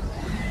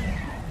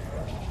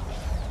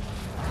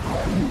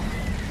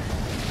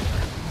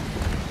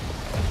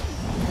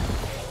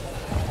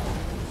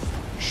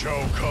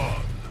 Shao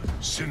Kahn,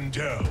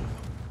 Sindel,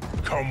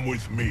 come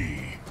with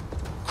me.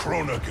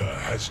 Kronika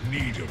has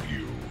need of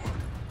you.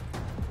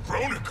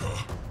 Kronika?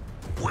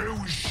 Where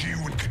was she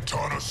when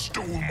Kitana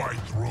stole my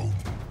throne?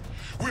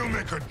 We'll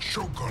make her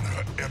choke on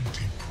her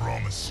empty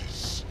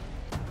promises.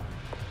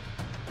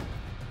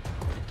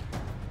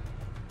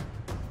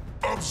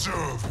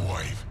 Observe,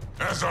 wife,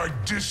 as I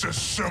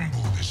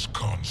disassemble this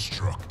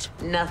construct.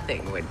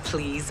 Nothing would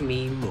please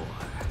me more.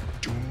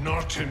 Do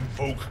not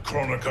invoke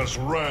Kronika's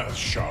wrath,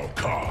 Shao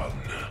Kahn.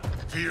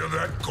 Fear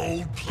that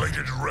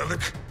gold-plated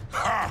relic?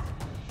 Ha!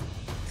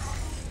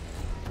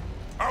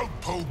 I'll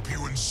pope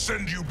you and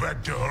send you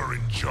back to her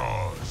in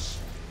jars.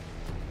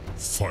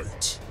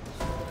 Fight.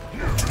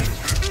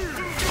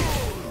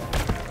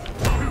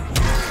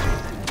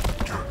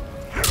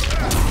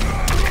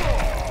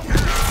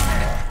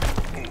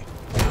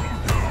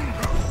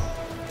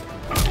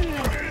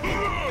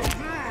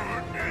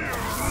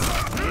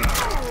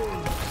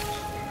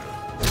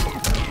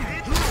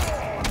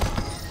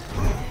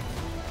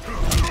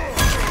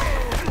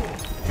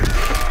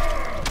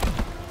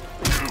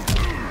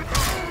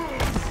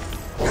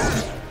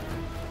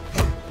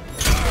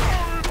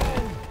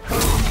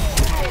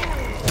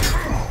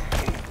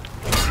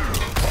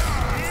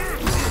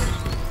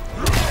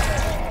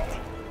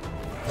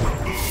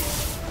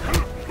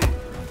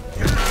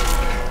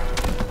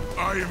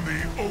 I am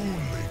the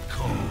only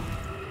Khan.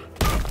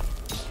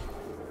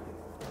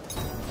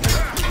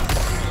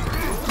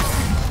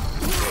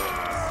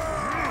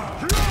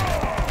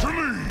 To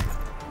me!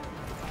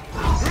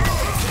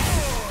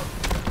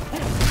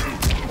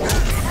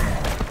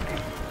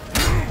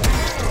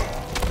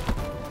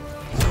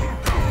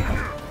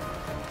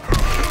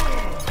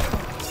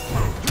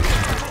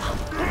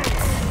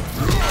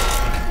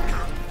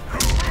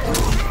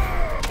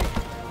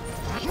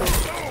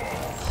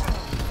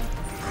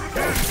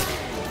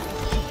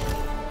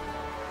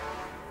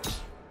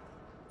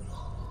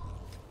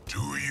 Do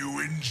you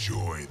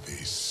enjoy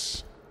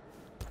this?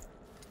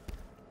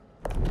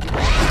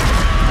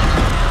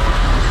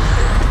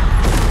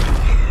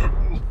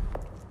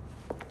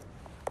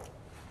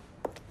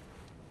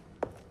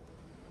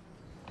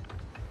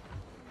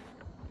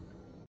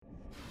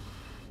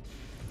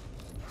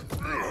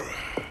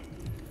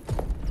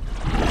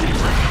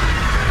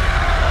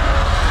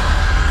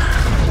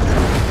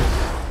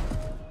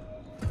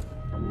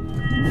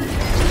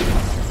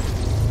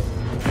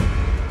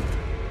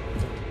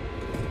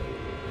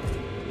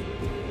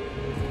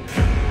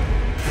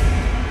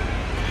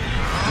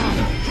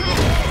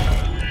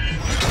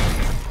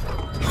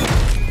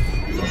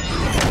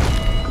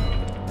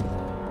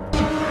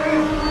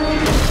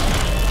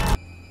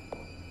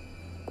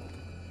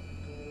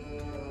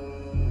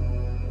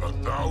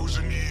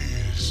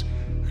 Years,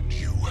 and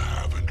you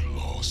haven't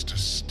lost a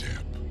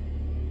step.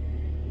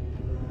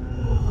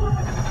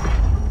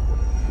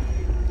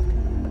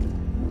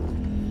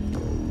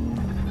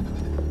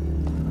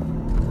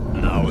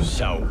 Now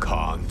Shao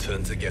Kahn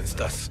turns against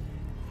us.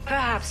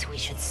 Perhaps we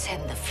should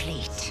send the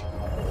fleet.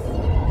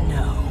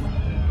 No.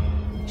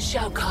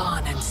 Shao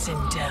Kahn and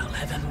Sindel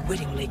have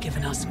unwittingly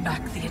given us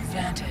back the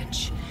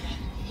advantage.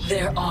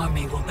 Their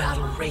army will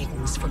battle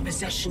Raidens for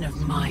possession of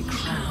my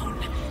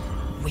crown,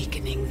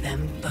 weakening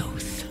them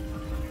both.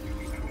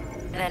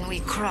 Then we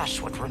crush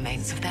what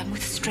remains of them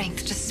with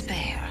strength to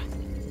spare.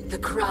 The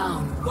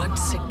crown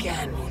once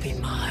again will be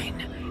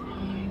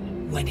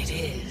mine. When it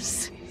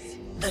is,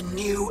 the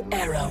new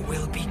era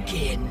will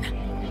begin.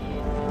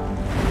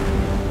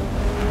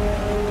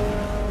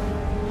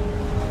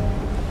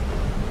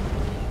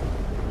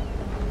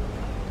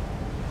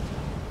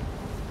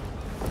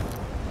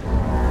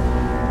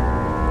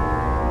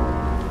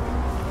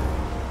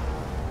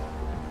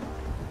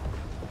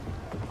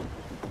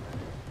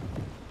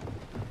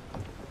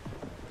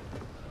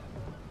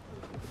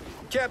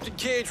 Captain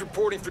Cage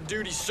reporting for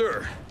duty,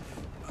 sir.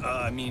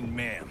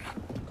 Ma'am.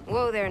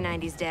 Whoa there,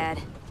 90s Dad.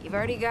 You've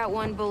already got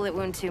one bullet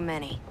wound too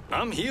many.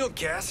 I'm healed,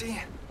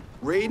 Cassie.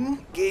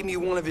 Raiden gave me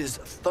one of his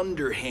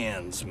Thunder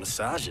Hands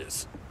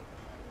massages.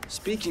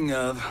 Speaking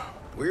of,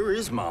 where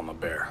is Mama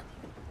Bear?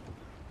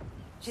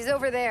 She's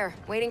over there,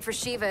 waiting for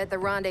Shiva at the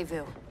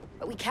rendezvous.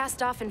 But we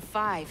cast off in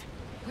 5.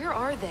 Where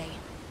are they?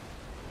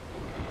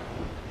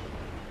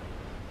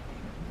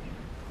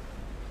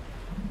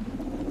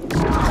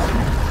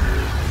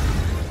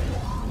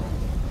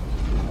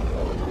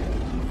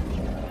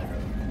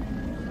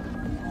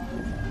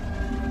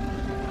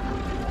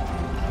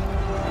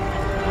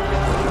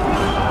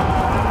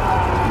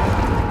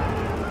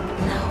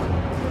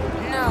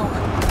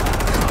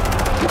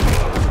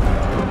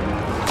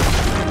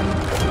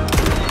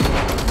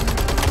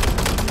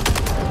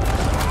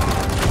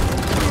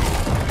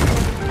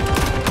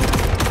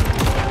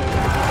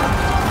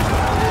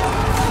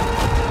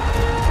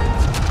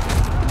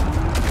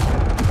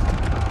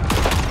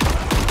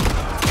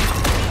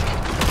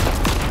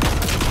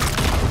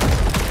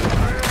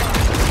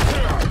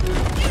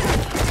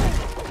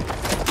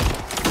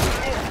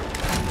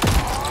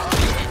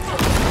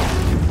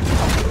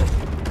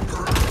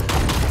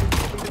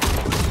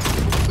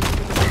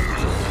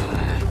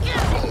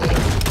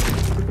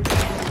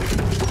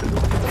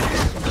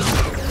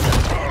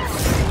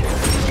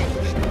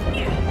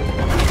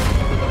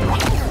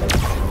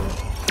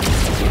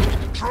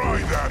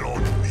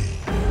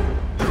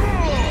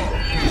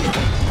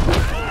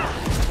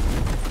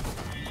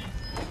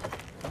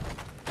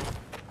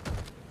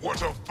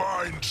 What a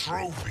fine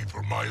trophy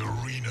for my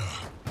arena.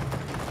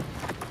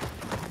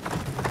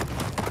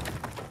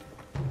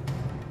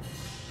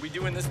 We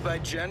doing this by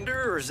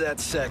gender, or is that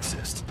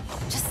sexist?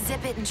 Just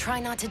zip it and try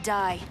not to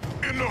die.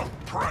 Enough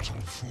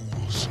prattle,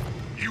 fools.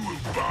 You will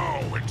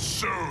bow and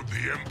serve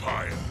the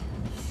Empire.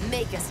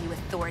 Make us, you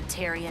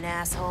authoritarian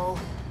asshole.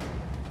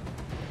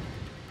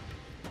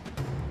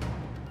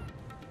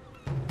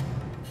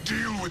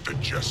 Deal with the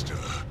jester.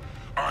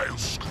 I'll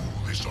school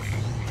this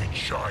unruly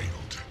child.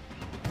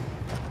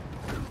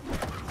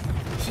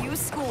 You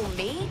school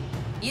me?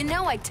 You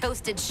know I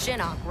toasted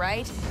Shinnok,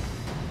 right?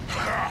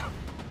 Ha!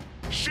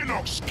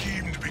 Shinnok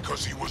schemed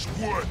because he was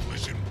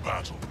worthless in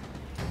battle.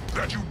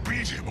 That you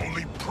beat him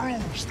only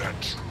proves that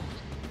truth.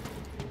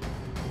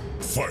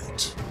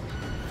 Fight!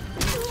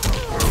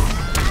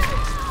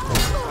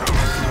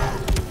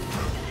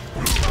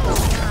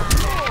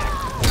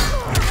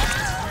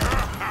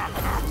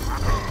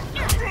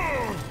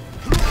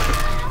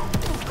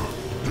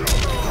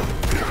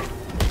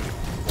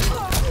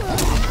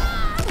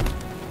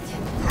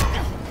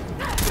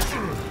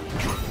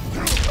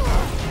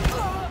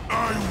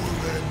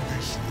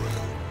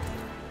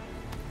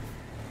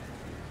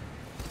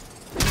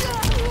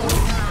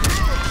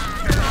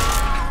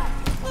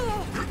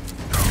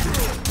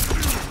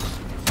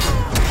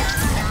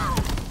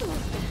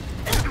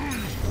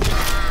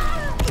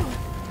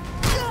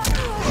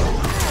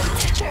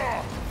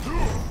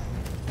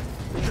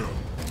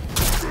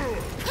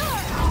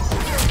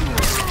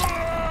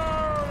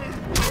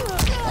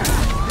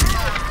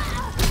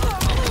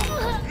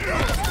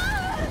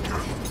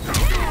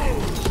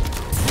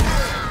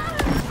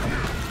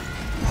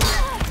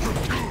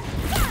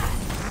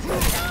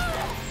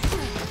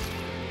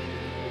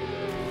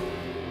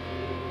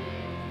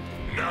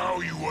 Now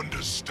you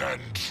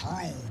understand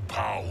true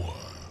power.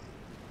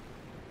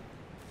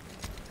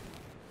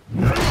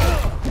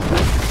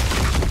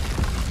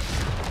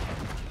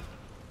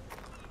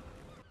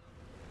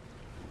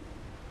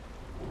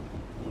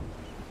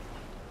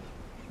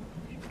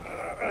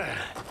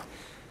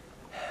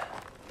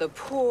 The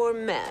poor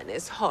man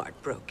is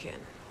heartbroken.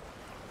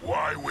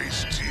 Why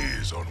waste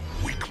tears on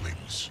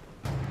weaklings?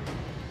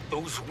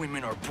 Those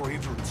women are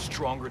braver and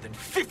stronger than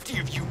 50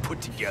 of you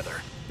put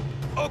together.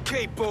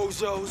 Okay,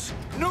 bozos.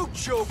 No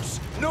jokes,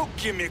 no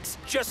gimmicks,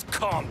 just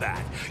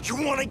combat.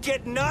 You wanna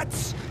get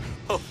nuts?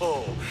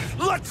 Oh,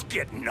 let's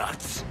get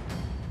nuts!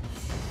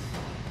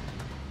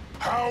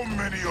 How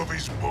many of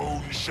his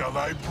bones shall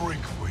I break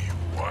for you,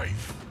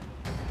 wife?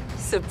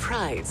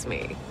 Surprise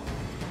me.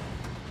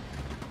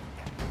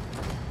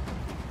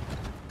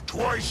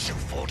 Twice you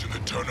fought in the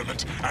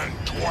tournament, and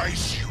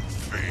twice you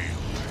failed.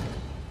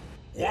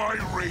 Why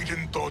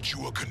Raiden thought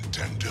you a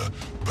contender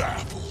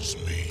baffles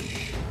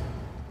me.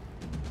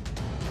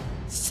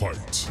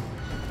 Fight.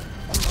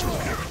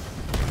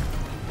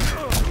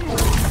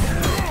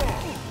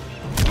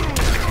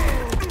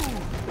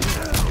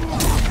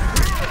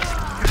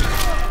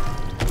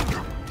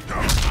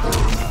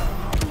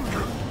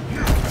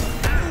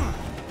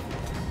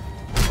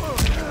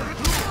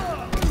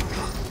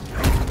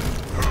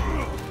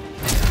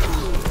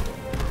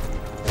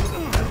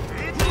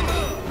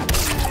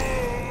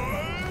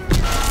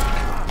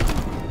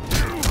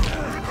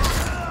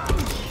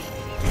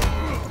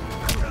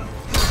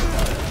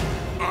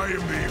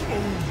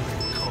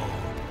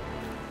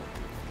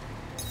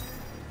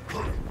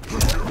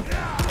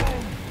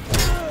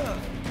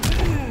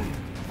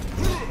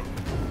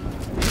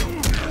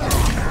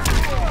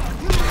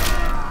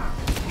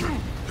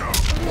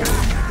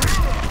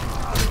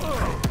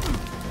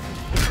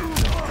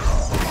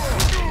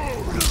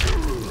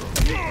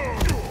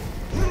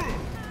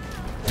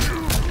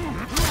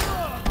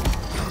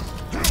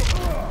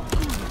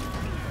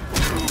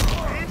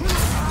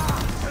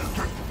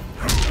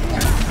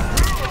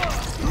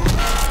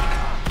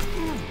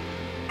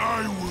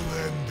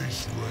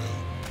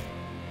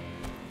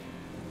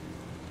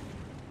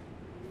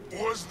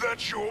 Was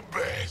that your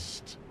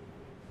best?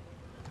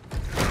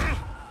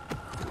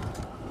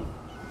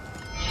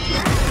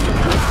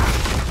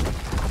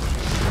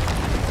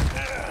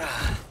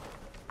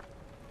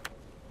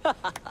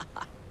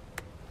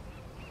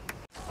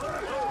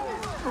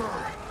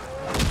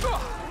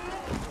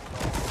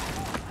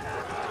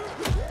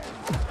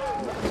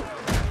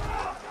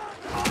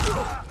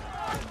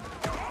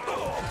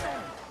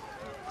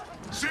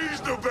 Seize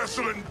the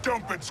vessel and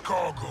dump its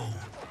cargo.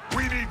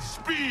 We need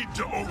speed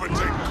to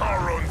overtake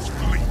Charon's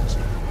fleet.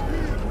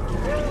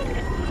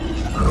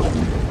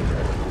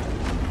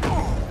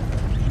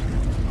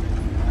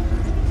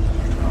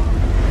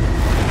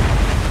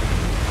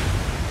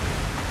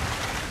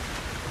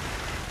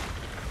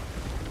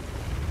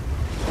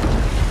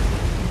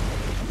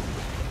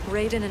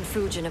 Raiden and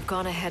Fujin have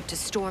gone ahead to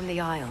storm the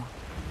Isle.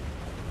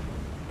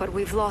 But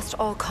we've lost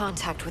all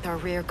contact with our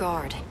rear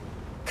guard.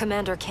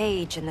 Commander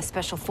Cage and the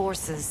Special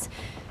Forces,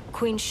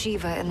 Queen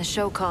Shiva and the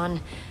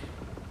Shokan,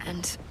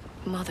 and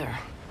Mother.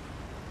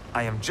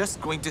 I am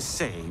just going to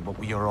say what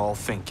we are all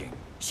thinking.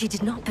 She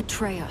did not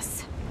betray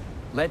us.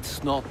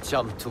 Let's not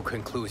jump to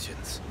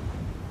conclusions.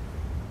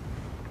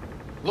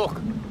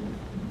 Look!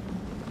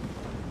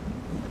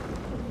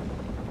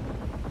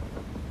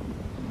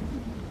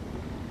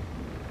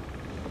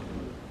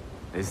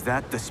 Is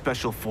that the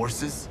Special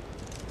Forces?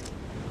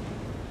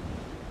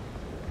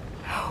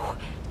 No.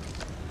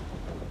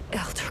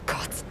 Elder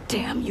gods,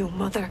 damn you,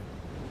 Mother.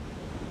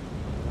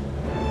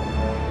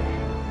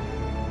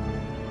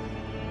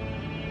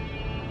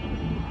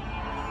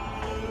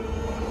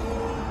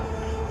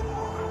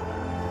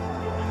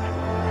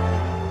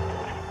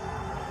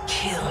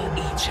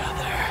 Kill each other.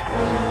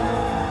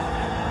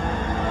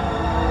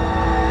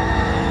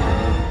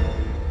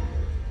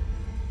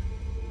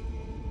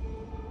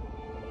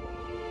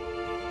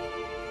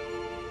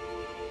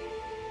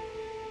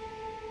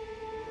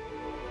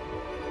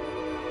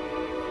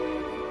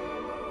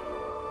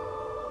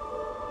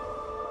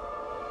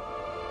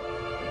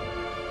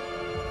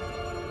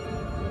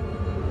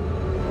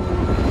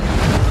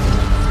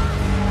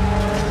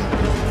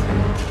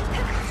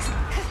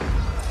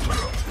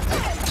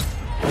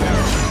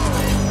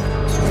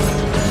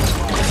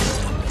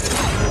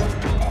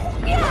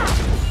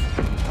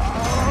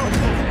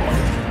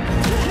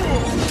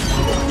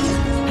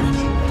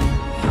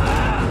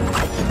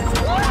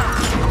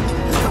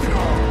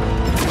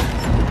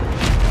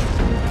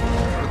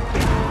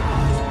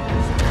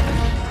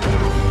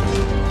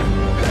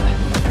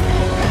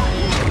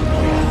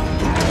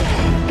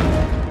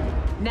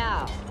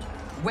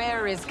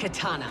 Where is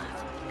Kitana?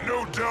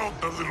 No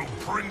doubt the little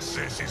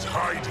princess is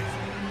hiding.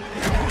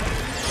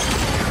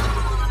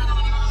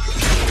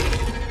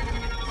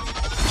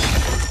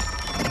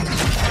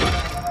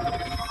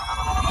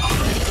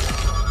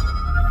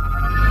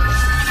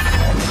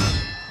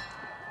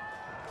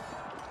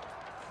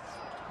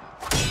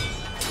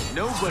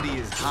 Nobody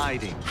is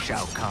hiding,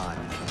 Shao Kahn.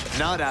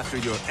 Not after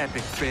your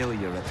epic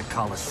failure at the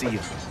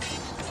Colosseum.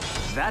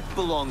 That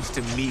belongs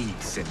to me,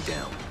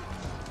 Sindel.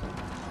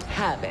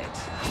 Have it.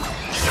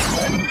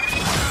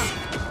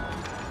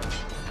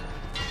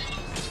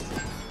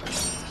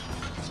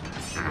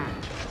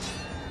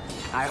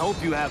 I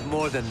hope you have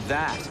more than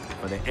that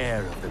for the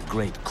heir of the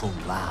great Kung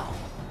Lao.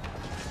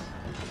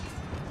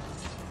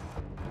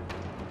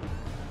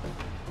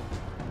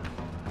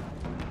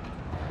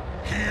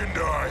 He and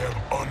I have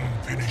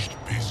unfinished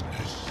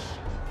business.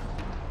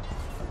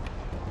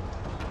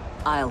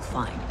 I'll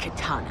find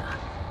Kitana.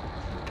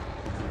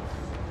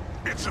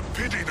 It's a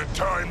pity the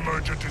Time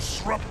Merger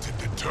disrupted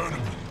the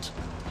tournament.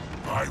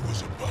 I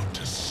was about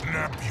to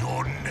snap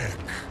your neck.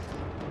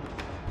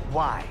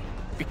 Why?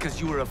 Because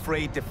you were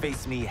afraid to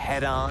face me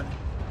head-on?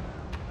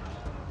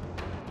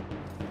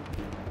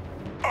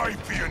 I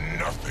fear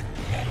nothing,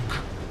 monk.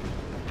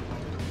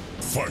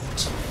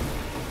 Fight!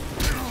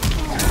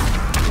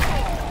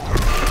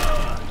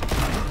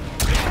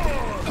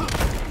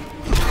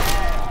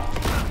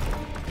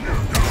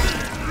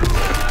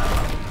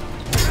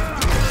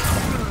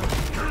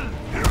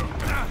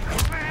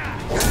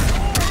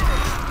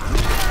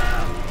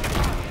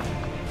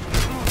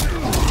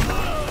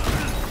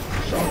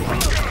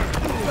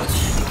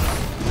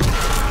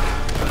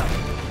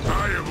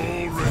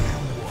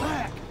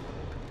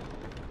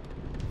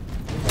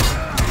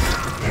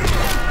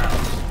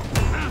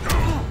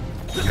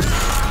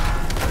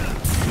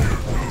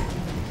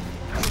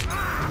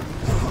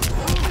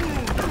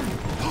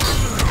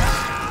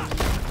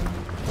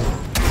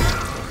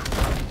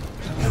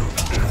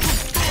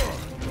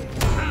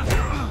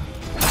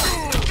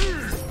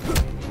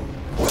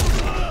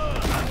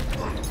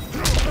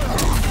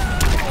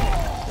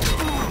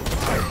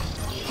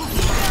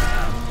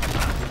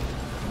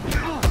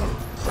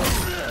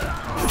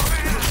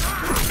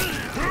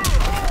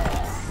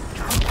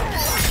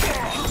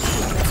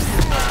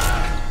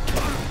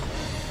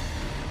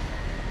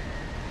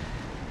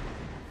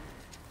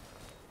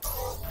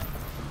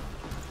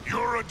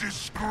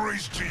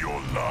 Disgrace to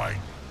your line.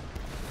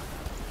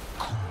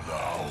 Kung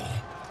Lao,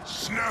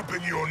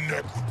 snapping your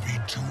neck would be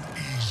too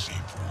easy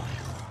for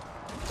you.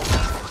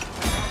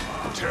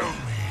 Tell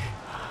me,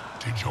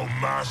 did your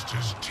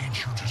masters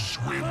teach you to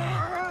swim?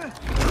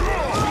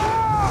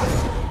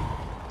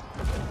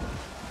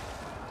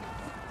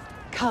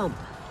 Come,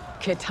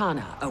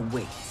 Kitana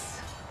awaits.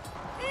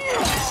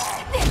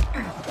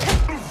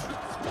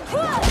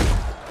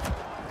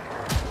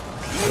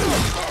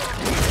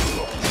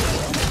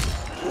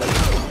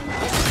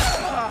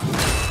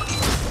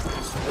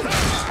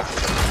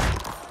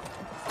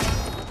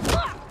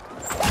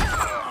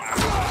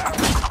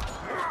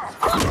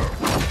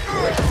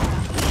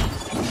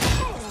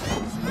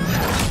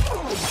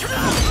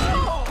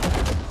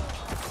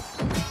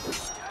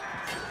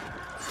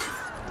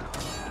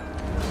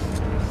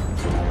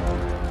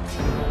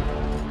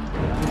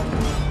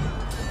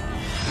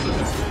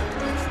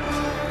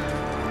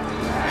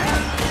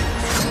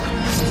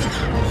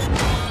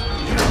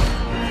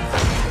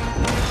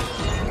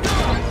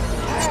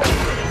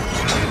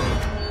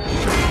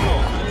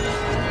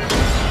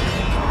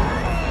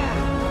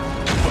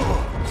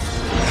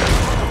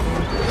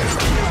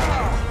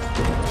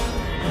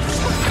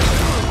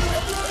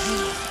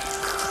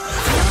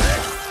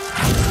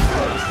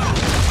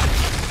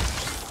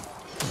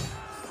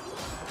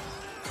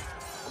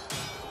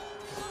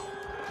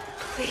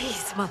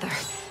 Please, Mother.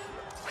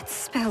 What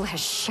spell has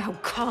Shao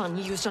Kahn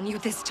used on you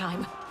this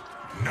time?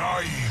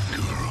 Naive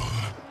girl.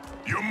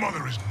 Your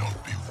mother is not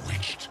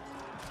bewitched.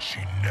 She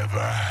never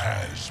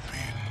has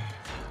been.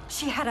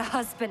 She had a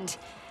husband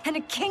and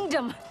a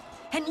kingdom,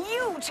 and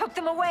you took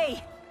them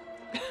away!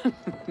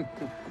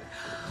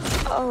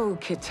 Oh,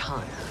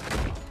 Kitana.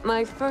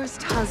 My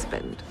first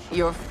husband,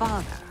 your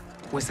father,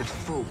 was a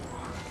fool.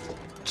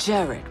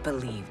 Jared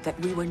believed that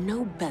we were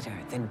no better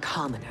than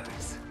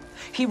commoners.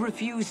 He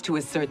refused to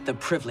assert the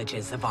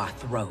privileges of our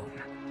throne.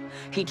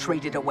 He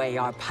traded away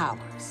our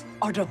powers,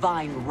 our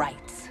divine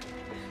rights.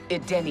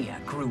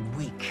 Edenia grew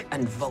weak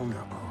and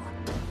vulnerable.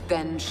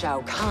 Then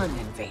Shao Kahn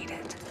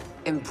invaded,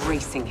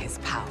 embracing his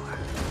power,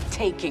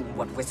 taking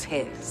what was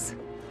his.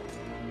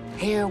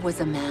 Here was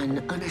a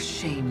man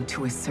unashamed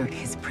to assert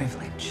his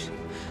privilege,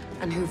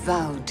 and who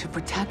vowed to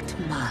protect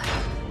mine.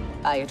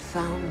 I had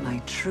found my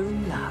true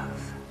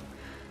love,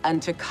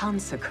 and to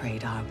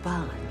consecrate our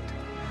bond,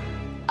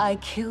 I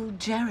killed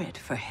Jared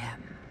for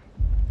him.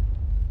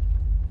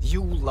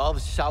 You love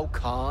Shao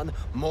Kahn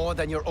more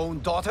than your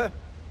own daughter?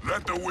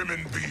 Let the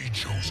women be,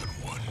 chosen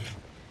one.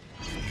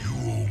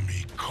 You owe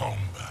me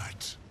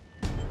combat.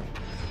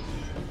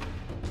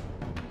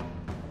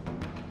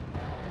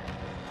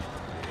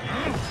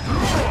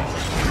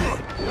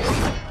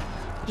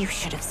 You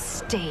should have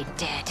stayed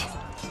dead.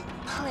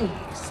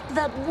 Please,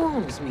 that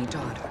wounds me,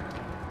 daughter.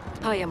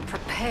 I am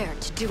prepared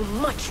to do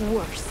much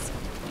worse.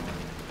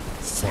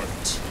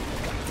 Fight.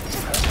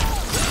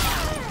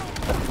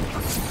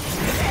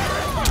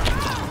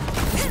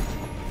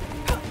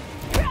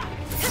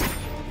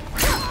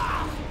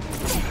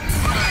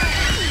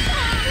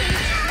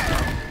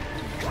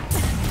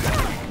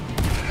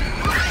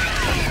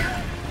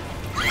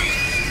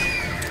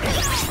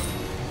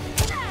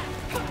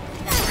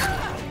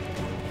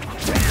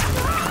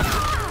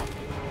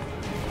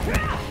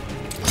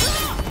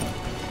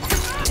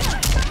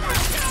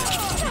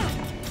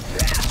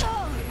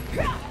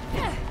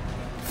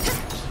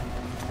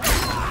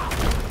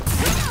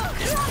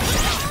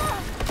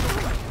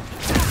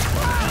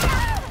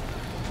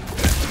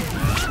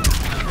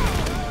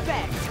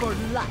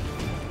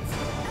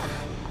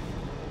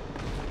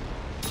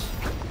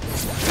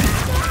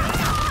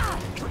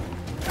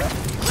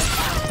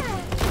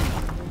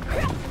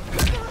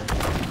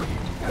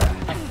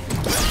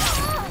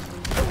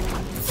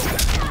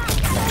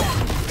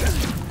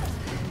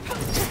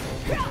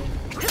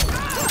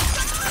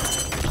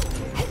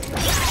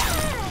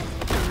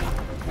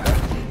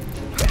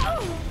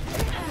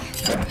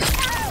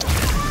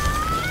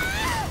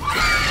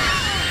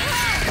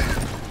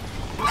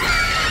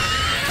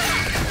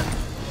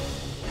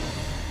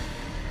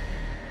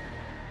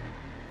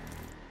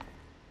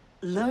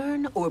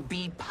 Learn or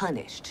be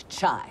punished,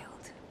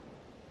 child.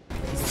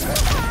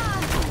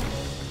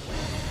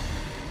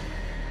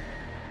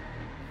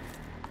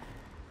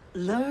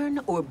 Learn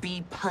or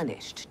be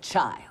punished,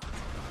 child.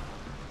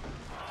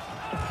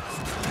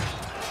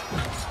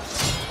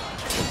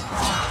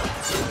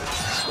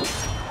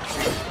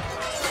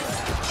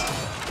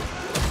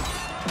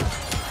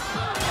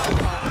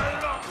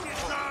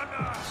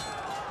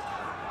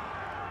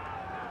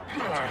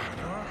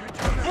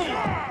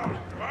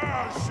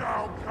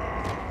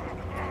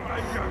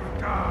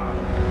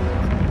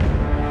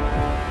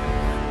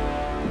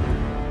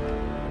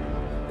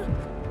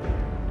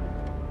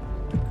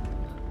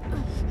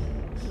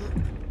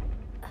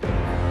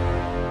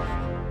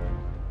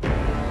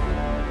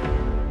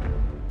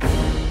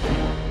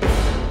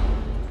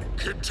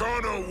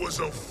 Kitana was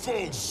a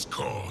false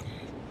Khan,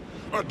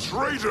 a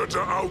traitor to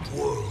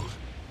Outworld.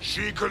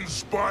 She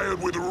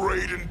conspired with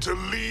Raiden to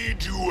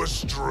lead you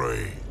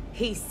astray.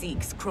 He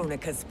seeks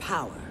Kronika's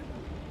power.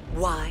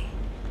 Why?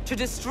 To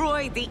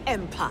destroy the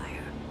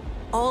Empire.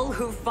 All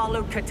who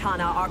followed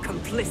Kitana are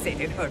complicit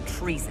in her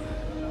treason.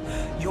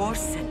 Your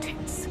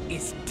sentence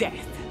is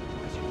death.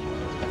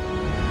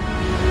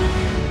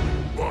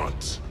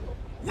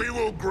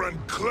 will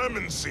grant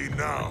clemency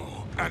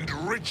now, and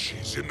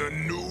riches in the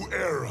new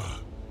era,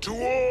 to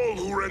all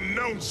who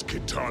renounce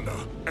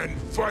Kitana and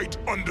fight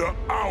under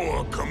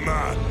our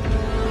command.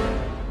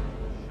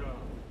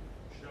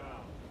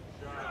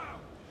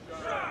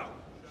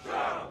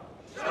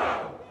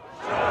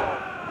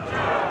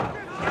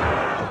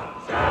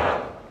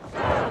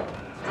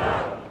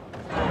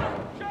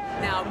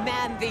 Now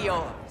man the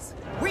oars.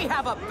 We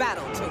have a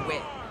battle to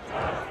win.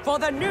 For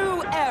the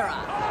new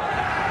era!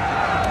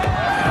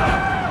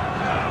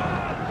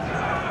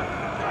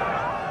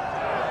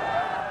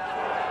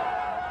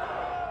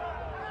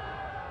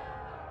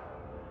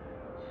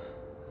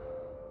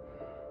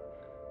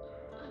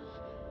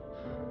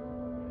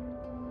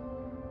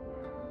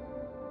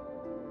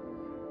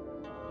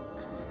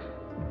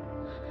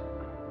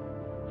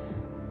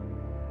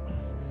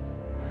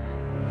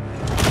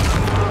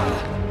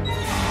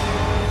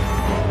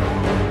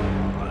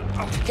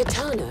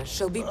 Kitana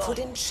shall be put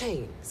in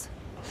chains.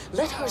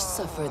 Let her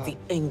suffer the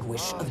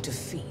anguish of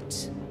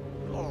defeat.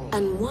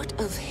 And what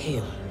of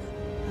him?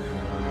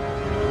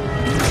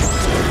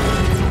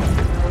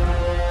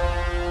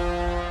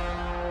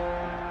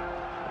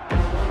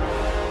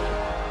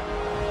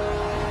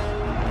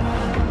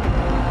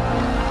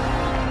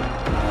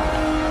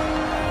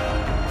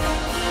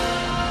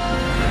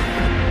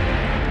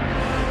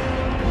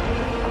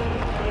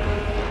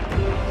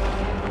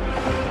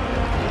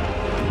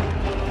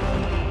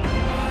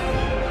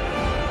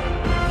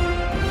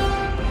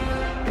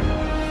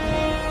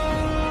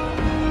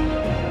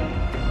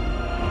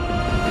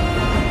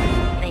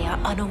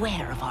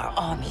 Unaware of our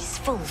army's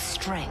full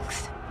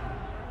strength.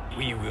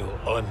 We will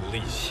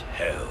unleash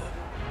hell.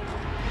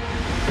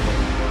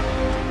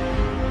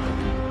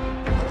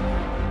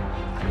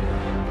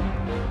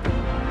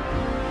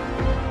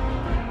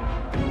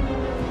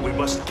 We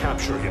must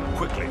capture him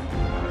quickly.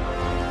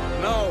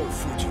 No,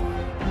 Fujin.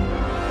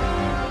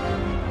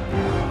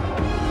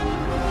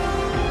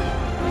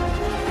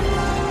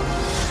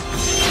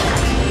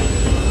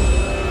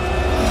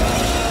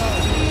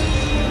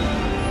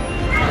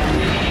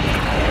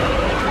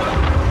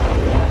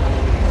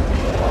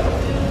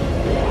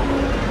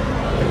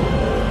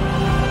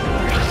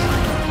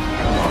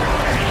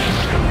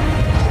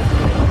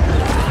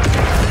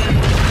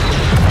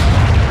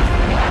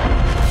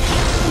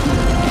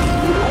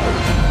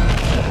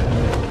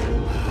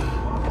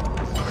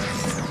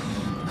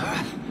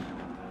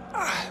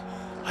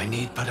 I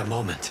need but a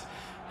moment.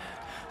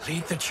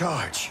 Lead the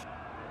charge.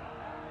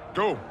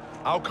 Go.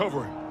 I'll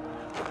cover him.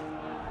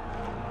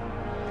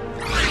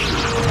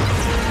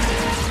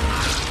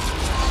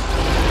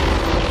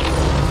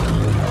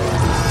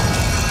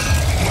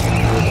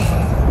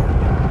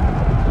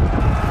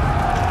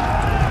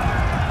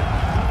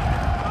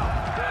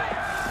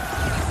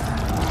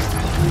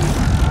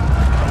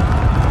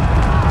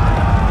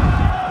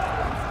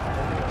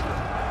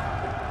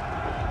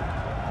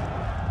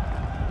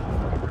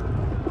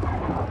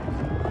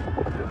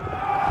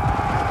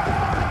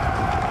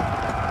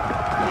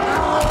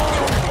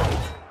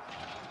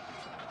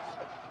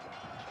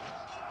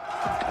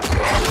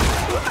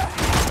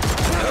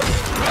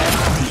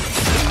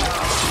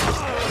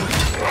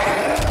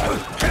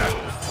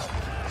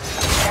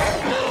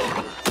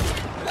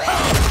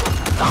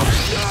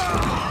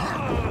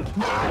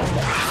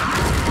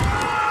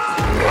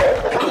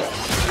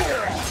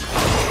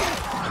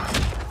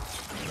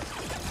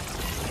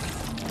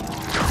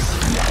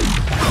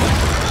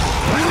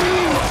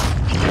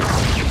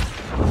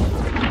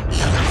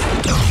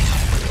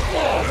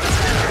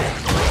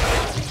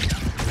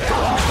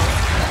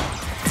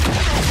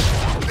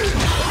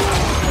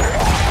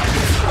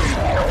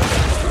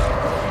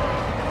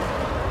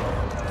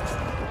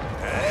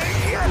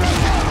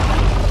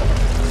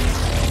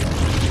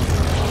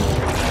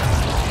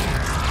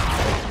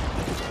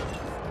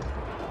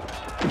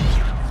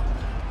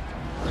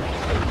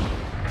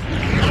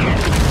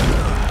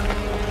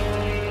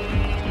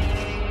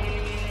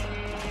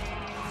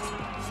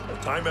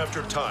 Time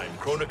after time,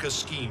 Kronika's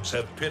schemes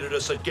have pitted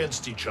us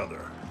against each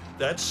other.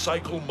 That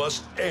cycle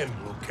must end,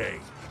 Liu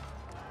Kang.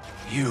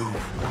 You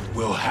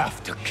will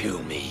have to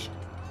kill me.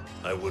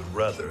 I would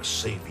rather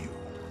save you.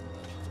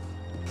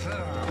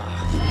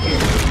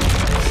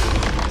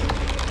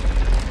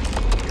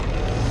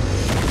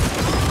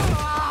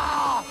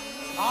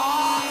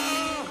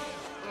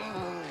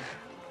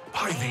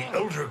 By the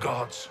Elder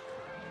Gods!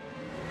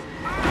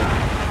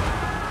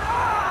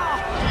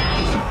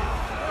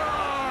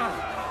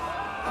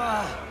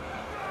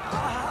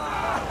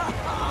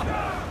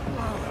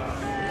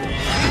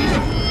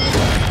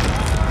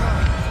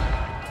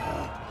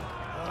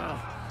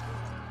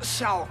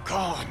 Shao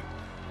Kahn!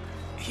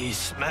 He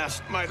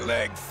smashed my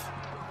legs!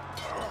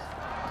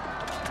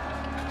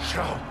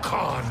 Shao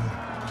Kahn!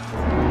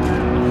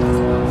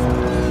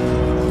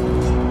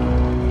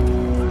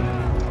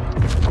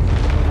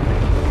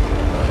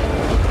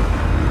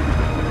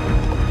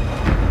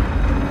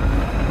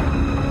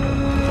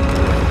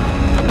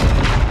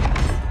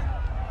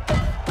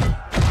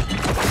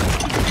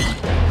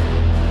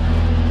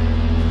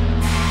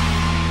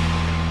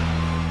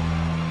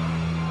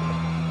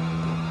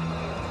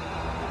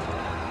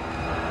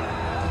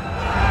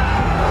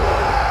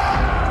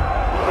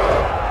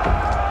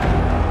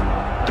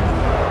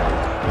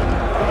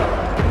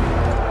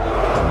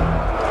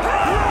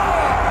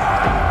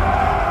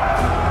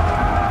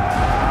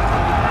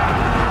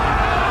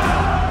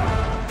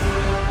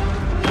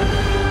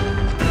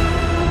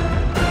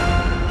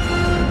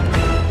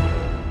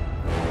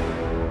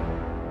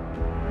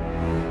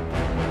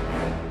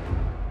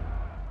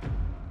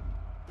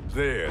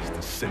 There's the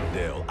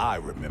Sindel I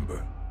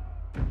remember.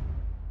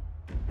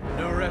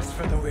 No rest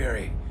for the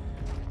weary.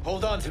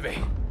 Hold on to me.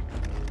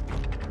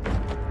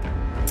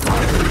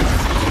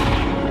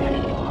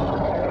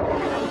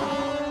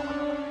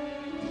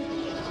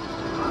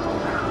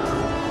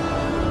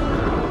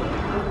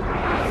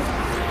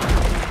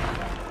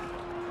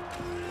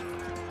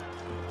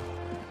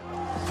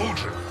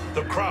 Fujin,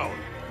 the crown.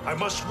 I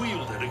must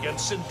wield it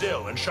against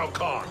Sindel and Shao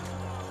Kahn.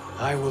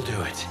 I will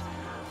do it.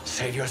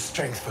 Save your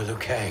strength for Liu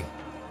Kang.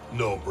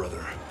 No,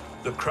 brother.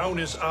 The crown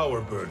is our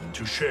burden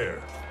to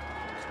share.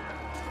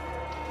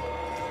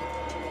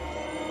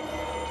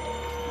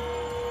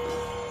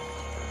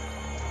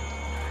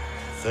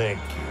 Thank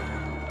you.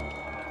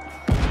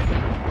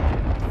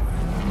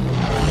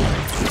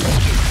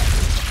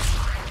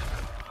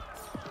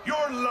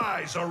 Your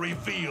lies are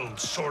revealed,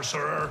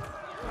 sorcerer.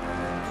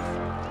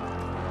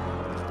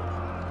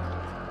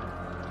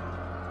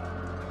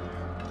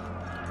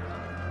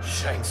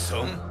 Shang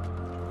Tsung?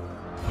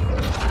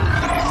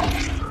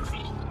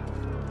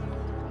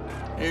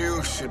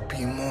 You should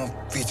be more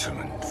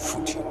vigilant,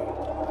 Fujin.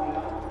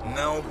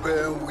 Now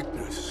bear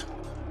witness,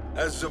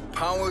 as the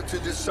power to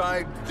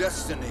decide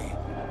destiny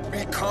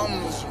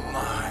becomes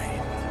mine.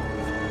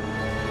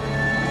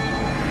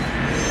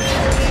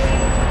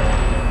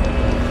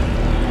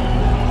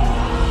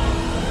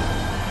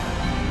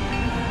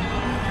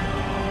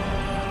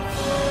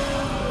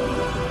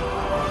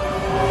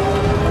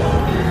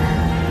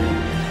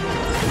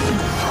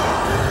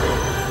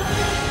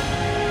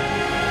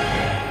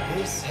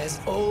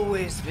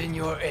 Been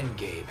your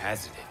endgame,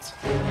 hasn't it?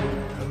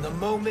 From the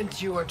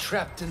moment you were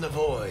trapped in the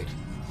void.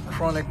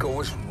 Kronika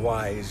was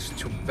wise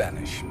to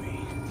banish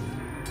me.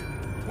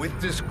 With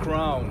this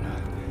crown,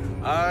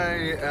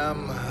 I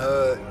am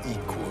her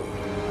equal.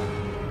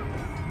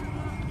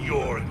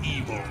 Your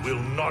evil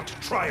will not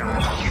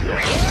triumph.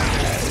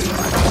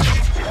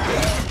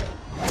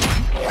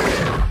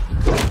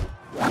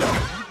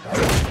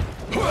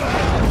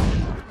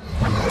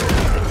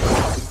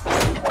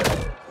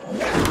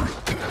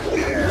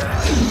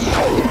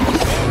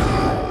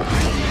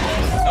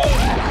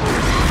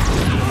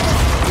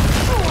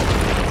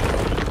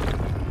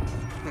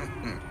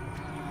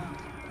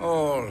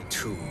 All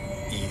too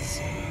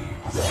easy.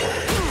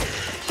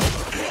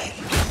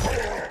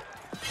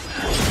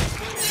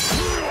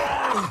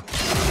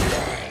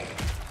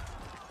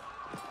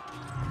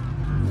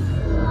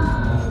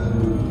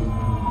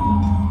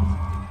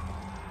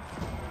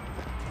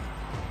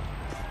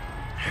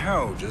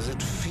 How does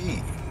it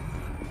feel,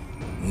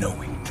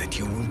 knowing that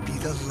you will be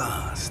the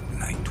last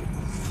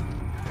Nightwolf?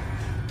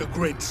 The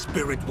Great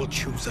Spirit will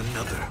choose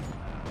another.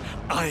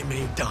 I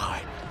may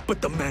die,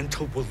 but the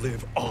mantle will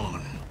live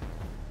on.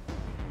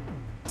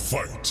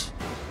 Fight.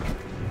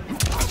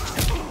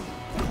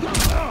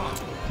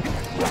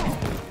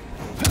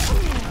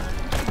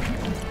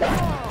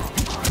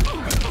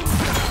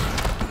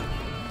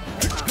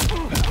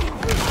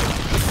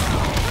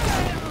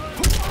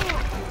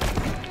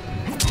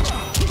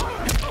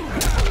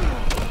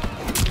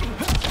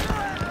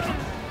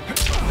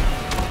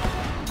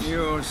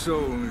 Your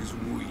soul is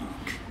weak.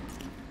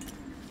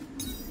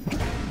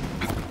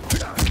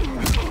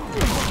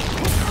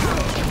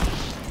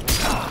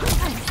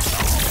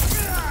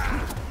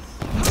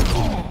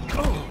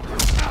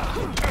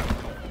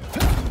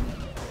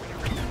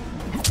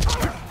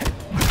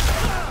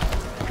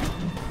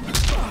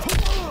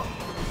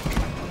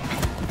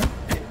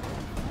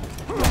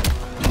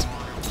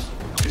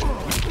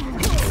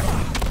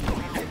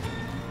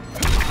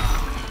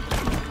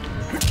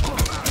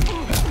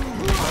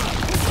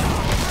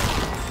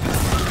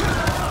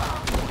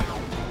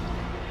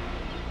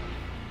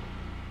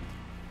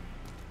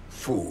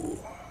 Fool.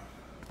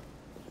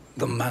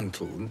 The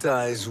mantle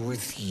dies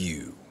with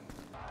you.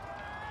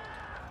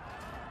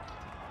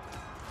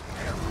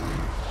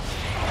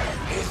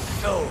 His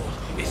soul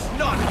is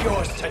not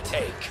yours to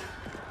take.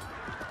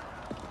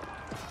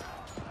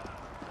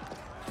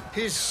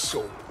 His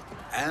soul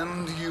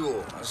and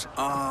yours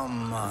are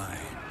mine.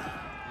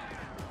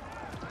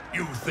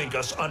 You think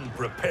us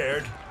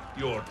unprepared?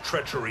 Your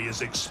treachery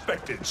is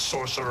expected,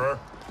 sorcerer.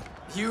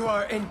 You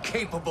are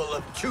incapable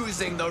of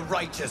choosing the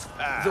righteous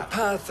path. The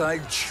path I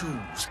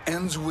choose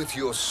ends with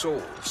your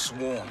soul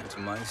sworn to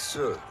my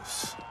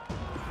service.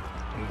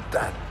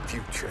 That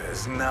future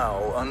is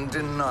now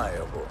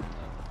undeniable.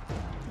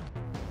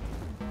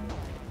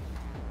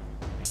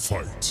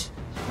 Fight.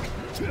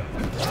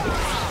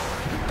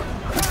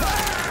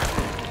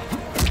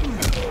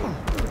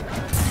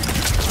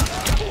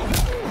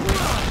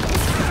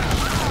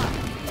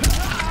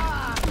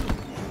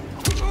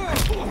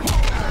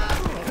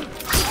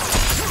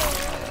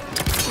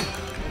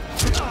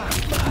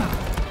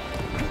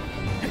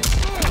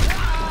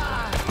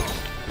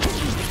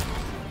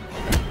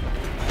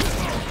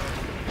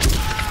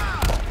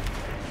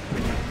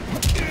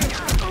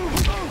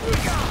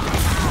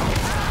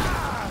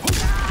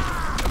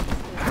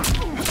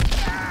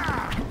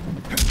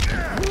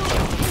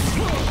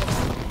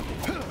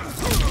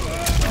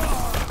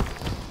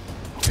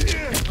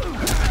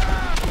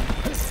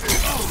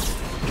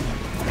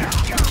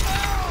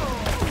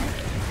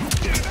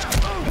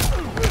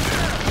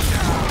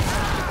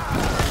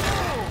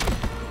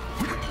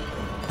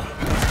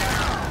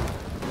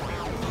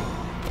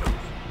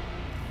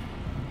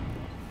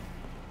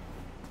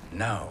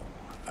 Now,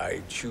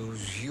 I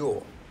choose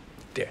your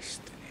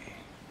destiny.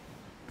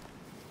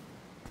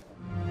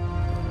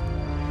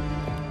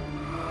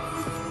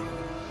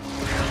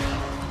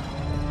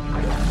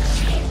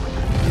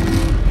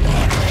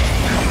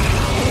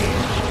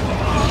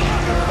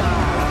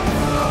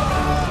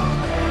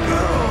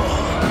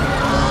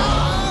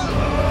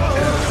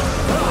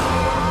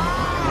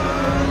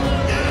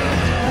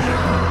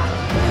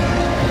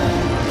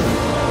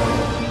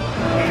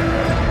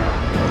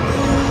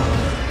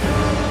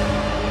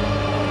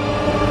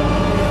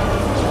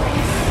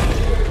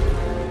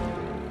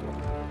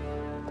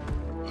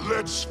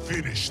 Let's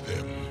finish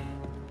them.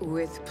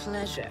 With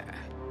pleasure.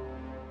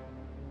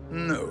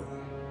 No.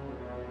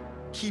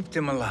 Keep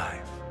them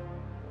alive.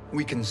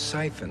 We can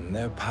siphon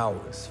their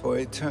powers for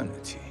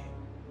eternity.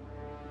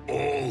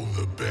 All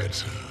the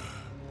better.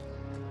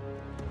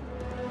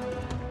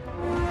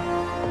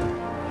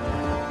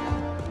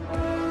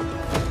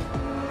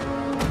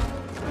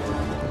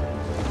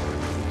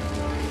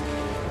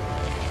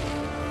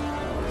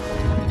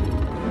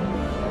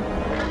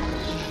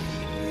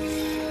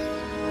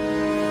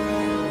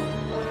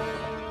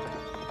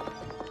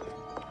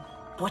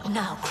 What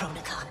now,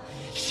 Kronika?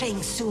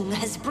 Shang Tsung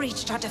has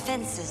breached our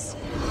defenses.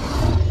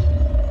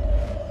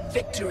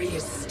 Victory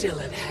is still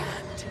at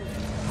hand.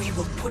 We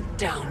will put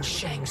down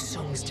Shang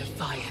Tsung's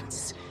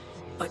defiance,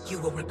 but you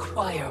will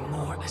require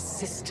more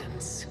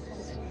assistance.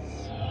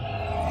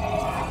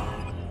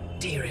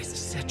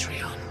 Dearest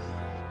Cetrion,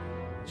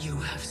 you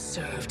have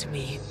served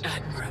me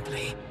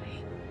admirably.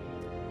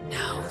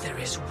 Now there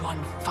is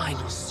one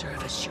final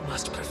service you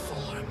must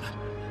perform.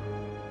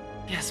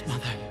 Yes,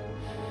 Mother.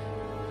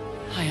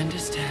 I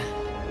understand.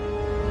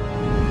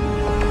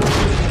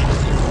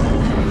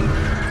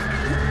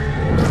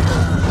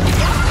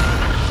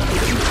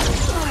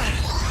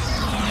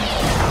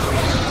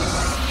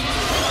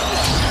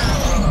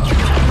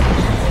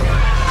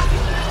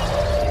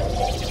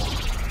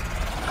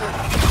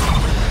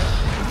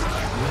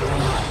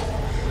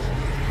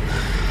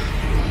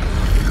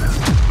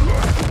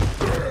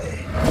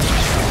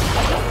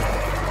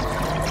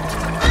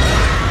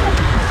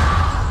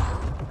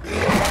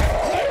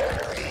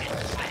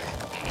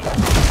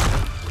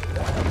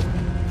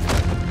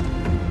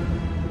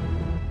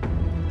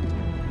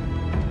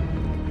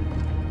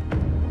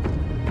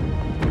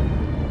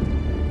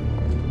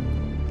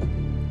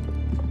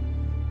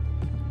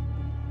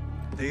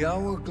 The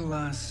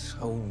hourglass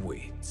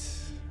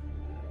awaits.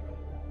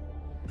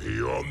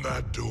 Beyond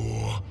that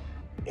door,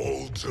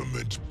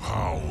 ultimate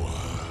power.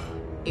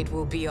 It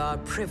will be our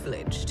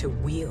privilege to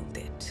wield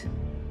it.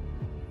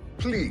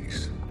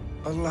 Please,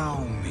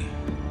 allow me.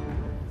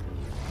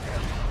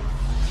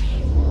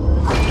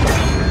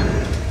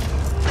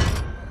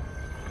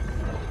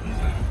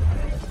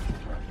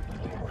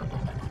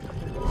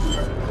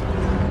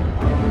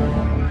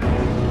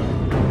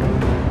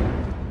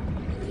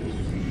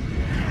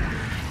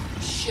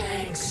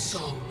 Shang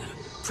Tsung,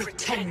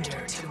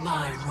 pretender to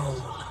my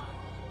role.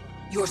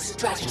 Your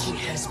strategy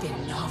has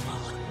been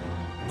novel,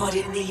 but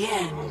in the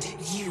end,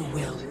 you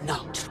will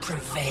not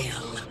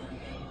prevail.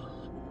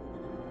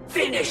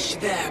 Finish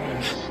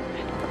them!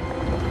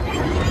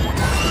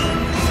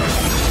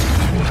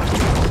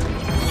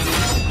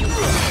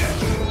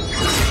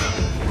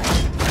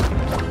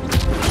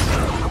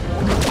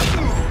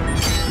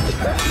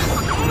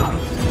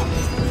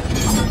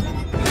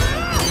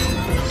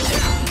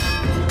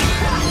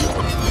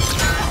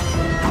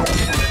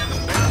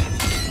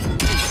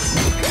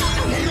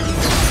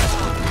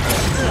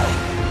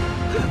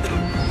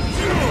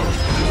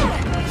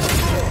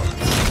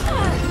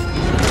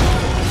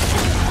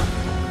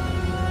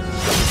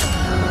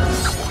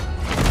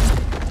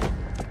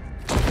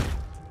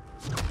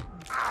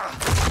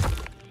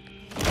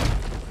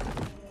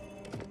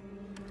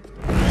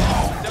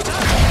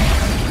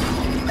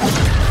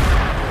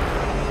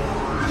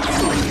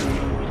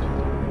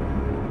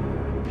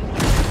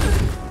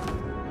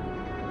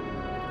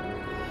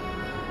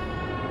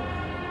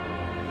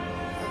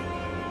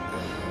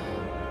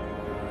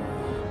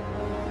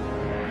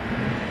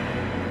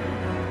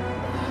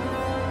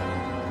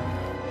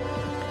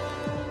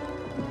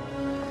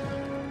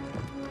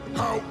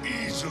 How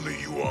easily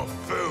you are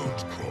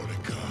felled,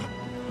 Kronika.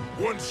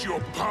 Once your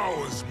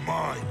power's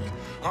mine,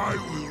 I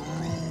will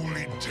rule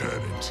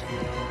eternity.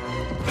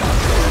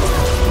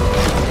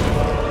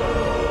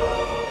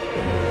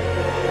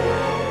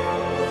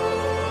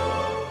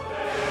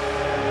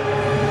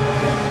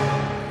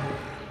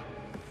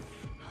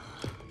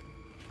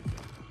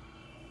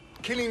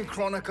 Killing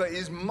Kronika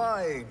is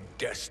my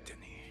destiny.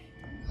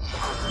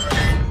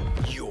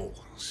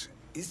 Yours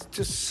is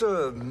to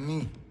serve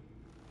me,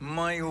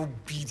 my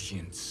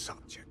obedient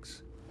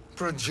subjects,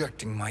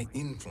 projecting my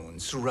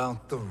influence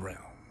throughout the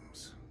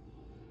realms.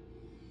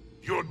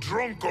 You're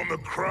drunk on the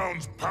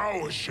crown's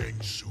power, Shang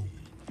Tsung.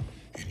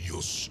 In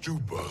your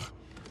stupor,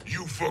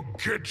 you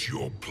forget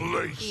your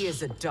place. He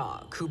is a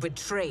dog who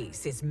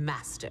betrays his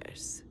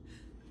masters.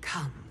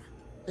 Come,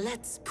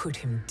 let's put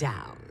him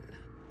down.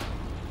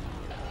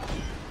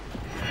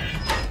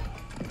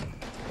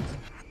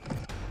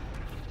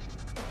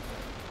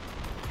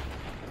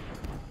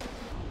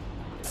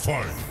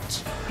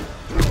 Fight!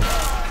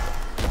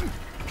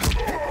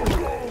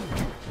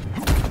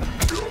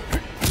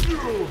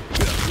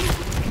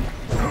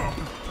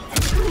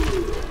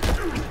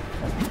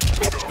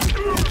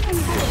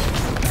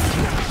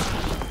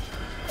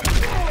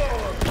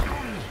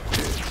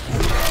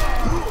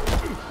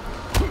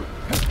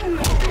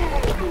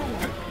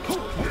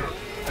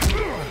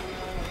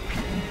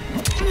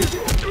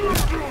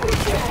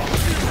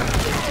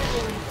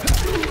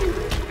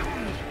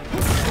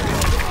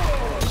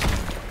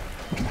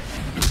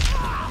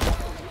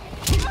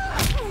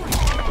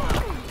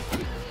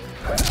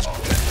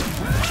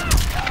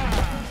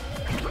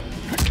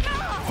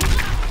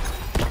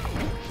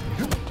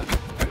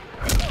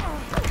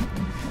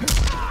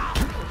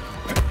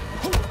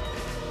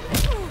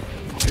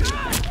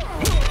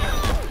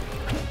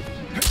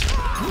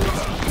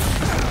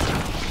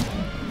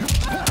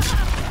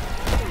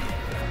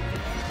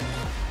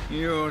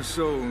 Your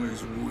soul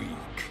is weak.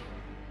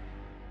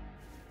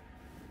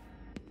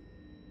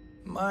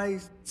 My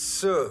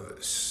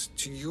service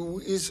to you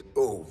is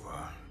over.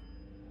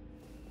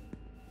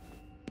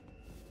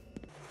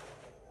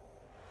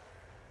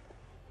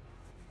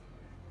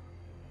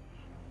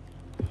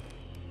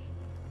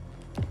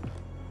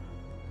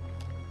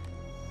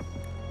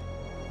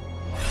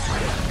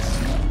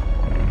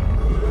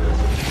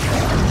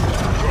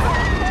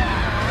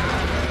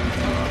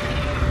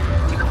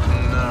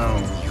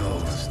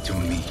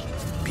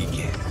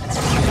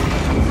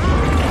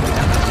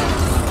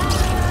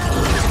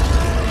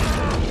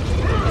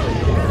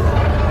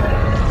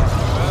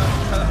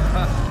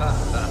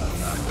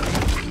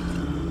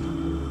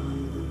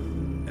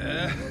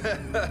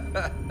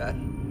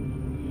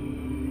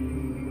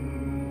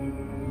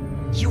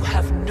 You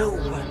have no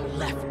one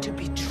left to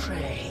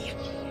betray.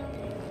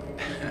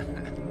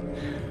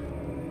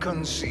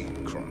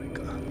 Concede,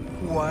 Kronika,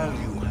 while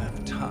you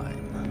have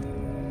time.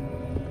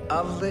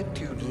 I'll let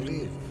you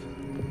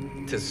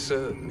live to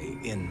serve me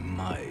in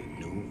my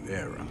new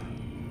era.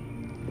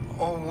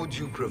 Or would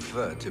you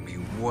prefer to be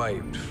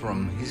wiped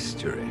from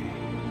history?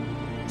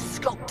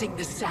 Sculpting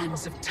the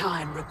sands of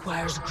time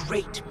requires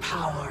great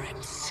power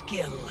and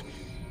skill.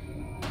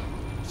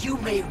 You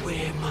may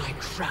wear my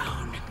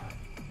crown,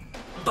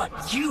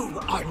 but you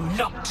are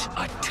not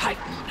a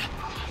Titan.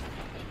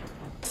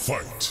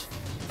 Fight!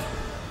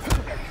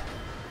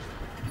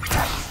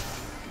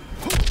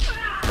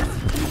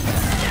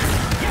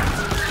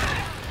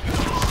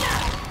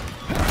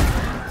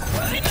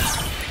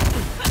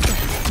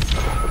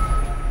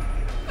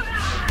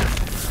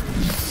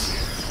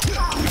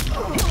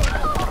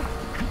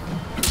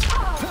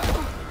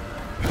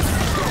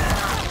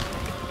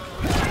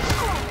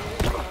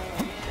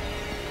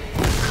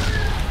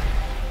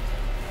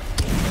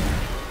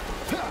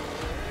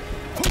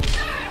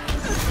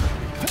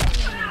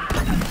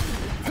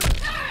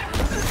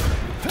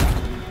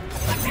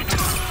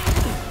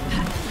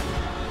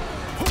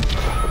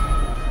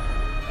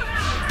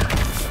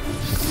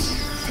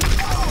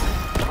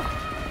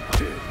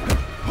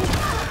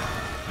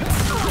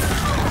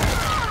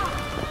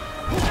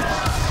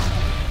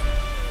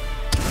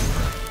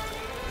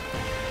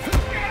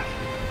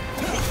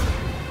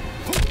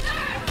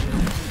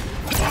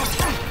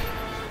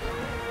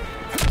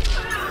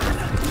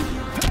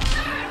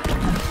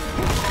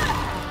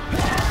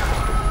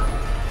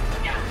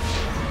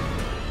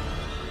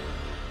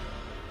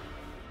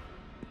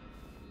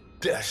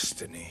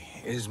 Destiny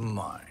is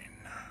mine.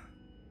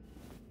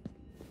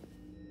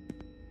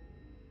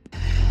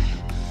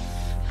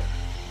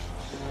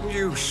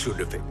 You should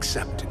have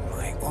accepted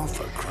my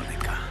offer,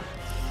 Kronika.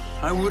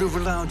 I would have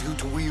allowed you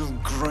to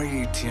wield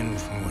great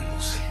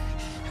influence.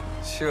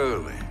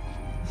 Surely,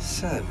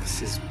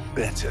 service is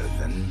better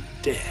than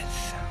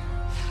death.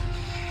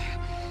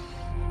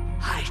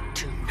 I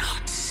do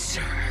not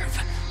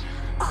serve.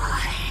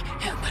 I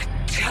am a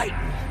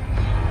Titan.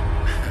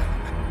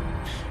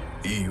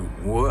 You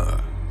were,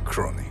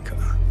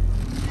 Kronika.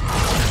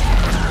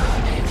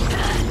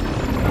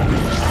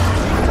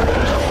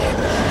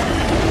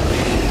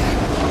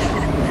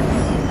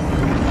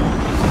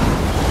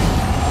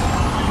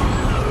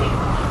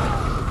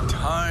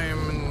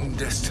 Time and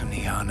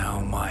destiny are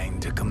now mine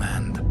to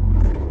command.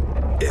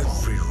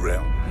 Every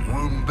realm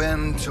will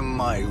bend to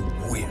my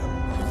will.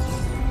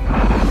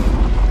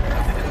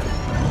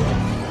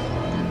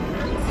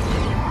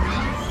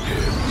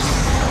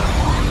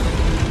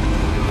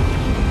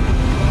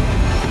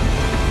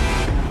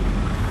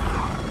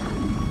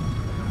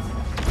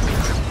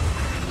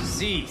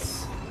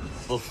 Cease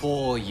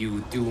before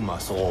you doom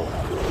us all.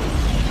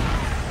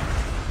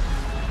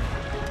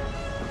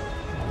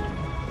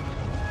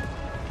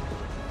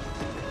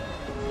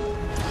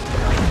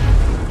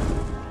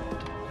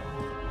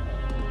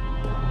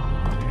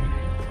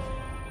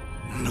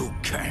 Liu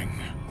Kang.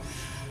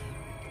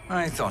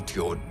 I thought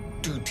your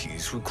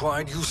duties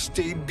required you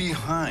stayed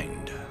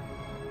behind.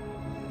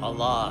 A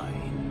lie.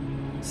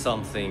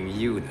 Something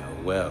you know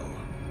well.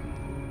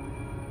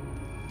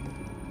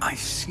 I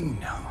see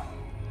now.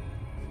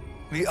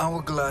 The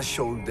hourglass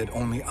showed that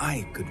only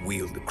I could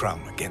wield the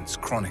crown against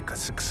Kronika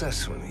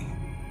successfully.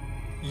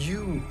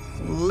 You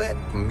let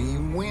me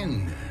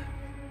win.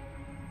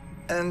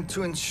 And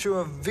to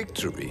ensure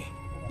victory,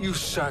 you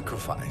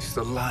sacrifice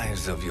the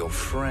lives of your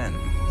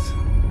friends.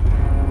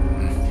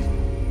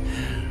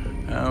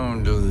 How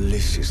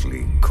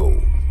deliciously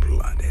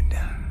cold-blooded.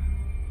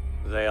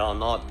 They are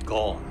not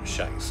gone,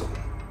 Shang Tsung.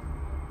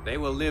 They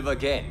will live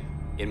again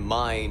in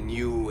my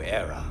new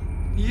era.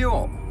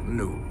 Your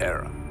new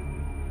era.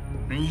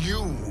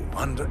 You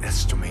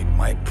underestimate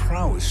my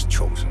prowess,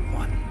 Chosen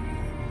One.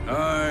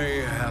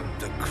 I have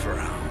the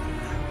crown.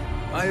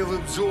 I have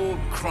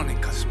absorbed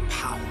Kronika's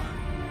power.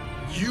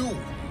 You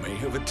may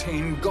have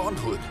attained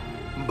godhood,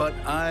 but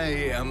I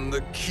am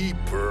the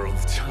keeper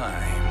of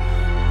time.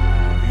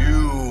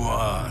 You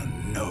are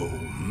no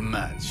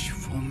match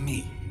for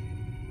me.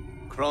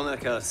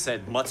 Kronika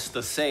said much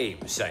the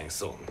same, Shang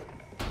Tsung.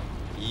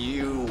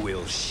 You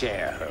will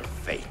share her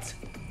fate.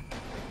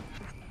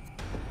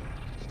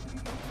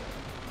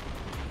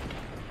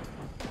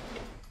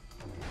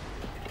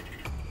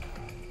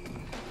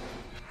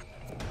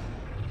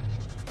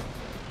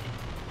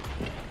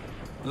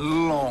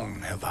 Long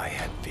have I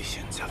had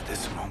visions of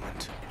this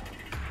moment.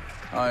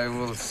 I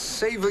will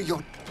savor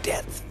your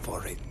death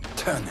for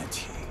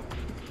eternity.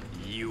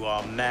 You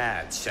are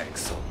mad, Shang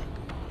Tsung.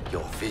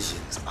 Your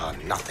visions are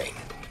nothing.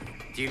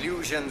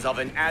 Delusions of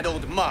an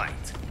addled mind.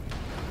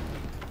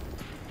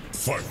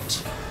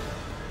 Fight!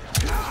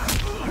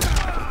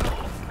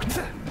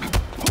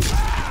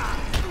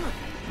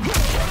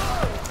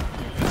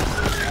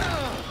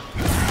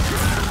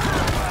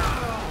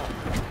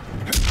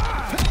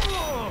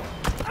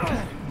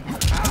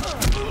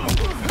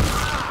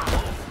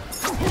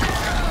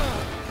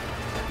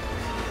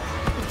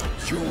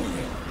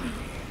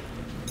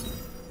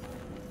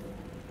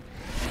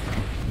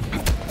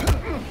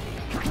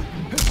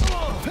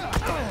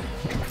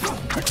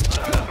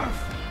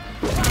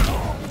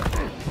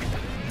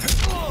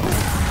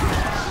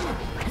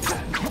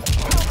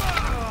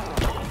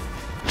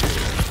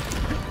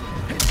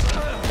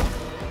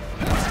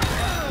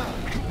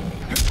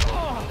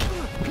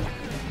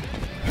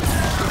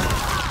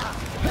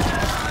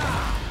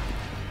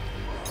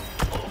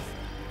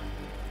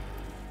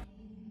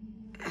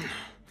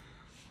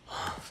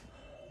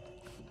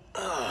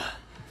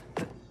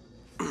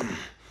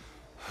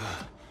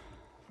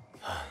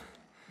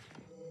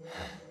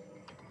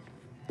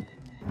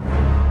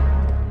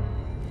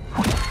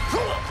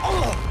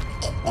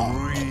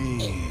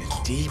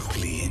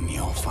 Deeply in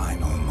your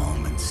final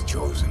moments,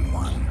 Chosen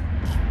One.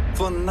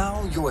 For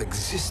now, your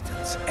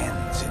existence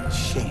ends in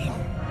shame.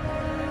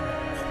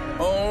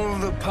 All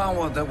the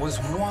power that was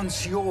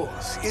once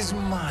yours is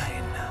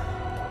mine.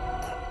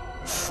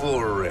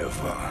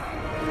 Forever.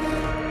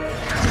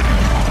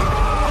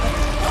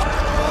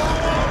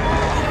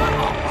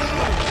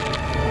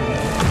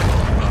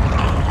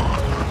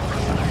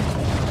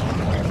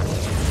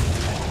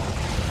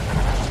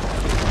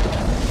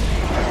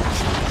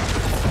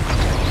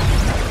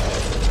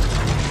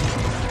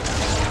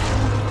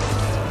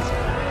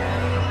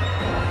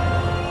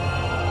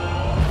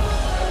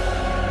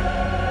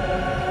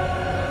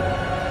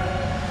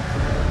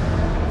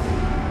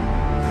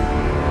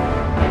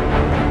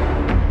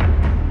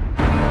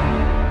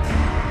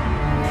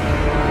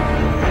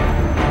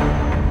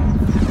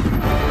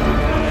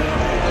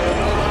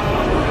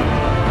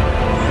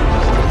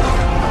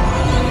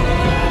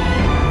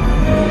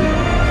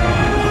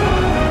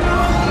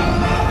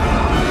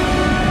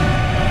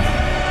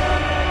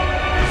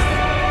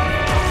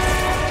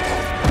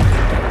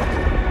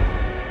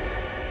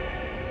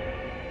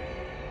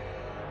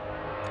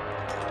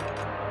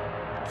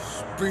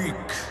 Speak,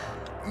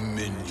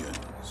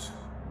 minions.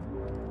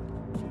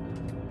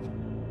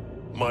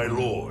 My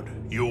lord,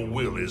 your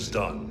will is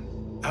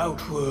done.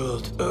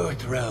 Outworld,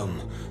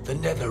 Earthrealm, the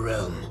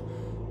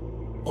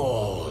Netherrealm.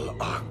 All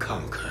are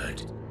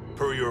conquered.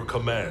 Per your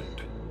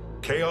command,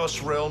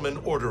 Chaos Realm and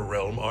Order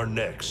Realm are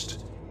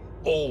next.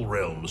 All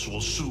realms will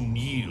soon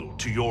yield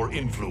to your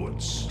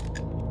influence.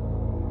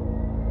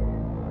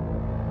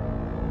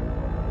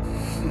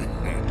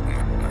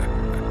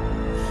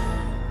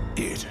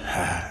 It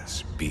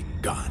has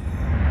begun.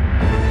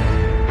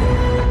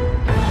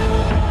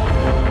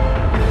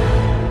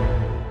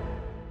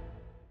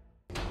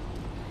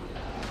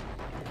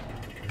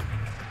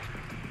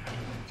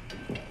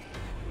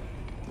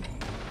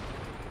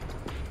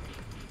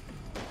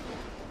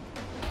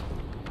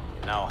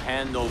 Now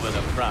hand over the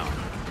crown.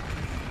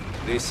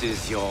 This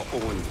is your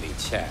only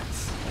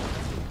chance.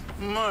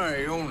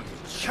 My only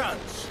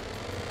chance?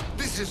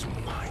 This is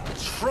my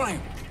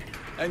triumph,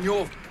 and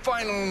your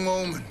final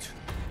moment.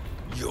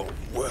 Your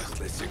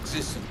worthless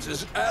existence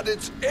is at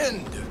its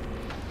end.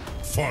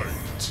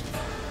 Fight!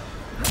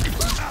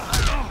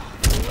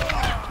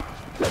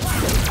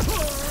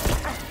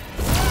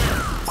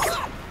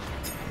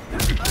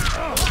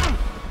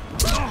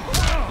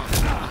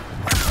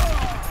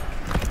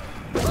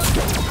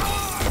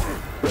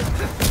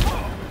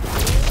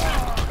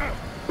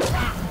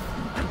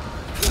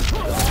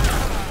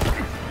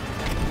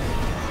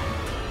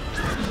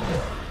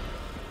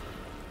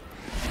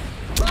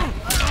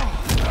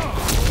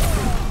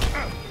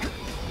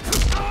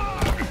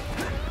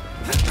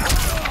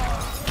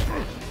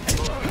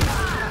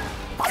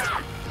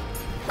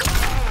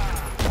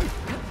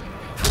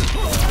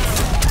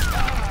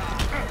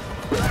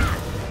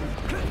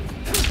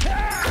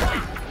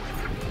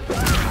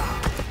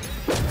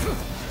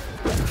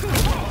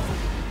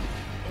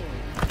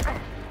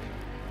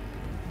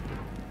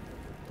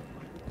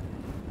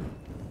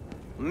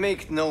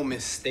 Make no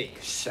mistake,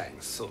 Shang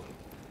Tsung.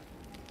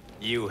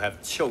 You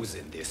have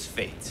chosen this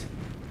fate.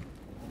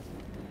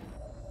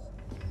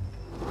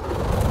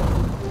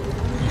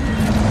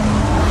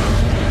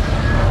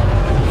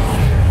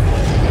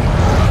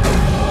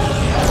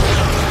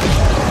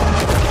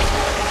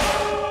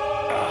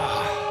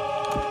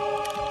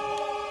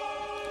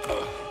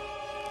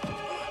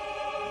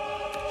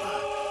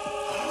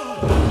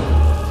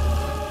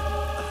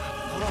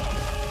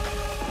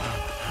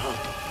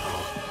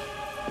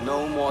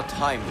 No more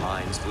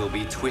timelines will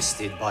be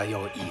twisted by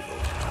your evil.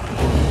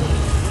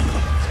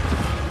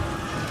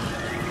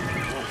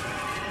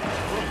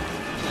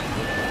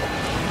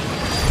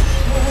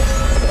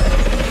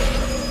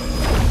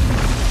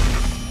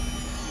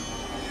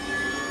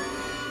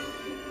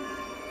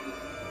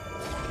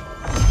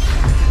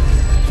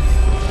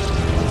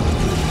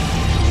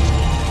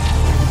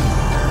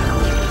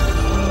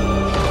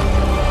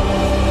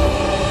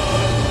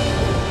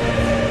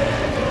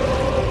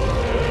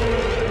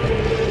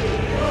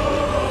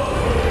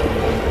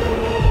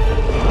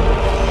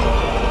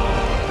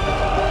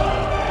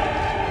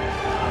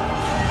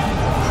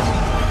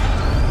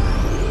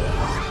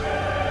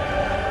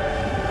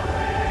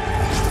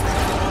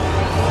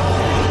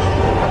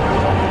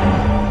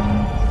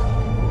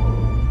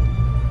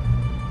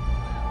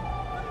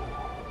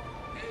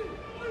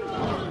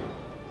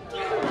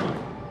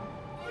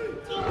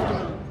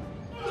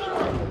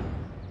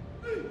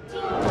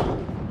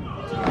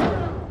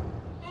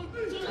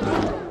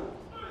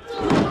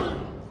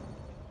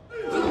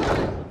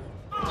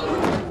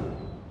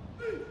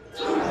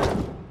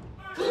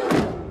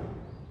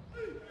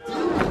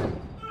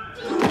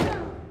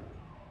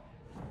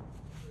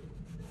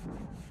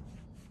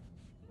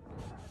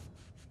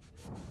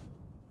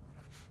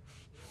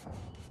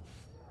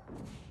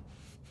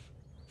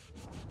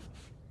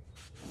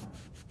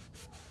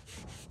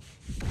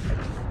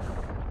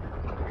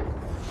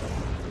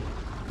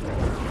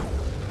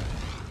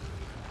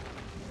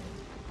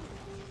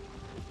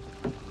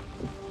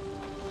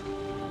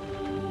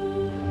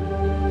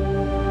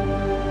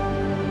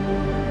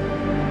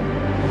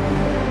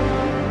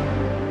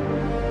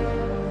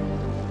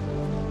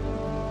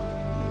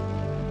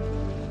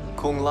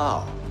 Kung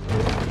Lao.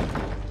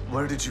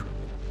 Where did you...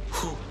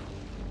 Who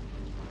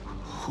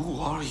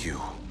are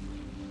you?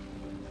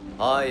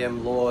 I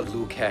am Lord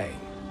Liu Kang,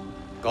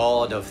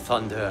 God of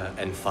Thunder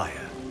and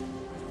Fire.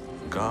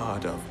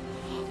 God of...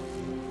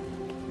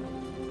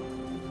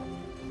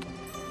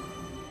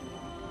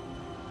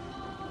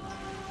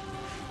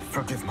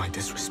 Forgive my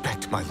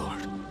disrespect, my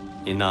lord.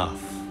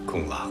 Enough,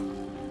 Kung Lao.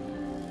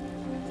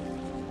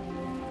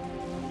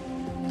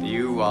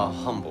 You are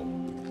humble,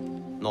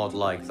 not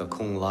like the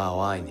Kung Lao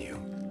I knew.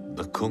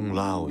 The Kung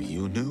Lao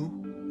you knew?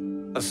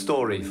 A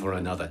story for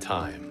another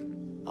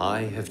time.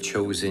 I have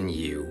chosen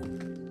you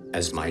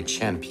as my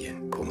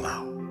champion, Kung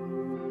Lao.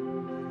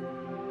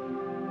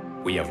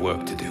 We have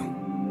work to do.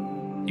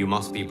 You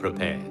must be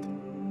prepared.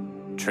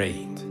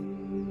 Trained.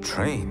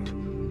 Trained?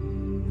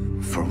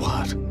 For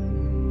what?